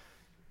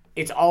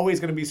 it's always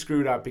going to be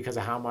screwed up because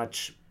of how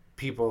much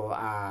people,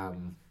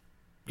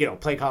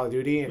 play Call of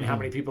Duty and how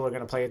many people are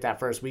going to play it that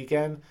first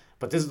weekend.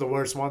 But this is the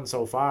worst one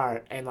so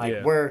far, and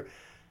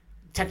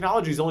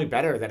technology is only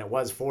better than it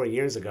was 4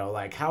 years ago.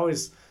 Like, how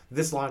is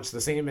this launch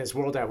the same as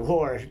World at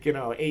War,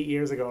 8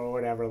 years ago or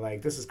whatever?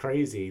 Like, this is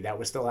crazy that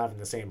we're still having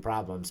the same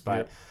problems.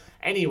 But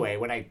anyway,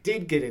 when I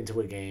did get into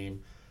a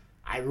game,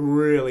 I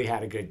really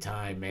had a good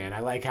time, man. I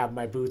like having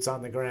my boots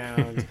on the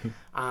ground.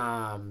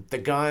 The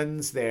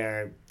guns,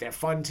 they're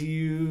fun to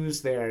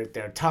use. They're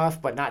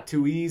tough, but not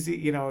too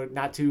easy.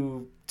 Not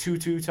too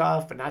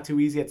tough, but not too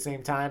easy at the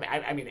same time.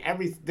 I mean,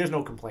 there's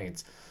no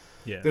complaints.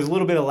 Yeah. There's a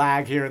little bit of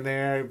lag here and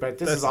there, but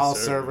this is all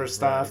server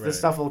stuff. Right. This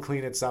stuff will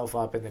clean itself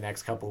up in the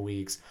next couple of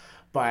weeks.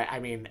 But, I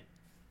mean,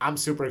 I'm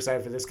super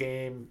excited for this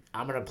game.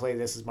 I'm going to play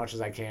this as much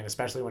as I can,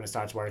 especially when it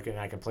starts working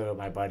and I can play with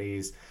my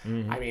buddies.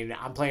 I mean,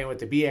 I'm playing with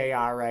the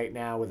BAR right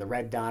now with a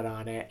red dot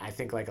on it. I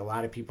think like a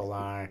lot of people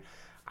are.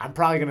 I'm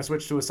probably going to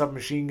switch to a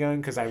submachine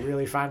gun because I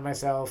really find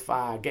myself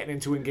getting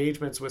into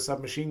engagements with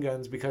submachine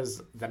guns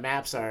because the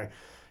maps are...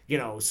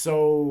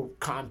 so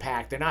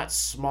compact. They're not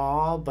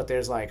small, but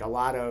there's like a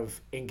lot of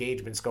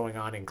engagements going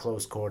on in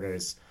close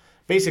quarters,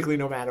 basically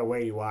no matter where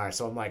you are.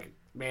 So I'm like,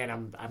 man,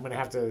 I'm going to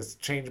have to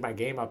change my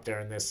game up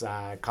during this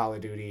Call of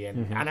Duty.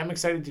 And I'm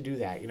excited to do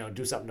that,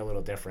 do something a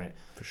little different.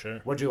 For sure.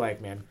 What'd you like,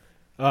 man?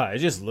 It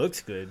just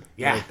looks good.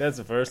 Yeah. Like, that's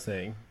the first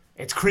thing.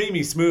 It's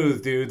creamy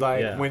smooth, dude.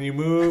 Like when you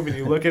move and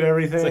you look at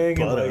everything,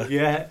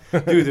 dude,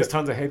 there's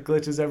tons of head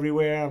glitches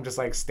everywhere. I'm just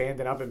like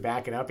standing up and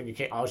backing up,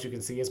 and all you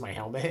can see is my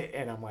helmet,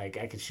 and I'm like,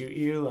 I could shoot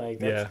you.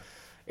 Like,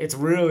 it's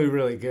really,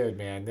 really good,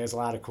 man. There's a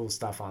lot of cool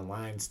stuff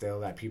online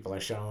still that people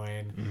are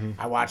showing.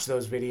 I watch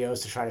those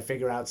videos to try to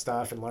figure out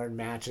stuff and learn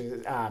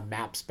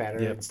maps better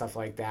and stuff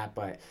like that.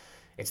 But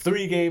it's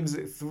 3 games,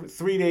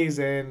 3 days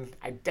in.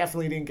 I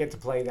definitely didn't get to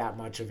play that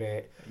much of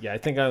it. Yeah, I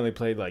think I only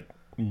played like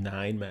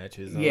 9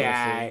 matches. Honestly.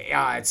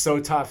 Yeah, it's so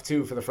tough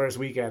too for the first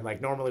weekend.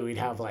 Like normally we'd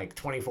have like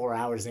 24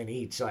 hours in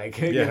each. Like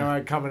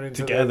coming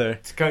into together.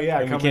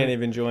 And we can't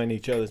even join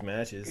each other's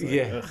matches.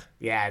 Like,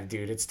 yeah,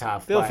 dude, it's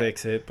tough. They'll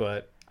fix it,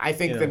 but I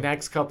think the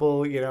next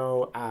couple,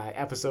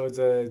 episodes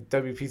of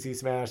WPC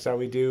Smash that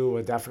we do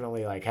will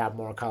definitely like have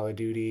more Call of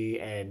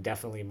Duty and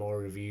definitely more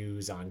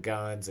reviews on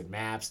guns and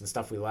maps and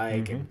stuff we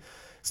like and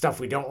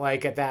stuff we don't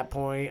like at that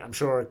point. I'm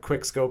sure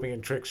quick scoping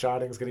and trick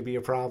shotting is going to be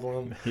a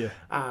problem. Yeah.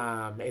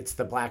 It's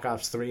the Black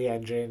Ops 3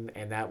 engine,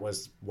 and that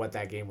was what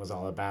that game was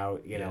all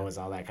about, was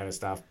all that kind of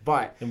stuff.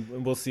 But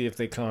and we'll see if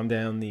they calm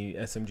down the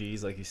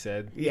SMGs, like you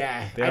said.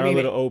 Yeah. They're a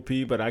little OP,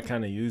 but I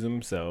kind of use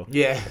them, so.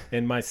 Yeah.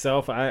 And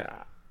myself,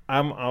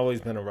 I'm always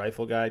been a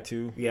rifle guy,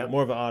 too. Yeah.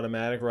 More of an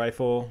automatic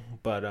rifle,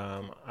 but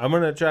I'm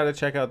going to try to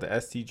check out the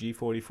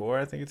STG-44,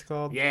 I think it's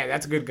called. Yeah,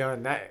 that's a good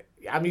gun.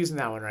 I'm using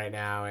that one right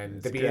now, and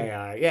it's the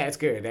BAR. Good. Yeah, it's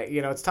good.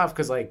 It's tough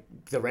because like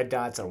the red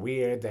dots are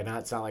weird.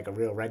 It's not like a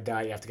real red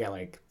dot. You have to get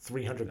like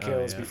 300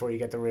 kills before you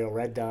get the real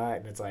red dot,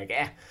 and it's like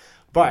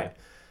But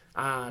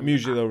I'm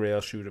usually a rail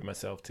shooter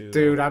myself too.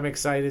 Dude, I'm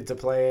excited to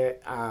play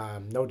it.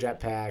 No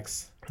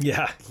jetpacks.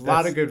 Yeah, a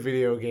lot of good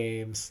video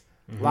games.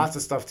 Lots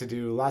of stuff to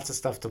do. Lots of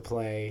stuff to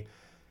play.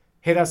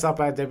 Hit us up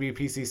at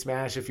WPC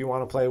Smash if you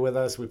want to play with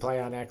us. We play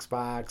on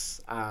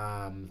Xbox.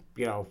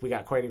 We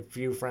got quite a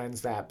few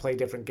friends that play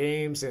different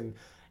games, and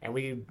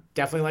we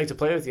definitely like to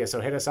play with you.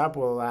 So hit us up.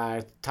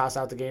 We'll toss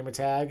out the gamer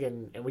tag,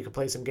 and we can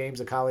play some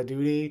games of Call of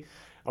Duty,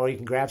 or you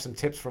can grab some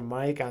tips from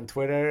Mike on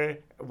Twitter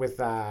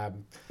with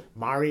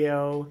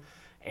Mario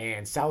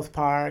and South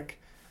Park.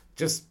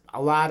 Just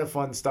a lot of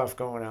fun stuff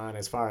going on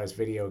as far as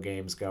video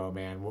games go,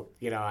 man.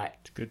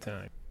 It's a good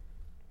time.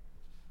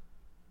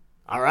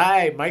 All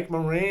right, Mike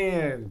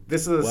Moran.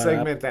 This is a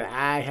segment that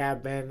I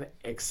have been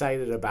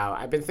excited about.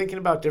 I've been thinking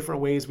about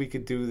different ways we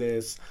could do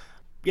this,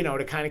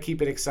 to kind of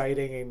keep it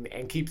exciting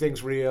and keep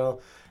things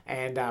real.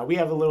 And we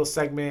have a little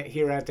segment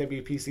here at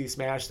WPC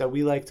Smash that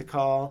we like to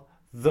call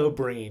The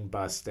Brain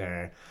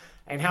Buster.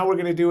 And how we're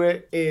going to do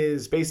it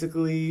is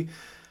basically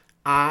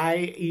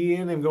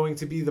Ian, am going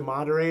to be the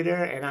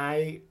moderator, and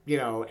I,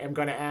 am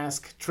going to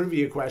ask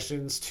trivia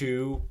questions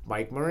to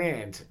Mike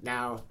Morand.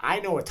 Now,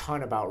 I know a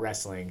ton about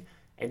wrestling,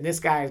 and this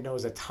guy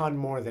knows a ton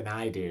more than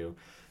I do.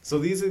 So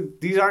these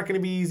aren't going to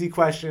be easy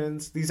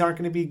questions. These aren't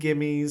going to be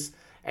gimmies,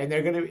 and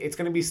it's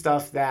going to be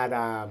stuff that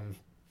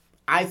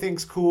I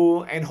think's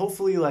cool, and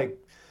hopefully like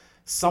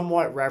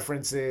somewhat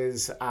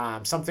references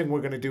something we're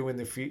going to do in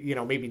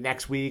the maybe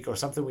next week, or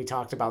something we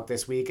talked about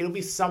this week. It'll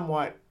be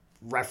somewhat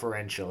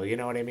referential, you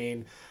know what I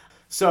mean?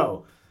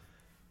 So,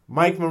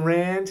 Mike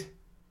Morand,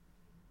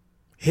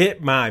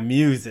 hit my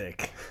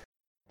music.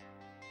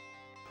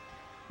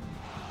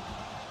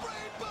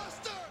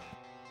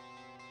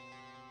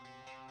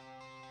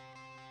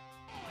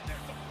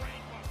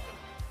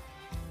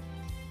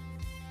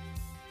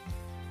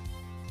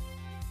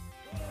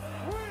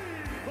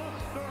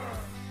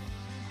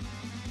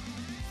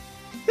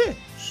 This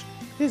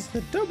is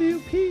the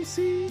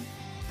WPC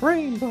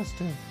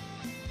Brainbuster.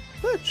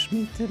 Let's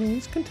meet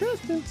today's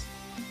contestants.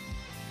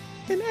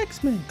 An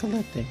X-Men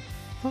collecting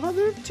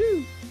father of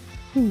two,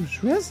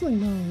 whose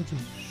wrestling knowledge is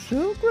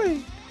so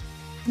great,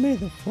 may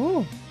the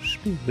force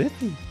be with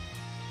you.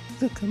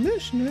 The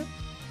Commissioner,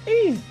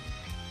 Ian.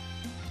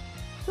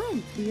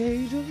 From the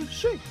age of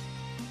 6,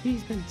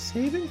 he's been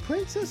saving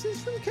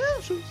princesses from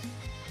castles.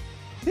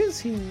 His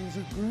hero is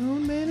a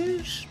grown man in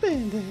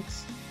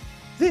spandex.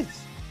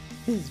 This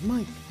is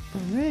Mike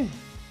Morand.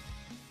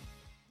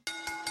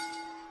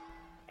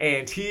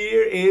 And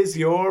here is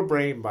your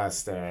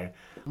Brainbuster.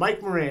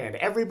 Mike Morand,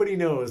 everybody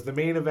knows the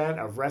main event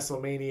of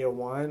WrestleMania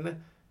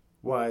 1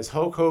 was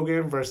Hulk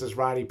Hogan versus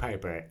Roddy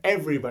Piper.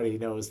 Everybody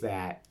knows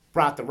that.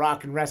 Brought the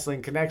Rock and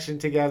Wrestling connection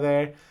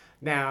together.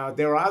 Now,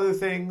 there were other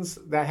things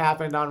that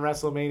happened on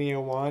WrestleMania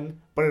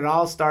 1, but it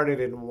all started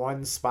in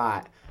one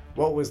spot.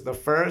 What was the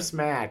first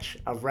match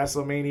of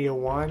WrestleMania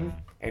 1,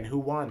 and who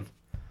won?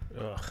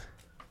 Ugh.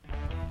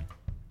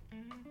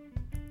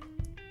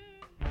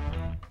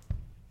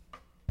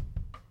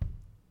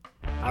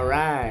 All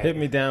right. Hit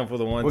me down for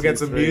the 1, We'll 2, get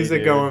some 3, music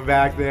dude. going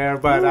back there,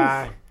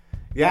 but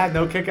yeah,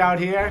 no kick out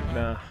here?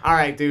 Nah. All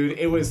right, dude.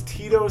 It was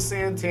Tito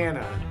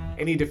Santana,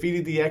 and he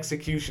defeated the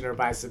Executioner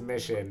by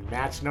submission.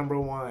 Match number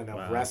 1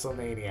 of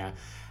WrestleMania.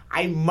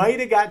 I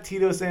might have got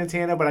Tito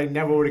Santana, but I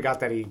never would have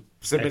got that he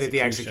submitted the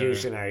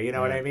Executioner. You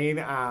know what I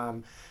mean?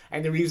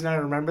 And the reason I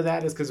remember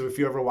that is because if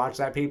you ever watch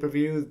that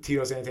pay-per-view,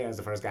 Tito Santana is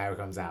the first guy who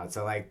comes out.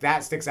 So, like,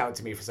 that sticks out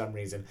to me for some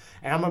reason.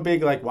 And I'm a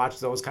big, like, watch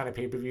those kind of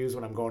pay-per-views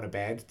when I'm going to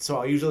bed. So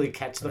I'll usually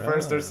catch the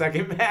first or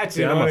second match.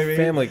 You know I'm what a I mean?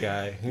 Family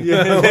Guy.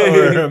 Yeah.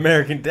 Or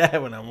American Dad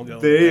when I'm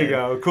going. There you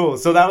go. Cool.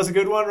 So that was a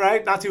good one,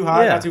 right? Not too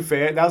hard, not too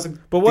fair. That was a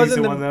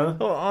decent one, though.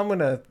 Oh, I'm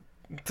gonna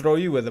throw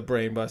you with a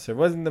Brainbuster.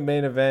 Wasn't the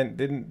main event?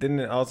 Didn't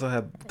it also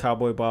have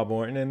Cowboy Bob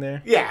Orton in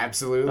there? Yeah,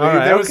 absolutely. All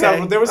right, there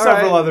were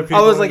several other people.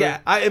 I was like,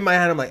 in my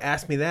head, I'm like,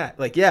 ask me that.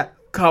 Like, yeah,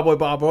 Cowboy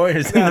Bob Orton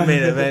is in the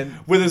main event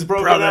with his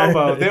broken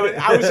elbow.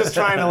 I was just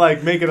trying to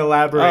like make it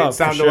elaborate,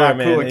 sound a lot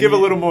cooler, give a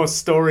little more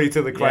story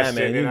to the question.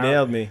 Yeah, man, you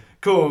nailed me.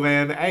 Cool,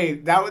 man. Hey,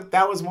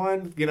 that was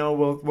one. You know,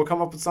 we'll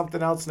come up with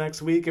something else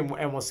next week, and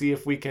we'll see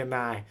if we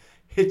can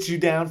hit you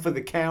down for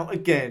the count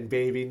again,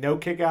 baby. No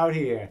kick out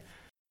here.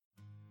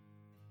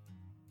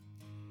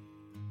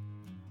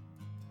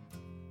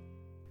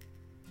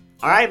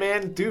 All right,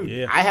 man. Dude,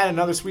 yeah. I had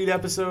another sweet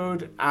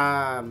episode.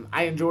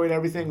 I enjoyed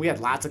everything. We had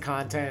lots of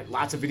content,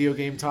 lots of video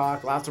game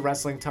talk, lots of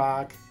wrestling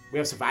talk. We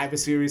have Survivor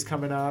Series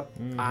coming up.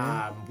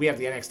 Mm-hmm. We have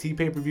the NXT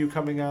pay-per-view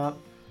coming up.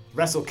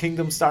 Wrestle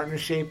Kingdom starting to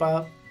shape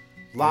up.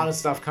 A lot of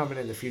stuff coming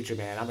in the future,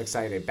 man. I'm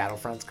excited.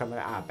 Battlefront's coming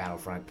out.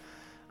 Battlefront.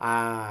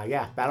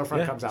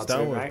 Battlefront comes out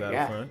soon, right?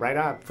 Yeah, right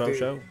up. Fun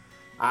show.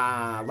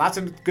 Lots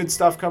of good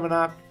stuff coming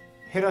up.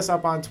 Hit us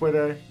up on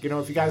Twitter. You know,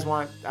 if you guys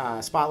want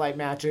spotlight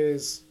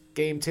matches,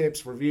 game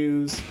tips,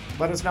 reviews,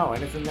 let us know.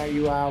 Anything that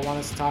you want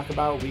us to talk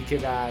about, we could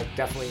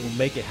definitely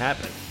make it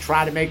happen.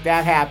 Try to make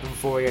that happen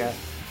for you.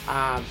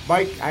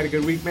 Mike, I had a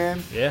good week,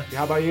 man. Yeah.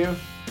 How about you?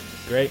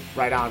 Great.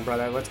 Right on,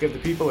 brother. Let's give the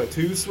people a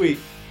Too Sweet.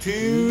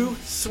 Too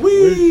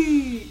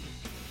Sweet.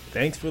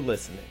 Thanks for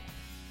listening.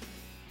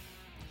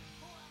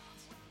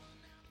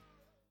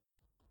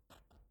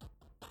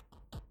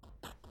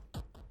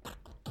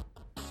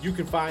 You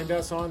can find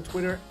us on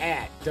Twitter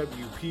at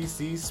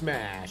WPC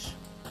Smash.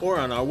 Or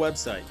on our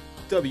website,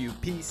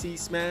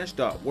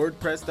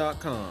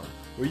 wpcsmash.wordpress.com,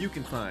 where you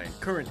can find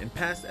current and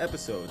past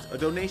episodes, a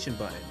donation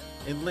button,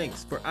 and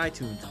links for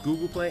iTunes,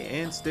 Google Play,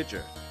 and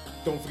Stitcher.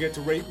 Don't forget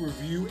to rate,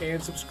 review,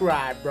 and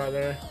subscribe,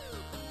 brother.